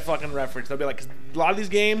get that fucking reference. They'll be like, 'cause a lot of these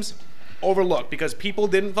games overlooked because people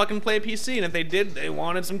didn't fucking play PC, and if they did, they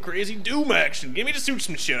wanted some crazy Doom action. Give me to shoot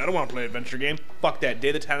some shit. I don't want to play an adventure game. Fuck that. Day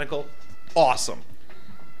of the Tentacle, awesome.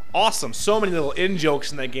 Awesome. So many little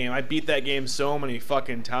in-jokes in that game. I beat that game so many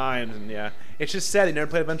fucking times, and yeah. It's just sad you never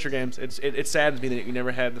played adventure games. It saddens me that you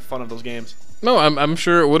never had the fun of those games. No, I'm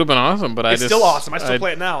sure it would have been awesome, but It's I just still awesome. I still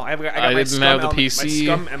play it now. I got my didn't Scum have the my PC.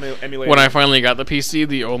 Scum emulator. When I finally got the PC,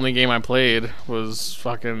 the only game I played was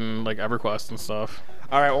fucking like EverQuest and stuff.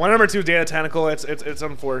 All right, well, my number 2 is Day of the Tentacle. It's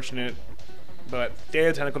unfortunate, but Day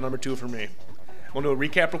of the Tentacle number 2 for me. We'll do a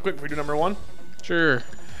recap real quick before we do number 1. Sure.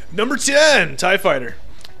 Number 10, TIE Fighter.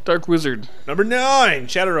 Dark Wizard. Number 9,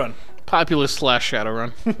 Shadowrun. Populous /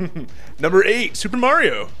 Shadowrun. Number 8, Super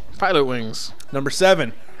Mario. Pilot Wings. Number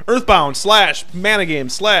 7, Earthbound / Mana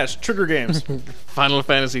Games / Trigger Games. Final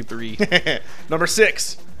Fantasy 3. Number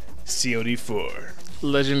 6, COD 4.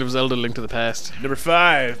 Legend of Zelda: Link to the Past. Number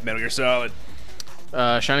 5, Metal Gear Solid.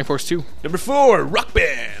 Shining Force 2. Number 4, Rock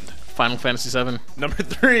Band. Final Fantasy 7. Number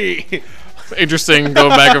 3, Interesting going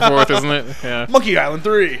back and forth, isn't it? Yeah. Monkey Island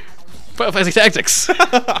 3. Final Fantasy Tactics.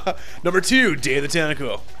 Number 2, Day of the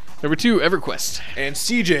Tentacle. Number 2, EverQuest. And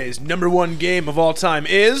CJ's number 1 game of all time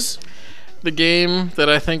is... The game that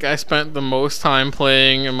I think I spent the most time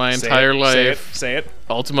playing in my entire life. Say it.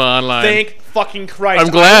 Ultima Online. Thank fucking Christ.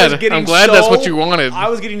 I'm glad. I was getting I'm glad that's what you wanted. I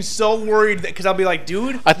was getting so worried because I'll be like,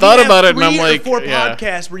 dude. I thought we have about it and I'm 3 or like, 4 yeah.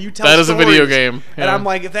 podcasts where you tell That is a video stories. game, And yeah. I'm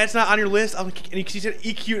like, if that's not on your list, I'm like, and he said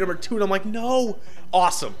EQ number 2, and I'm like, no.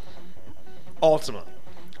 Awesome. Ultima.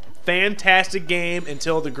 Fantastic game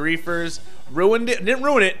until the griefers ruined it. Didn't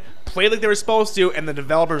ruin it. Played like they were supposed to, and the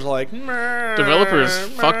developers were like, Developers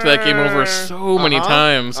fucked that game over so many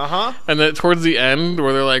times. And then towards the end,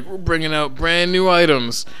 where they're like, we're bringing out brand new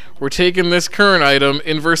items. We're taking this current item,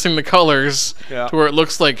 inversing the colors Yeah. to where it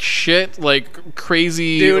looks like shit, like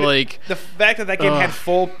crazy, Dude, like... the fact that game had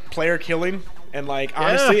full player killing and like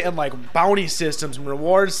honestly and like bounty systems and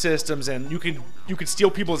reward systems, and you could steal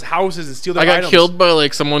people's houses and steal their I got items. killed by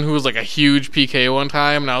like someone who was like a huge PK one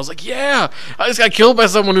time, and I was like, yeah, I just got killed by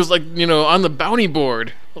someone who's like, you know, on the bounty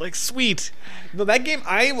board. Like, sweet. No, that game,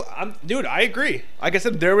 dude, I agree. Like I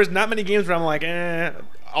said, there was not many games where I'm like,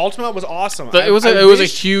 Ultima was awesome. But it was a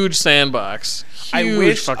huge sandbox. I Huge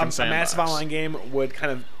wish fucking a sandbox. massive online game would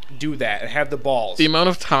kind of do that and have the balls. The amount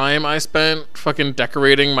of time I spent fucking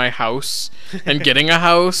decorating my house and getting a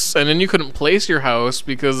house, and then you couldn't place your house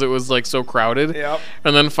because it was like so crowded. Yep.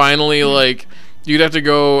 And then finally, like, you'd have to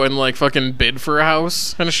go and like fucking bid for a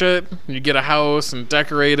house and shit. You get a house and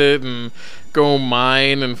decorate it and go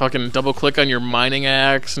mine and fucking double click on your mining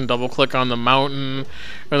axe and double click on the mountain,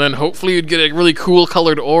 and then hopefully you'd get a really cool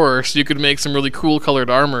colored ore so you could make some really cool colored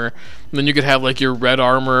armor. And then you could have like your red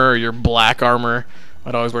armor or your black armor.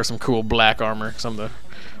 I'd always wear some cool black armor because I'm the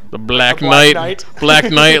Black Black Knight. Knight.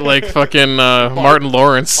 Black Knight, like fucking Martin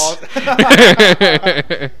Lawrence.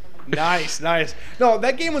 Nice. No,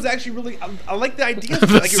 that game was actually really. I like the idea. The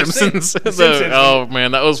Like you were saying. Simpsons. The Simpsons. Oh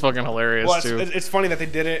man, that was fucking hilarious Well, too. it's funny that they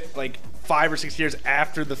did it like 5 or 6 years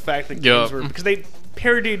after the fact that Yup. games were, because they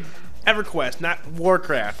parodied EverQuest, not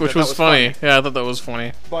Warcraft. Which That was funny. Yeah, I thought that was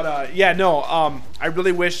funny. But I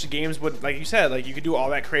really wish games would, like you said, like you could do all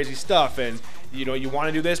that crazy stuff, and you know you want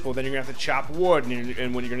to do this, well then you're gonna have to chop wood,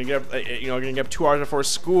 and when you're gonna get up, you're gonna get up 2 hours before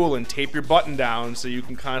school and tape your button down so you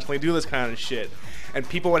can constantly do this kind of shit. And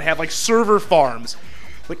people would have like server farms.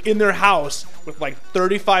 like in their house with like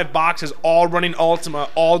 35 boxes, all running Ultima,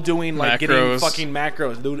 all doing like getting Macros. fucking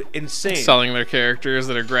macros, dude, insane. Selling their characters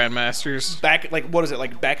that are grandmasters. Back like what is it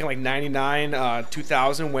like back in like 99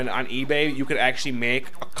 2000 when on eBay you could actually make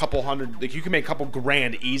a couple hundred, like you could make a couple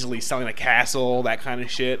grand easily selling a castle, that kind of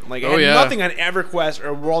shit. Like it Oh, had yeah. nothing on EverQuest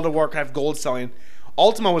or World of Warcraft gold selling.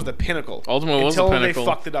 Ultima was the pinnacle. Ultima was the until pinnacle.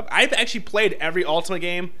 they fucked it up. I've actually played every Ultima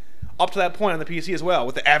game up to that point on the PC as well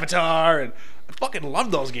with the Avatar, and I fucking love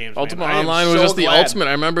those games. Ultima man. I am Online was so just the glad. ultimate.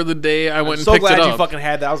 I remember the day I went and So picked glad it you up. fucking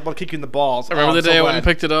had that. I was about to kick you in the balls. I remember the day I went and glad.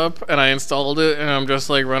 picked it up and I installed it and I'm just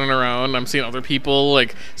like running around. I'm seeing other people,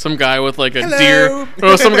 like some guy with like a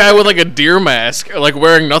Hello. some guy with like a deer mask, like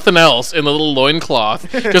wearing nothing else in the little loincloth,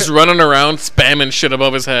 just running around spamming shit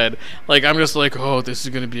above his head. Like I'm just like, oh, this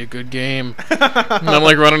is gonna be a good game. And I'm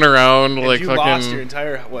like running around And like you fucking. lost your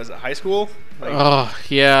entire high school. Like, Oh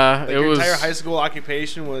yeah, it your was. entire high school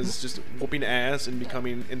occupation was just whooping ass and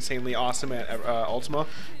becoming insanely awesome at Ultima.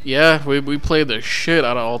 Yeah, we played the shit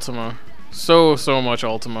out of Ultima. So much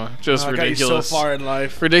Ultima, just I got you ridiculous. so far in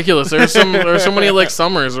life. Ridiculous. There's so many like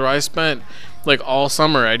summers where I spent like all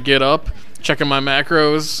summer. I'd get up, checking my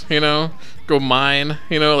macros, go mine,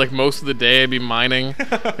 like most of the day I'd be mining.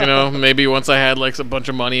 Maybe once I had like a bunch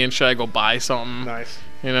of money and shit, I'd go buy something. Nice.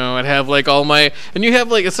 I'd have like all my, and you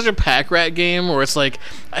have like, it's such a pack rat game where it's like,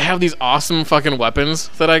 I have these awesome fucking weapons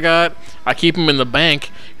that I got. I keep them in the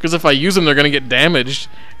bank because if I use them, they're going to get damaged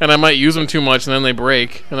and I might use them too much and then they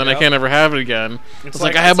break and then I Yep. can't ever have it again. It's like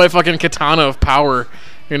I it's- have my fucking katana of power.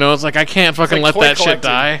 It's like I can't fucking like let toy that shit collecting.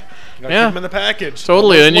 die. You gotta Yeah. keep them in the package.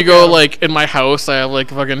 Totally. Don't Then you look go at 'em. like in my house, I have like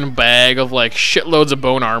a fucking bag of like shitloads of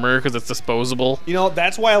bone armor because it's disposable.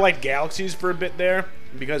 That's why I like Galaxies for a bit there,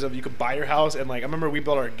 because of you could buy your house and like I remember we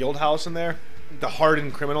built our guild house in there, the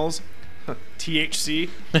hardened criminals, THC.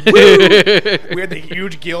 Woo! We had the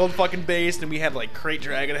huge guild fucking base, and we had like crate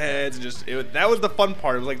dragon heads, and that was the fun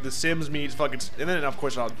part. It was like The Sims meets fucking, and then of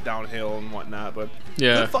course all downhill and whatnot. But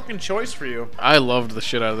Yeah. good fucking choice for you. I loved the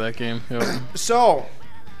shit out of that game. Yep. So,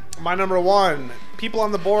 my number one. People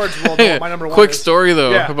on the boards will know what my number one. Quick is. story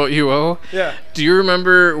though Yeah. about UO. Yeah. Do you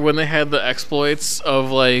remember when they had the exploits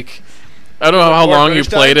of like, I don't know how Lord long British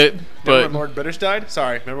you played died? it, Remember but when Lord British died?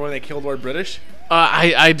 Sorry, remember when they killed Lord British?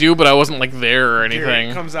 I do, but I wasn't like there or Here anything.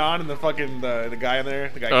 it comes on and the fucking the guy in there,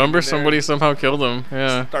 the guy. I remember in there, somebody somehow killed him.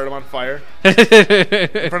 Yeah. started him on fire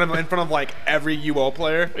in front of like every UO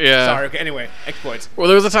player. Yeah. Sorry. Okay. Anyway, exploits. Well,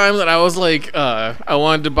 there was a time that I was like, I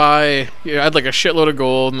wanted to buy, I had like a shitload of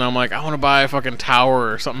gold, and I'm like, I want to buy a fucking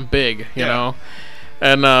tower or something big, you Yeah. know?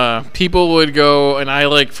 And people would go, and I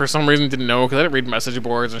like, for some reason didn't know, because I didn't read message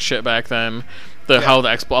boards and shit back then, how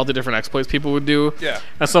all the different exploits people would do. Yeah.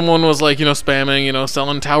 And someone was like, spamming,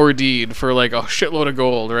 selling tower deed for like a shitload of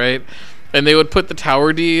gold, right? And they would put the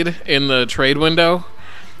tower deed in the trade window,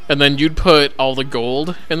 and then you'd put all the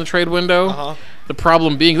gold in the trade window. Uh-huh. The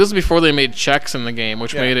problem being, this is before they made checks in the game,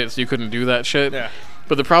 which Yeah. made it so you couldn't do that shit. Yeah.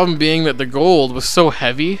 But the problem being that the gold was so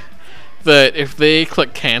heavy that if they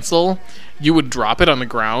click cancel, you would drop it on the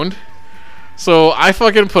ground. So I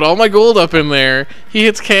fucking put all my gold up in there. He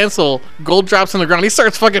hits cancel. Gold drops on the ground. He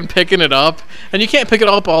starts fucking picking it up. And you can't pick it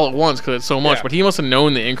up all at once because it's so much. Yeah. But he must have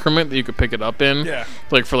known the increment that you could pick it up in. Yeah.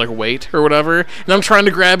 Like for like weight or whatever. And I'm trying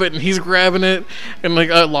to grab it and he's grabbing it. And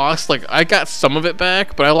like I lost, like I got some of it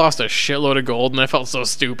back, but I lost a shitload of gold and I felt so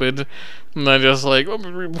stupid. And I just like, I'm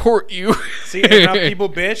gonna report you. See, and now people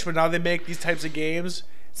bitch, but now they make these types of games.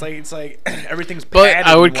 It's like everything's. But padded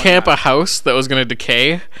I would and camp a whatnot. house that was going to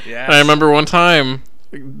decay. Yes. And I remember one time,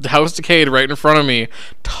 the house decayed right in front of me.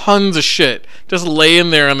 Tons of shit just laying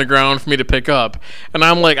there on the ground for me to pick up. And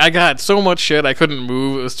I'm like, I got so much shit, I couldn't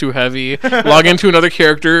move. It was too heavy. Log into another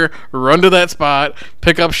character, run to that spot,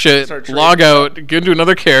 pick up shit, Start trading. log out, get into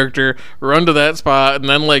another character, run to that spot, and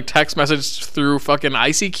then like text message through fucking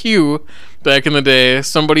ICQ back in the day,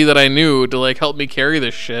 somebody that I knew to like help me carry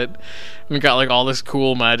this shit. And got like all this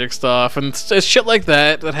cool magic stuff and it's shit like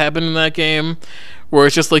that happened in that game where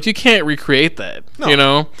it's just like you can't recreate that.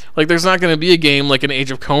 No. Like there's not going to be a game like an Age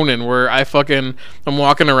of Conan where I'm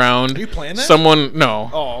walking around. Are you playing that? Someone no.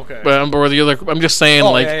 Oh, okay. But I'm just saying,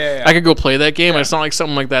 Oh, like, yeah. I could go play that game, Yeah. and it's not like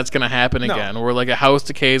something like that's gonna happen No. again. Where like a house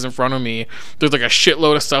decays in front of me, there's like a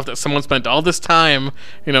shitload of stuff that someone spent all this time,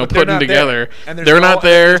 they're putting not together. there. And there's They're no- not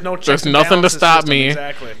there. there's no checks and nothing to balances stop system, me.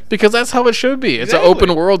 exactly. Because that's how it should be. It's Exactly. an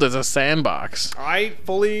open world. It's a sandbox. I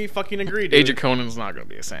fully fucking agree, dude. Age of Conan's not gonna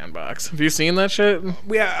be a sandbox. Have you seen that shit?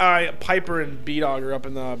 Piper and B-Dog are up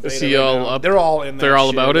in the beta he right all now. up- They're all in that they're all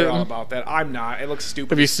shit. about They're it? all about that. I'm not. It looks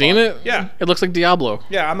stupid. Have you as seen fuck. it? Yeah. It looks like Diablo.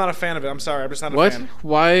 Yeah, I'm not a fan of it. I'm sorry. I'm just not a What? fan.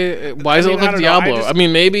 Why? Why does I it mean, look I like don't know. I Diablo? just- I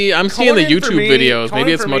mean, maybe I'm seeing the Conan for YouTube me- videos. Conan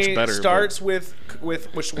Maybe it's for much me better. but- Starts with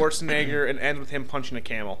with Schwarzenegger and ends with him punching a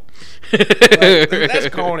camel. Like, that's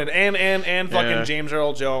Conan and fucking Yeah. James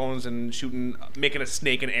Earl Jones and making a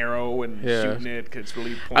snake an arrow and shooting it because it's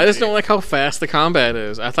really pointy. I just don't like how fast the combat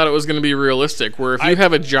is. I thought it was going to be realistic, where if you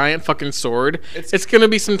have a giant fucking sword, it's going to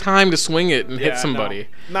be some time to swing it and hit somebody.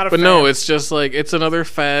 No, not a but fan. no, it's just like it's another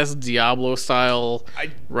fast Diablo style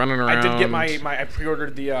running around. I did get I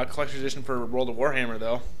pre-ordered the collector's edition for World of Warhammer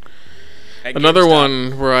though. At Another GameStop.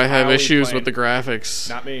 one where I have always issues play with the graphics.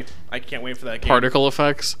 Not me. I can't wait for that game. Particle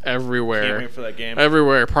effects Can't everywhere. wait for that game.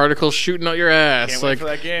 Everywhere. Particles shooting out your ass. Can't wait like for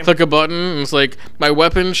that game. click a button and it's like my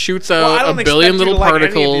weapon shoots Well, I out don't a billion expect you little to like any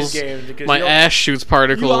of particles. these games because My you don't- ass shoots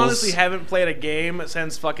particles. You honestly haven't played a game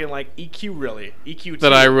since fucking like EQ really. EQ2.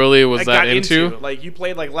 That I really was got that into? Like you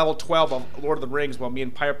played like level 12 of Lord of the Rings while me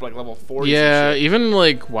and Pipe were like level 40. Yeah, even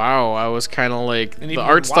like WoW, I was kind of like And the even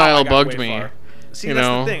art WoW, style I got bugged way me. far. See, you that's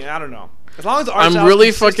know? the thing. I don't know. As long as the art I'm style's really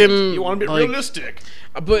consistent, fucking, you want to be like- realistic.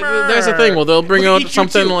 But there's the thing. Well, they'll bring Look out at EQ2.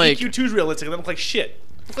 something like EQ2's realistic. They look like shit.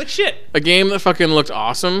 Look like shit. a game that fucking looked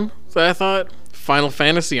awesome. That I thought Final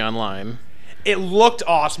Fantasy Online. It looked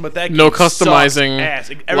awesome, but that game No sucks customizing, ass.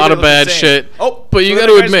 a Everything lot of looks the bad same. shit. Oh, but you look at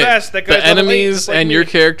got to that guy's admit, vest. That the guy's level 8, enemies just like and me. your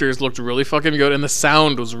characters looked really fucking good, and the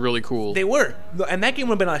sound was really cool. They were. And that game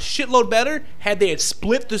would have been a shitload better had they had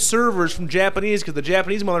split the servers from Japanese, because the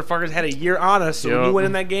Japanese motherfuckers had a year on us, so when you Yup. went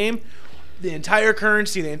in that game, the entire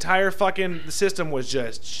currency, the entire fucking the system was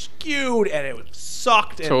just skewed, and it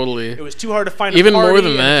sucked. And Totally. It was too hard to find Even a party. more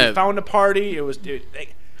than and if that. you found a party, it was...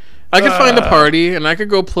 I could find a party and I could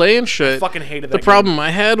go play and shit. I fucking hated The that problem I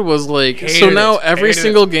had was like, so Hated now it. every Hated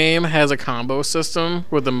single game has a combo system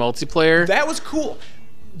with the multiplayer. that was cool.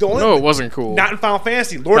 The only, No, it wasn't cool. Not in Final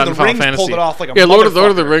Fantasy. Lord Not of in the Final Rings Fantasy. pulled it off like a Yeah, Lord of the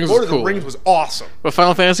motherfucker. Rings was Lord of cool. the Rings was awesome. But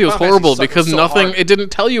Final Fantasy was Final Fantasy horrible sucked. It because was so nothing. hard. It didn't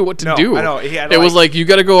tell you what to No, do. I know. He had, It was like- like you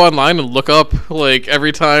got to go online and look up like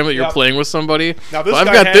every time that you're Yep. playing with somebody. Now, this Well, I've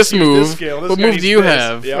guy got has this to use move. this skill. This What guy move needs do you this.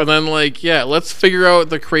 have? Yep. And then like, yeah, let's figure out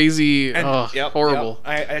the crazy. And, Horrible.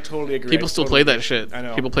 Yep. I totally agree. People I still totally play that agree. shit. I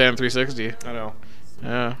know. People play on 360. I know.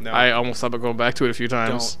 Yeah. No. I almost thought about going back to it a few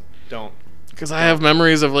times Don't. because I have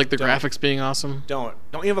memories of like the Don't. graphics being awesome. Don't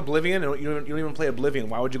you have Oblivion? You don't even play Oblivion.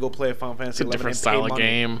 Why would you go play a Final Fantasy It's a 11 different and pay style of money?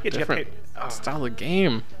 game. Yeah, you got Different paid- style of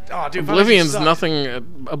game. Oh, dude, Final Oblivion's Fantasy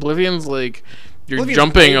nothing. Oblivion's like you're Oblivion's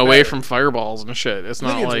jumping way away better. from fireballs and shit. It's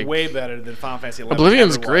not Oblivion's like way better than Final Fantasy 11.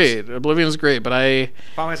 Oblivion's ever was. great. Oblivion's great, but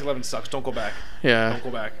Final Fantasy 11 sucks. Don't go back. yeah. Don't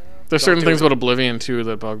go back. There's Don't certain do things it. about Oblivion too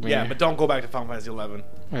that bug me. Yeah, but don't go back to Final Fantasy 11.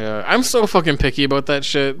 Yeah, I'm so fucking picky about that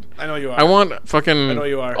shit. I know you are. I want fucking I know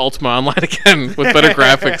you are. Ultima Online again with better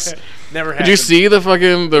graphics. Never Did happened. you see the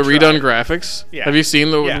redone tried. graphics? Yeah. Have you seen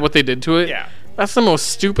Yeah. what they did to it? Yeah. That's the most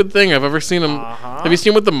stupid thing I've ever seen. Uh-huh. Have you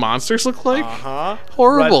seen what the monsters look like? Uh-huh.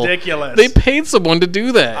 Horrible. Ridiculous. They paid someone to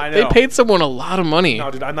do that. I They know. paid someone a lot of money. No,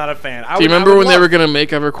 dude, I'm not a fan. Do you remember when they were gonna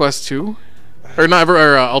make EverQuest 2? Or not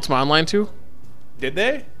Ultima Online 2? Did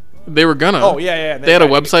they? They were gonna. Oh, yeah, yeah. and They had a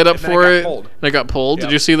got- website up and then for got it. pulled. And it got pulled. Yep.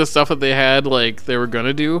 Did you see the stuff that they had, like, they were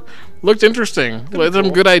gonna do? Looked interesting. be Like, some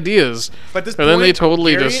cool. good ideas. But this And then they point,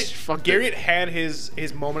 totally Garriott, just fucked it. Garriott had his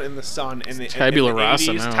moment in the sun in the Tabula in the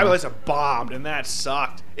rasa 80s. now. Tabula rasa bombed, and that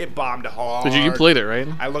sucked. It bombed hard. You played it, right?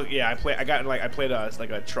 I played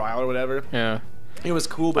a trial or whatever. Yeah. It was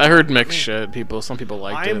cool. But I heard man, mixed shit. Some people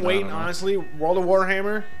liked it. I'm I waiting, don't know. honestly. World of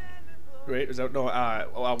Warhammer. Wait, is that no?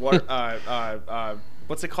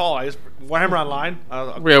 What's it called? Warhammer Online. Yeah,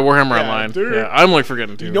 Warhammer Yeah, Online. dude. Yeah, I'm like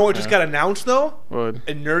forgetting too. You know what just Yeah. got announced though? What?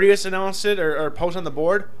 And Nerdius announced it or posted on the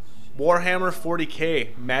board. Warhammer 40K,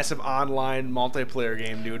 massive online multiplayer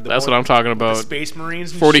game, dude. That's what I'm talking The about. Space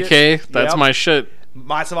Marines. And 40K. shit. That's Yep. my shit.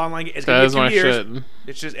 Massive online game. It's That gonna is be a my few years.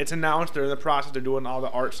 shit. It's announced. They're in the process. They're doing all the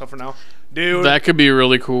art stuff for now, dude. That could be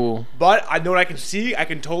really cool. But I know what I can see. I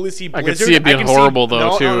can totally see I Blizzard. could see it being can horrible, though,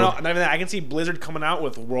 no, too. No, not even that. I can see Blizzard coming out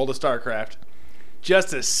with World of StarCraft, just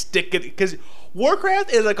to stick it because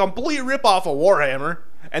Warcraft is a complete ripoff of Warhammer,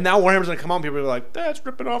 and now Warhammer's gonna come out. And people are like, "That's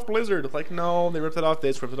ripping off Blizzard." It's like, no, they ripped it off.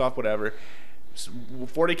 This ripped it off. Whatever.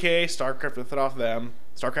 40K, StarCraft ripped it off them.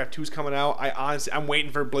 StarCraft 2's coming out. I'm waiting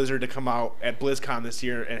for Blizzard to come out at BlizzCon this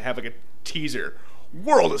year and have like a teaser.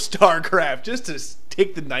 World of StarCraft, just to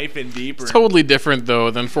take the knife in deeper. Totally different though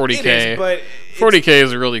than 40K. It is, but 40K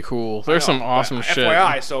is really cool. There's some but awesome shit.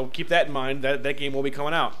 FYI, so keep that in mind. That game will be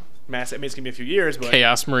coming out. Mass. I mean, it's gonna be a few years, but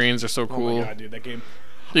Chaos Marines are so oh cool. my god, dude, that game.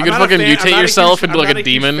 You I'm could not a fucking fan- I'm mutate not a yourself huge- into like I'm a not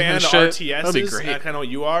huge demon fan and of shit. RTSs. That'd be great. I kind of know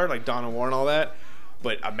you are, like Dawn of War and all that.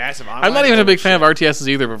 But a massive online. I'm not even a big fan of holy RTSs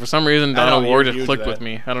either, but for some reason Dawn know, of War you're just huge clicked with with that.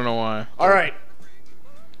 me. I don't know why. shit. All right,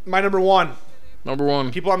 my number one. Number one.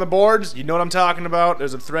 People on the boards, you know what I'm talking about.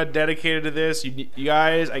 There's a thread dedicated to this. You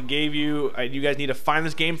guys, you guys need to find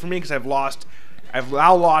this game for me because I've lost I've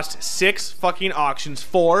now lost 6 fucking auctions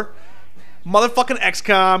for motherfucking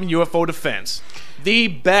XCOM UFO Defense. The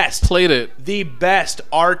best. Played it. The best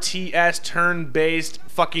RTS turn-based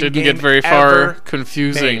fucking Didn't game get very ever far.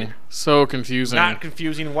 Confusing. made. So confusing. Not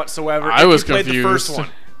confusing whatsoever. I If was you played the first confused.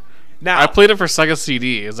 one. Now, I played it for Sega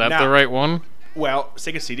CD. Is that Now- the right one? well,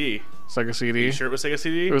 Sega CD. Sega CD. You sure it was Sega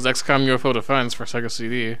CD? It was XCOM UFO Defense for Sega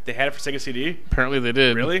CD. They had it for Sega CD? Apparently they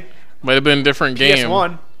did. Really? Might have been a different game.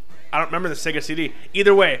 PS1. I don't remember the Sega CD.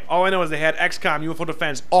 Either way, all I know is they had XCOM UFO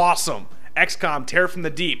Defense. Awesome. XCOM Terror from the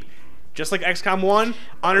Deep. Just like XCOM 1,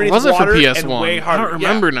 underneath Was it for water PS1? and way harder. I don't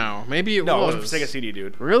remember Yeah. now. Maybe it No, was. it wasn't for Sega CD,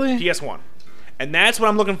 dude. Really? PS1. And that's what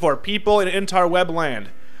I'm looking for. People in interwebland.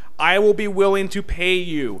 I will be willing to pay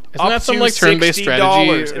you Isn't that up some, to like, turn-based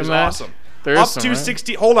strategy $60. It in was that? awesome. There is Up some, to right?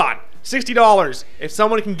 60. Hold on. $60. If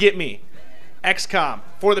someone can get me XCOM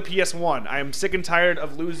for the PS1. I am sick and tired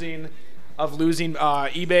of losing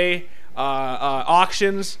eBay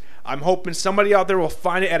auctions. I'm hoping somebody out there will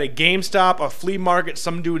find it at a GameStop, a flea market,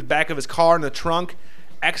 some dude's back of his car in the trunk.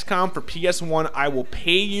 XCOM for PS1. I will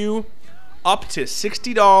pay you up to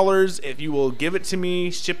 $60 if you will give it to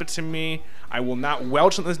me, ship it to me. I will not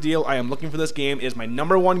welch on this deal. I am looking for this game. It is my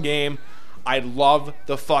 #1 game. I love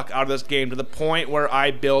the fuck out of this game to the point where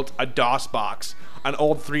I built a DOS box, an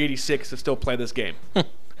old 386 to still play this game.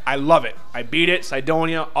 I love it. I beat it.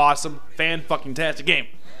 Cydonia, awesome, fan-fucking-tastic game.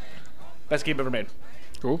 Best game ever made.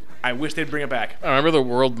 Cool. I wish they'd bring it back. I remember the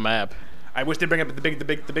world map. I wish they'd bring up the big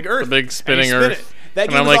Earth, The big and you spinning spin Earth. it. That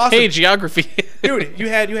And game I'm was like, awesome. hey, geography. Dude, you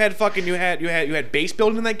had base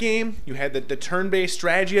building in that game. You had the turn-based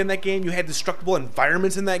strategy in that game. You had destructible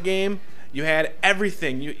environments in that game. You had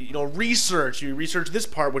everything. You know, research. You researched this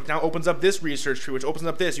part, which now opens up this research tree, which opens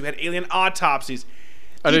up this. You had alien autopsies.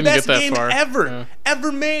 I The didn't get best that game far. ever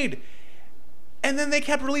Yeah. made. And then they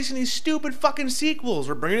kept releasing these stupid fucking sequels.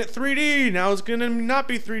 We're bringing it 3D. Now it's gonna not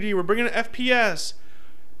be 3D. We're bringing it FPS.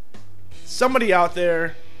 Somebody out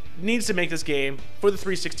there needs to make this game for the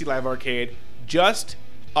 360 Live Arcade. Just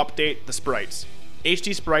update the sprites.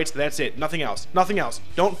 HD sprites, that's it. Nothing else. Nothing else.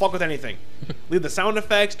 Don't fuck with anything. Leave the sound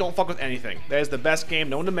effects. Don't fuck with anything. That is the best game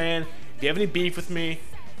known to man. If you have any beef with me,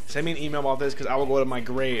 send me an email about this because I will go to my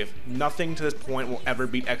grave. Nothing to this point will ever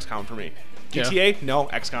beat XCOM for me. Yeah. GTA? No.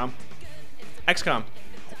 XCOM. XCOM.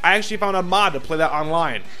 I actually found a mod to play that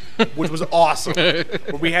online, which was awesome. Where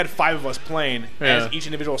we had 5 of us playing Yeah. as each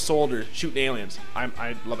individual soldier shooting aliens.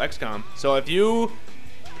 I love XCOM. So if you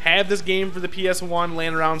have this game for the PS1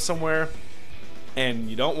 laying around somewhere and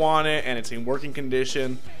you don't want it and it's in working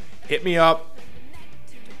condition, hit me up.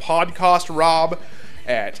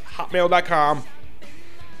 podcastrob@hotmail.com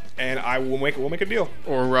and we'll make a deal.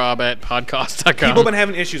 Or Rob at podcast.com. People have been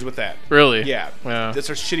having issues with that. Really? Yeah. That's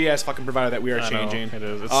our shitty ass fucking provider that we are I know, changing. it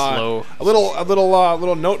is. It's slow. A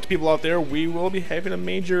little note to people out there. We will be having a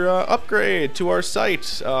major upgrade to our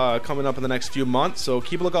site coming up in the next few months. So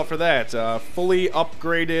keep a lookout for that. Fully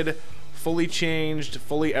upgraded, fully changed,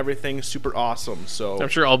 fully everything, super awesome. So I'm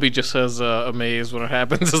sure I'll be just as amazed when it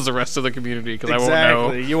happens as the rest of the community because I won't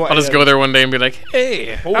Exactly. know. I'll just go there one day and be like,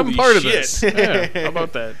 hey, I'm Holy part of shit. this. Yeah, how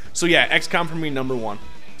about that? So yeah, XCOM for me #1.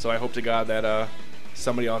 So I hope to God that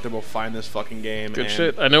somebody out there will find this fucking game. Good and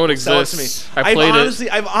shit. I know it sell it to exists. me. I played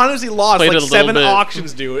I've honestly lost Played like it a little 7 bit.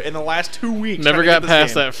 auctions, dude, in the last 2 weeks. Never trying to got get this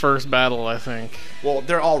past game. that first battle, I think. Well,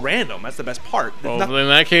 they're all random. That's the best part. It's Well, not- in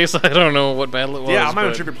that case, I don't know what battle it was. yeah, I'm not even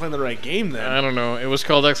but sure if you're playing the right game then. I don't know. It was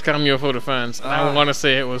called XCOM UFO Defense. And I want to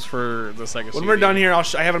say it was for the Sega When CD. we're done here, I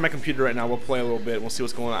have it on my computer right now. We'll play a little bit. We'll see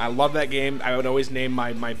what's going on. I love that game. I would always name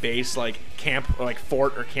my base like Camp or like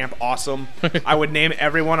Fort or Camp Awesome. I would name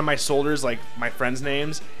every one of my soldiers like my friends'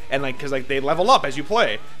 names, and like because like they level up as you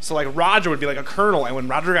play. So like Roger would be like a colonel, and when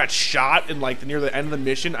Roger got shot in like near the end of the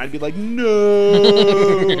mission, I'd be like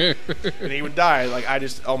no, and he would die. Like I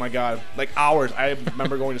just oh my god, like hours. I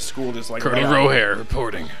remember going to school just like Colonel right out. Rohair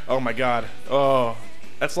reporting. Oh my god. Oh,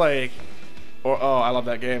 that's like. Oh, I love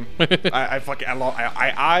that game.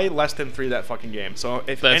 I less than 3 that fucking game. So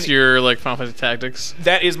if That's your like Final Fantasy Tactics.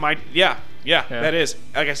 that is my yeah, that is.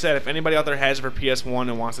 Like I said, if anybody out there has it for PS1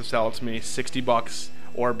 and wants to sell it to me, $60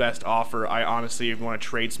 or best offer. I honestly, if you want to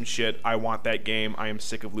trade some shit, I want that game. I am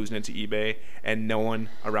sick of losing it to eBay, and no one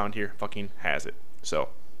around here fucking has it. So.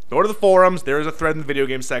 Go to the forums. There is a thread in the video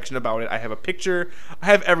game section about it. I have a picture. I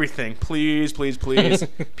have everything. Please, please, please.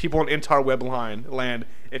 People in interweb land,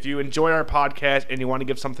 if you enjoy our podcast and you want to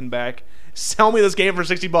give something back, sell me this game for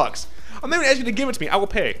 $60. I'm not even asking you to give it to me. I will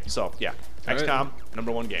pay. So yeah, XCOM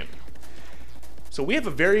 #1 game. So we have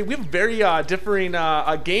a very differing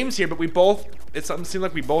games here, but we both seemed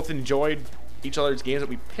like we both enjoyed each other's games that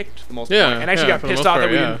we picked for the most part, and actually got for the pissed most off part, that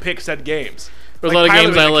we yeah. didn't pick said games. There's a Like lot of Pilot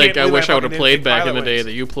games Wings, I I like. can't I believe wish I I would fucking have played didn't pick back in the Pilot day Wings.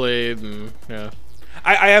 that you played, and yeah.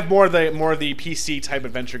 I have more of the PC type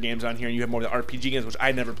adventure games on here, and you have more of the RPG games, which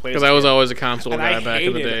I never played. Because I was always a console and guy I back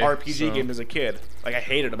in the hated day. RPG so games as a kid. Like I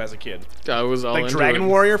hated them as a kid. I was all Like into Dragon it.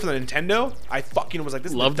 Warrior for the Nintendo, I fucking was like,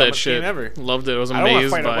 this is Loved the that dumbest shit. game ever. Loved it. I was I don't want to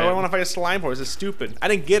amazed fight. What by do I it. want to fight a slime for? This is stupid. I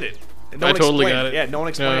didn't get it. And no I one totally explained got it. Yeah, no one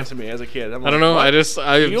explained Yeah. it to me as a kid. I'm I don't know. What?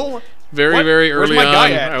 I Heal? very What? very Where's early my guy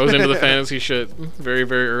on. at? I was into the fantasy shit. Very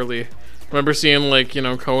very early. Remember seeing like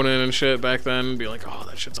Conan and shit back then. And be like, oh,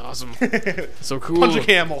 that shit's awesome. So cool. Punch a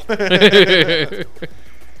camel.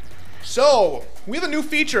 So we have a new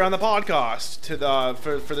feature on the podcast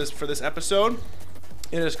for this episode.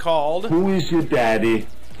 It is called Who is your daddy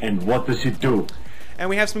and what does he do? and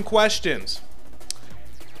we have some questions.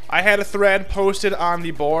 I had a thread posted on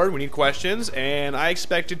the board. We need questions, and I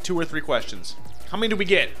expected 2 or 3 questions. How many did we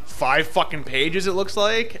get? 5 fucking pages, it looks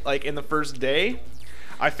like in the first day.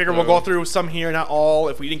 I figure we'll go through some here, not all.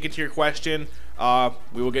 If we didn't get to your question,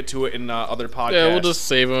 we will get to it in other podcasts. Yeah, we'll just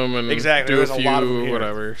save them and Exactly. do There's a a few lot of them here.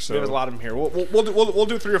 whatever. So There's a lot of them here. We'll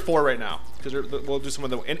do 3 or 4 right now because we'll do some of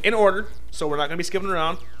them in order. So we're not going to be skipping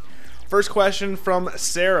around. First question from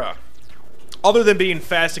Sarah. Other than being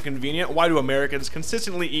fast and convenient, why do Americans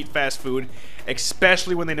consistently eat fast food,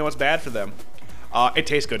 especially when they know it's bad for them? It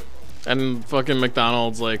tastes good. And fucking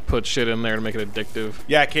McDonald's like put shit in there to make it addictive.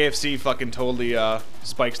 Yeah, KFC fucking totally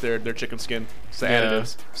spikes their chicken skin. It's the Yeah.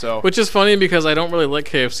 additives. So Which is funny because I don't really like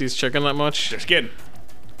KFC's chicken that much. their skin.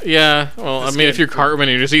 Yeah, well, I mean, if skin. you're Cartman,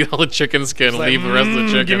 you just eat all the chicken skin and Like, leave the rest of the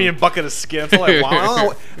chicken. Give me a bucket of skin. That's all I want. I don't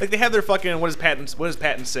know. Like they have their fucking what does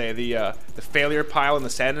Patton say? The failure pile and the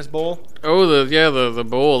sadness bowl. Oh, the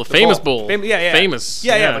bowl, the famous bowl. Yeah. Famous.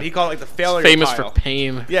 Yeah. But he called it like the failure famous pile. for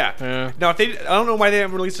pain. Yeah. Now if they, I don't know why they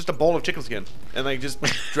haven't released just a bowl of chicken skin and like just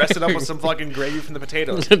dressed it up with some fucking gravy from the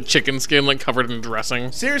potatoes. Chicken skin like covered in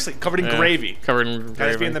dressing. Seriously, covered in Yeah, gravy. Covered in Has to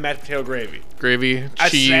gravy. be in the mashed potato gravy. Gravy, As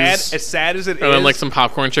cheese, sad as it is, and then like some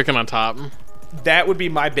popcorn chicken on top. that would be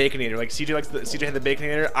my baconator. Like CJ had the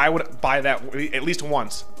baconator. I would buy that at least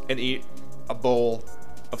once and eat a bowl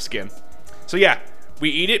of skin. So yeah, we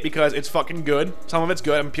eat it because it's fucking good. Some of it's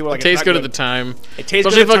good, and people are like, It tastes it's good not at the time. It tastes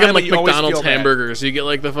Especially good at the fucking time, like but you always McDonald's feel bad. hamburgers. You get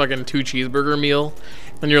like the fucking 2 cheeseburger meal,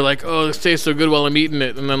 and you're like, oh, this tastes so good while I'm eating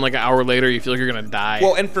it, and then like an hour later, you feel like you're gonna die.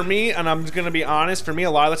 Well, and for me, and I'm just gonna be honest, for me,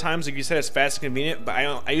 a lot of the times, like you said, it's fast and convenient. But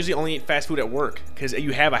I usually only eat fast food at work because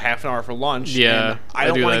you have a half an hour for lunch. Yeah, and I I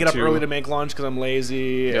don't do want to that get up too. early to make lunch because I'm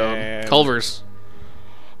lazy. Yeah. And Culver's.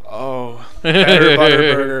 Oh, better butter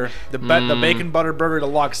burger. The bacon butter burger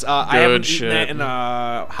deluxe. I haven't eaten shit. that in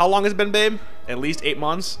how long has it been, babe? At least 8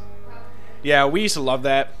 months. Yeah, we used to love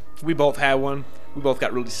that. We both had one. We both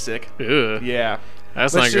got really sick. Ugh. Yeah.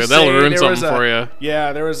 That's Let's not good. just That'll say ruin there was something for you.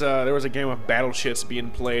 Yeah, there was a game of battle shits being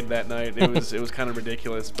played that night. It was kind of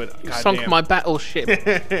ridiculous, but Sunk goddamn. my battleship.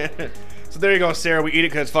 So there you go, Sarah. We eat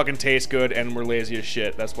it because it fucking tastes good, and we're lazy as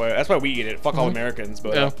shit. That's why we eat it. Fuck all Americans,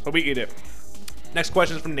 Mm-hmm. Yeah. but we eat it. Next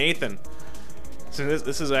question is from Nathan. So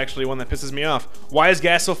this is actually one that pisses me off. Why is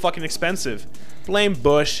gas so fucking expensive? Blame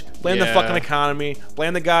Bush. Blame the Yeah. fucking economy.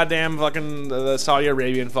 Blame the goddamn fucking the Saudi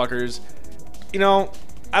Arabian fuckers. You know,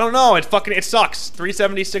 I don't know. It sucks.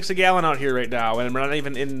 $3.76 a gallon out here right now, and we're not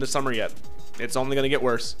even in the summer yet. It's only gonna get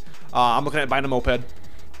worse. I'm looking at buying a moped.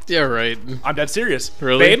 Yeah, right. I'm dead serious.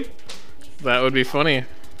 Really? Babe, That would be funny.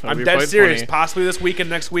 That'd I'm be dead quite serious. funny. Possibly this weekend,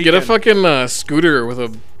 next Get weekend. a fucking scooter with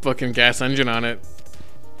a fucking gas engine on it.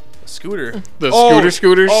 Scooter. The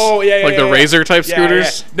scooters. Oh yeah, Like the yeah. Razor type Yeah,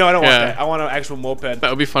 scooters. yeah. No, I don't Yeah. want that. I want an actual moped. That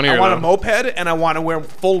would be funnier. I want a though. moped, and I want to wear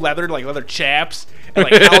full leather, like leather chaps, and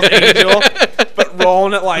like Hell's Angel, but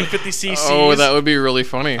rolling at like 50 cc's. Oh, that would be really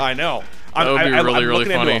funny. I know. That would be really, I'm really looking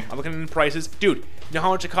into funny. them. I'm looking into prices, dude. You know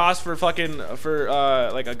how much it costs for fucking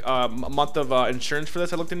like a month of insurance for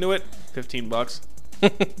this? I looked into it. $15.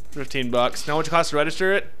 $15. You know how much it costs to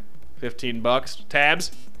register it? $15.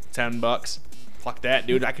 Tabs, $10. Fuck that,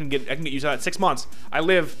 dude. I can get used to that. 6 months. I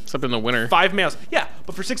live Except in the winter. 5 miles. Yeah,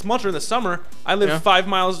 but for 6 months during the summer, I live Yeah. 5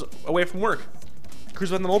 miles away from work.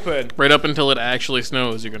 Cruise on the moped. Right up until it actually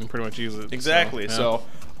snows, you can pretty much use it. Exactly. yeah. So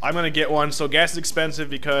I'm gonna get one. So gas is expensive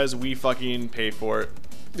because we fucking pay for it.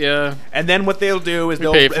 yeah, And then what they'll do is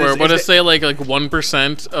they'll pay for is- it. What is to say? Like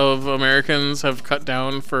 1% of Americans have cut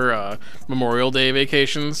down for Memorial Day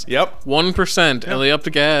vacations. Yep. 1%, and they upped the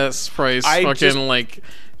gas price. I fucking just- like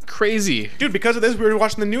crazy. Dude, because of this, we were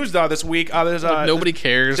watching the news this week. There's Nobody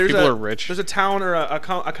cares. People are rich. There's a town or a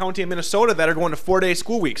county in Minnesota that are going to 4-day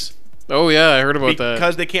school weeks. Oh yeah, I heard about that.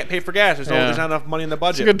 Because they can't pay for gas. There's not enough money in the It's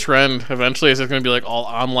budget. a good trend. Eventually, it's just going to be like all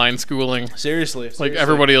online schooling. Seriously. Like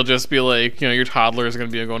everybody will just be like, your toddler is going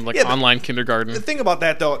to be going to like Yeah, online kindergarten. The thing about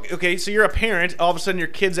that though, okay, so you're a parent. All of a sudden, your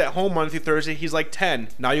kid's at home Monday through Thursday. He's like 10.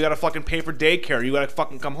 Now you got to fucking pay for daycare. You got to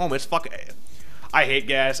fucking come home. It's fucking. I hate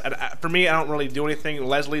gas. For me, I don't really do anything.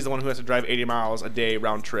 Leslie's the one who has to drive 80 miles a day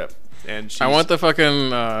round trip, and I want the fucking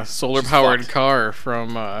solar powered fucked. car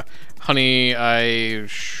from Honey, I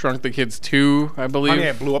Shrunk the Kids 2, I believe. Honey,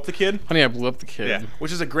 I Blew Up the Kid. Honey, I Blew Up the Kid. Yeah,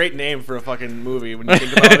 which is a great name for a fucking movie when you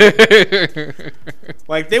think about it.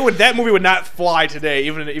 Like that movie would not fly today,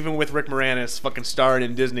 even with Rick Moranis fucking starring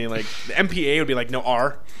in Disney. Like the MPA would be like, no,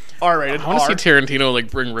 R-rated. I want to see Tarantino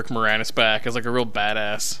like bring Rick Moranis back as like a real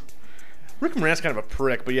badass. Rick Moranis kind of a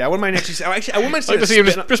prick, but yeah, I wouldn't mind actually. I wouldn't mind I'd like to see seeing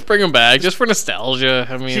him just bring him back, just for nostalgia.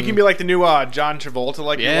 I mean, He can be like the new John Travolta,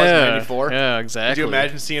 like he was in yeah, '94. yeah, exactly. Could you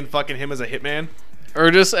imagine seeing fucking him as a hitman? Or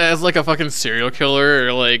just as like a fucking serial killer,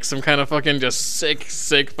 or like some kind of fucking just sick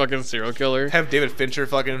fucking serial killer. Have David Fincher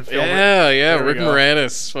fucking film it. Yeah, There we Rick go.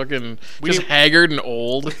 Moranis, fucking just need- haggard and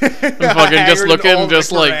old, and fucking Haggard just and looking old just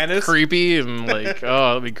Rick like Moranis. creepy and like, oh,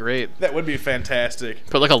 that'd be great. That would be fantastic.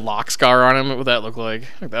 Put like a lock scar on him. What would that look like?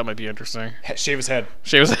 Like that might be interesting. Shave his head.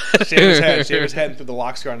 Shave his head. Shave his head through the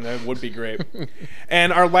lock scar, and that would be great.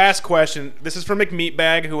 And our last question. This is from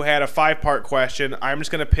McMeatbag, who had a 5-part question. I'm just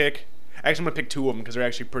gonna pick. Actually, I'm gonna pick 2 of them because they're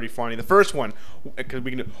actually pretty funny. The first one, because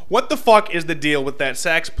we can. What the fuck is the deal with that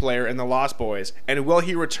sax player in the Lost Boys, and will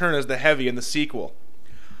he return as the Heavy in the sequel?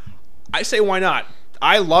 I say why not.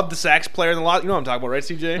 I love the sax player in the Lost. You know what I'm talking about, right,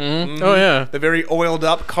 CJ? Mhm. Oh, yeah. The very oiled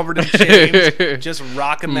up, covered in chains, just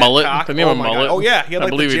rocking that Mullet? cock. Didn't he have a my God. mullet? Oh yeah, he had I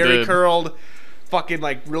like the believe he Jerry did. curled, fucking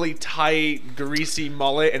like really tight, greasy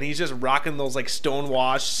mullet, and he's just rocking those like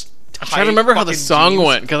stonewashed. I'm trying to remember how the song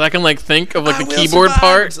went because I can like think of like the keyboard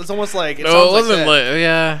part. It's almost like it No, sounds it wasn't like like, that.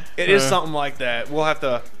 yeah. It is something like that. We'll have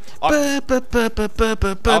to. I'll have to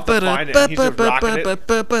find it. He's just rocking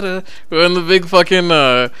it. When the big fucking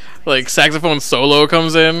like saxophone solo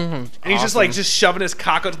comes in, And he's just like just shoving his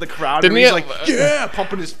cock out to the crowd. Didn't and he's he like, have- yeah,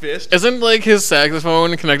 pumping his fist. Isn't like his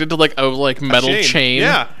saxophone connected to like a like metal chain?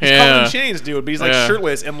 Yeah, he's covered in chains, dude. But he's like Yeah.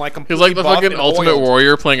 shirtless and like He's completely like the buff fucking and ultimate oiled.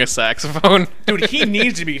 warrior playing a saxophone. Dude, he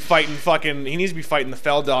needs to be fighting fucking. He needs to be fighting the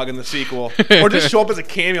Fell Dog in the sequel, or just show up as a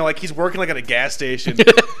cameo, like he's working like at a gas station.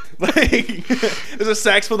 Like there's a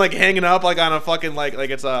saxophone like hanging up like on a fucking like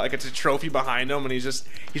it's a trophy behind him, and he's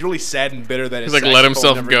really sad and bitter that He's his like let saxophone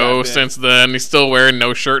himself never go got big. since then. He's still wearing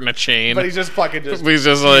no shirt and a chain. But he's just fucking just. He's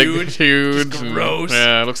just like huge, huge, just and- gross.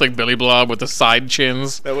 yeah, looks like Billy Blob with the side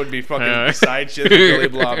chins. That would be fucking Yeah. side shit with Billy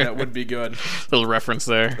Blob. That would be good. Little reference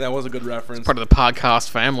there. That was a good reference. Part of the podcast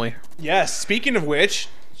family. Yes. Speaking of which,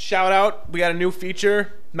 shout out. We got a new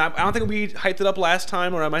feature. I don't think we hyped it up last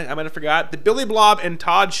time, or I might have forgot. The Billy Blob and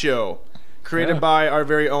Todd Show, created Yeah. by our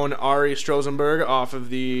very own Ari Strozenberg off of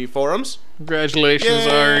the forums. Congratulations, Yay,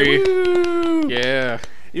 Ari. woo! Yeah.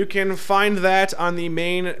 You can find that on the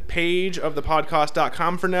main page of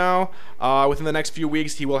thepodcast.com for now. Within the next few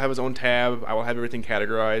weeks, he will have his own tab. I will have everything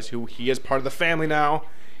categorized. He is part of the family now.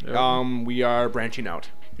 Yep. We are branching out.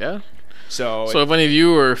 Yeah. So So if any of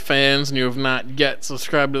you are fans and you have not yet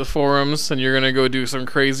subscribed to the forums and you're gonna go do some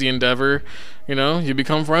crazy endeavor, you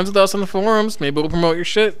become friends with us on the forums. Maybe we'll promote your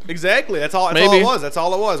shit. exactly. That's all it Maybe. was. That's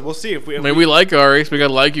all it was. We'll see if we. Maybe we like Ari, so we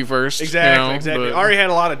gotta like you first. Exactly. Exactly. but- Ari had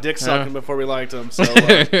a lot of dick sucking before we liked him, so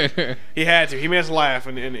he had to. He made us laugh,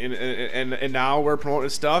 and now we're promoting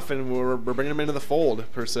his stuff, and we're bringing him into the fold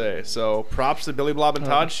per se. So props to Billy Blob and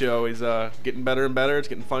Todd show. He's getting better and better. It's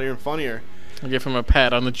getting funnier and funnier. I'll give him a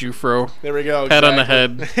pat on the Jufro. There we go. Pat on the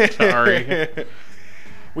exactly. head to Ari.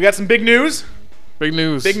 We got some big news. Big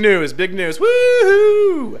news. Big news. Big news.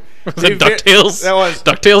 Woohoo! Was that DuckTales? That was.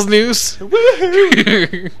 DuckTales news?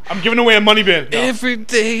 Woohoo! I'm giving away a money bin. No. Every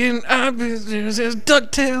day in our business is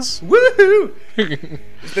DuckTales. Woohoo!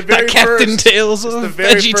 It's the The very Captain first. Tales It's of the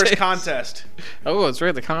very Veggie first Tales. contest. Oh, that's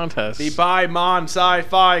right, the contest. The Buy Mon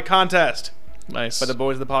Sci-Fi contest. Nice. By the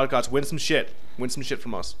boys of the podcast. Win some shit. Win some shit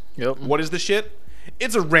from us. Yep. What is the shit?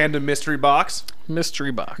 It's a random mystery box.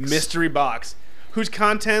 Mystery box. Mystery box. Whose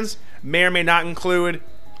contents may or may not include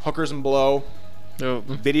hookers and blow, Yep.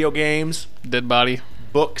 video games, Dead body.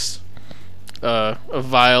 books, A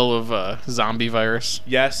vial of zombie virus.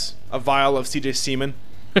 yes, a vial of CJ semen.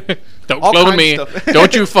 Don't All clone kinds me. of stuff.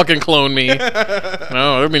 Don't you fucking clone me. No,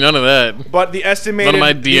 there'll be none of that. But the estimated, None of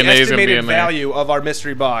my DNA is gonna be in there. value of our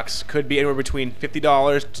mystery box could be anywhere between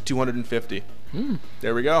 $50 to $250.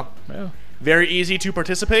 There we go. Yeah. Very easy to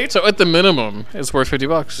participate. So at the minimum, it's worth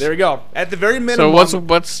 $50. There we go. At the very minimum. So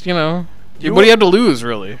what's What do you have to lose,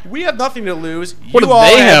 really? We have nothing to lose. What You do all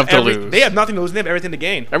they have to lose? They have nothing to lose. They have everything to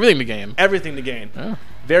gain. Everything to gain. Everything to gain. Oh.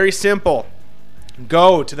 Very simple.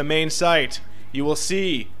 Go to the main site. You will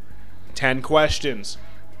see 10 questions.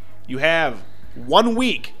 You have 1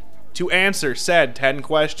 week to answer said 10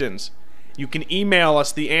 questions. You can email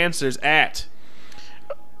us the answers at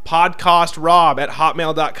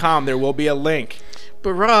podcastrob@hotmail.com. There will be a link.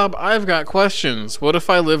 But Rob, I've got questions. What if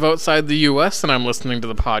I live outside the U.S. and I'm listening to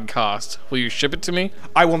the podcast? Will you ship it to me?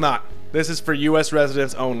 I will not. This is for U.S.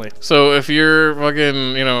 residents only. So if you're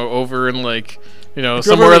fucking, over in like, If you're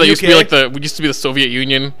somewhere over in that the used to be UK, like we used to be the Soviet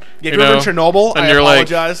Union. If you're over in Chernobyl, and I you're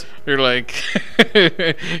apologize. You're like,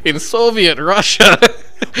 in Soviet Russia,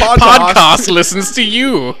 Podcast. podcast listens to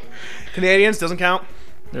you. Canadians doesn't count.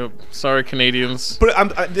 Yep. Sorry, Canadians. But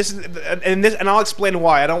and I'll explain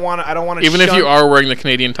why. I don't want to. Even if you are wearing the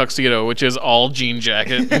Canadian tuxedo, which is all jean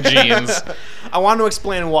jacket and jeans. I want to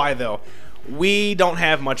explain why though. We don't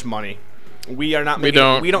have much money. We are not. We making,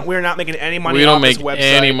 don't. We're not making any money. We don't off make this website.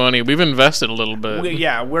 any money. We've invested a little bit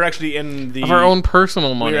We're actually in the of our own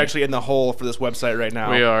personal money. We're actually in the hole for this website right now.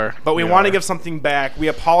 We are. But we want to give something back. We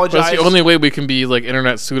apologize. That's the only way we can be like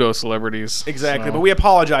internet pseudo celebrities. Exactly, So. but we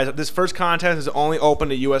apologize. This first contest is only open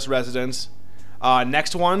to U.S. residents.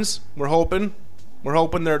 Next ones, we're hoping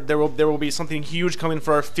there will be something huge coming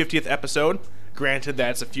for our 50th episode. Granted,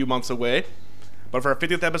 that's a few months away, but for our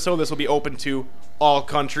 50th episode, this will be open to all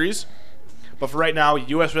countries. But for right now,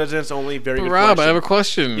 U.S. residents only. Very But good Rob, question. I have a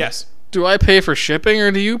question. Yes, Do I pay for shipping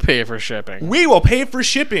or do you pay for shipping? we will pay for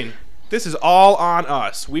shipping. This is all on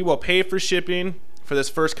us. We will pay for shipping for this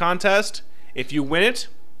first contest. If you win it,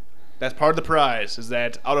 that's part of the prize. Is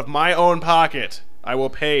that out of my own pocket, I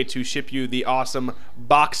will pay to ship you the awesome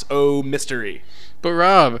Box O Mystery. But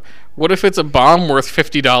Rob, what if it's a bomb worth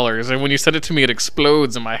 $50 and when you send it to me it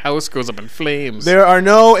explodes and my house goes up in flames? There are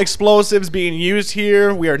no explosives being used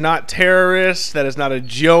here. We are not terrorists. That is not a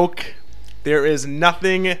joke. There is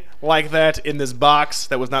nothing like that in this box.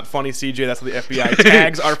 That was not funny, CJ. That's what the FBI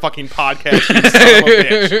tags our fucking podcast. You son of a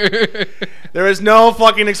bitch. There is no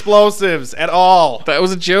fucking explosives at all. That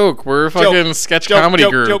was a joke. We're a fucking sketch comedy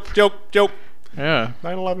joke, group. Joke. Yeah.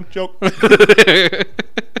 9/11 joke.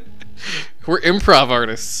 We're improv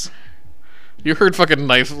artists. You heard fucking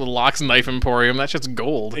Locke's Knife Emporium. That shit's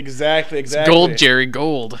gold. Exactly. Gold, Jerry,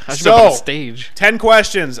 gold. I should So, up on stage. 10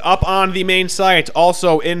 questions up on the main site.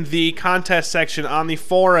 Also in the contest section on the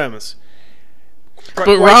forums.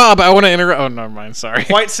 But Rob, I want to interrupt. Oh, never mind. Sorry.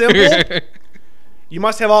 Quite simple. You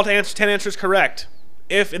must have all 10 answers correct.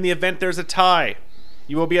 If in the event there's a tie,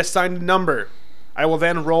 you will be assigned a number. I will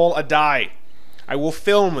then roll a die. I will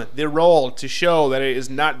film the roll to show that it is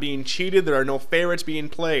not being cheated. There are no favorites being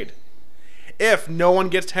played. If no one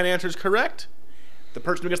gets 10 answers correct, the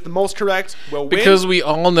person who gets the most correct will win. Because we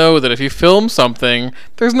all know that if you film something,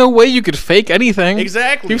 there's no way you could fake anything.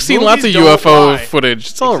 Exactly. You've seen lots of Movies don't UFO lie. footage.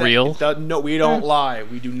 It's all Exactly. real. No, we don't lie.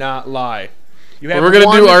 We do not lie. You But have we're going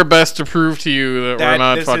to do one- our best to prove to you that we're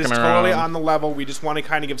not this fucking is around. totally on the level. We just want to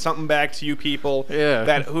kind of give something back to you people. Yeah.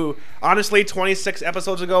 That who, honestly, 26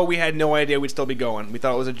 episodes ago, we had no idea we'd still be going. We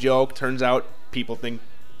thought it was a joke. Turns out people think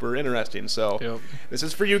we're interesting. So Yep. this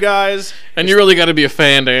is for you guys. And you really got to be a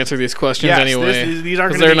fan to answer these questions Yes, anyway. these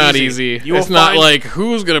aren't 'cause gonna they're be not easy. easy. You will It's not find- like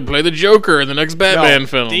who's going to play the Joker in the next Batman No,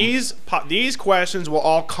 film. These questions will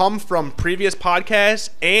all come from previous podcasts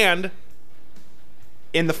and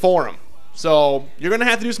in the forum. So you're going to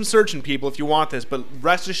have to do some searching, people, if you want this. But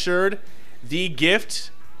rest assured, the gifts,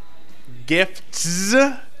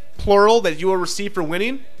 plural, that you will receive for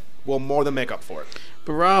winning will more than make up for it.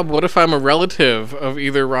 But Rob, what if I'm a relative of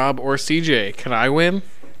either Rob or CJ? Can I win?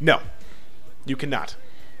 No, you cannot.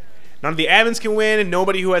 None of the admins can win, and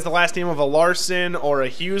nobody who has the last name of a Larson or a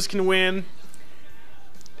Hughes can win.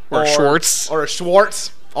 Or Schwartz? Or a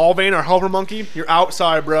Schwartz. Alvane or Helper Monkey. You're out.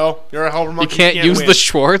 Sorry, bro. You're a Helper You Monkey. can't use win. the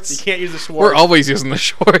Schwartz? You can't use the Schwartz. We're always using the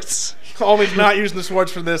Schwartz. Always not using the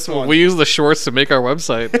Schwartz for this one. We use the Schwartz to make our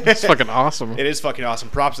website. It's fucking awesome. It is fucking awesome.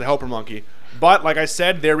 Props to Helper Monkey. But, like I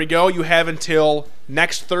said, there we go. You have until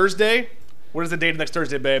next Thursday. What is the date of next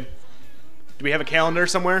Thursday, babe? Do we have a calendar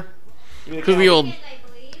somewhere? Because the old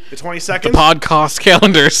The 22nd? the podcast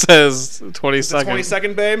calendar says The 22nd.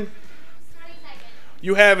 22nd, babe?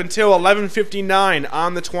 You have until 11:59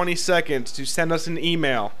 on the 22nd to send us an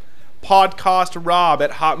email.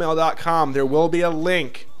 podcastrob@hotmail.com. There will be a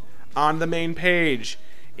link on the main page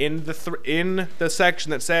in the section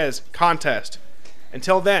that says contest.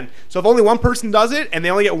 Until then. So if only one person does it and they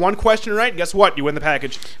only get one question right, guess what? You win the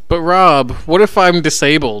package. But Rob, what if I'm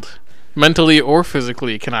disabled? Mentally or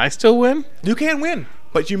physically? Can I still win? You can win,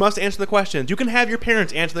 but you must answer the questions. You can have your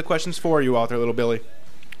parents answer the questions for you out there, little Billy.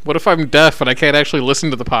 What if I'm deaf and I can't actually listen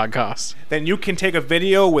to the podcast? Then you can take a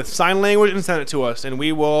video with sign language and send it to us, and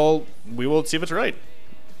we will see if it's right.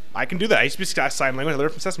 I can do that. I used to be sign language. I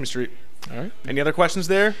learned from Sesame Street. All right. Any other questions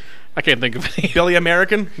there? I can't think of any. Billy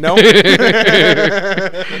American? No?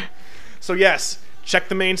 So yes, check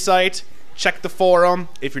the main site, check the forum.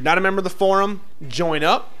 If you're not a member of the forum, join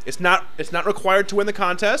up. It's not required to win the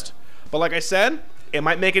contest, but like I said, it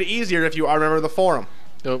might make it easier if you are a member of the forum.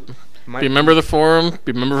 Nope. Be a member of the forum,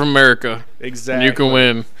 be a member of America. Exactly. And you can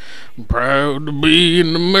win. I'm proud to be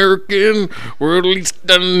an American, or at least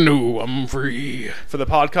I know I'm free. For the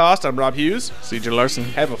podcast, I'm Rob Hughes. CJ Larson.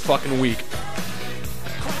 Have a fucking week.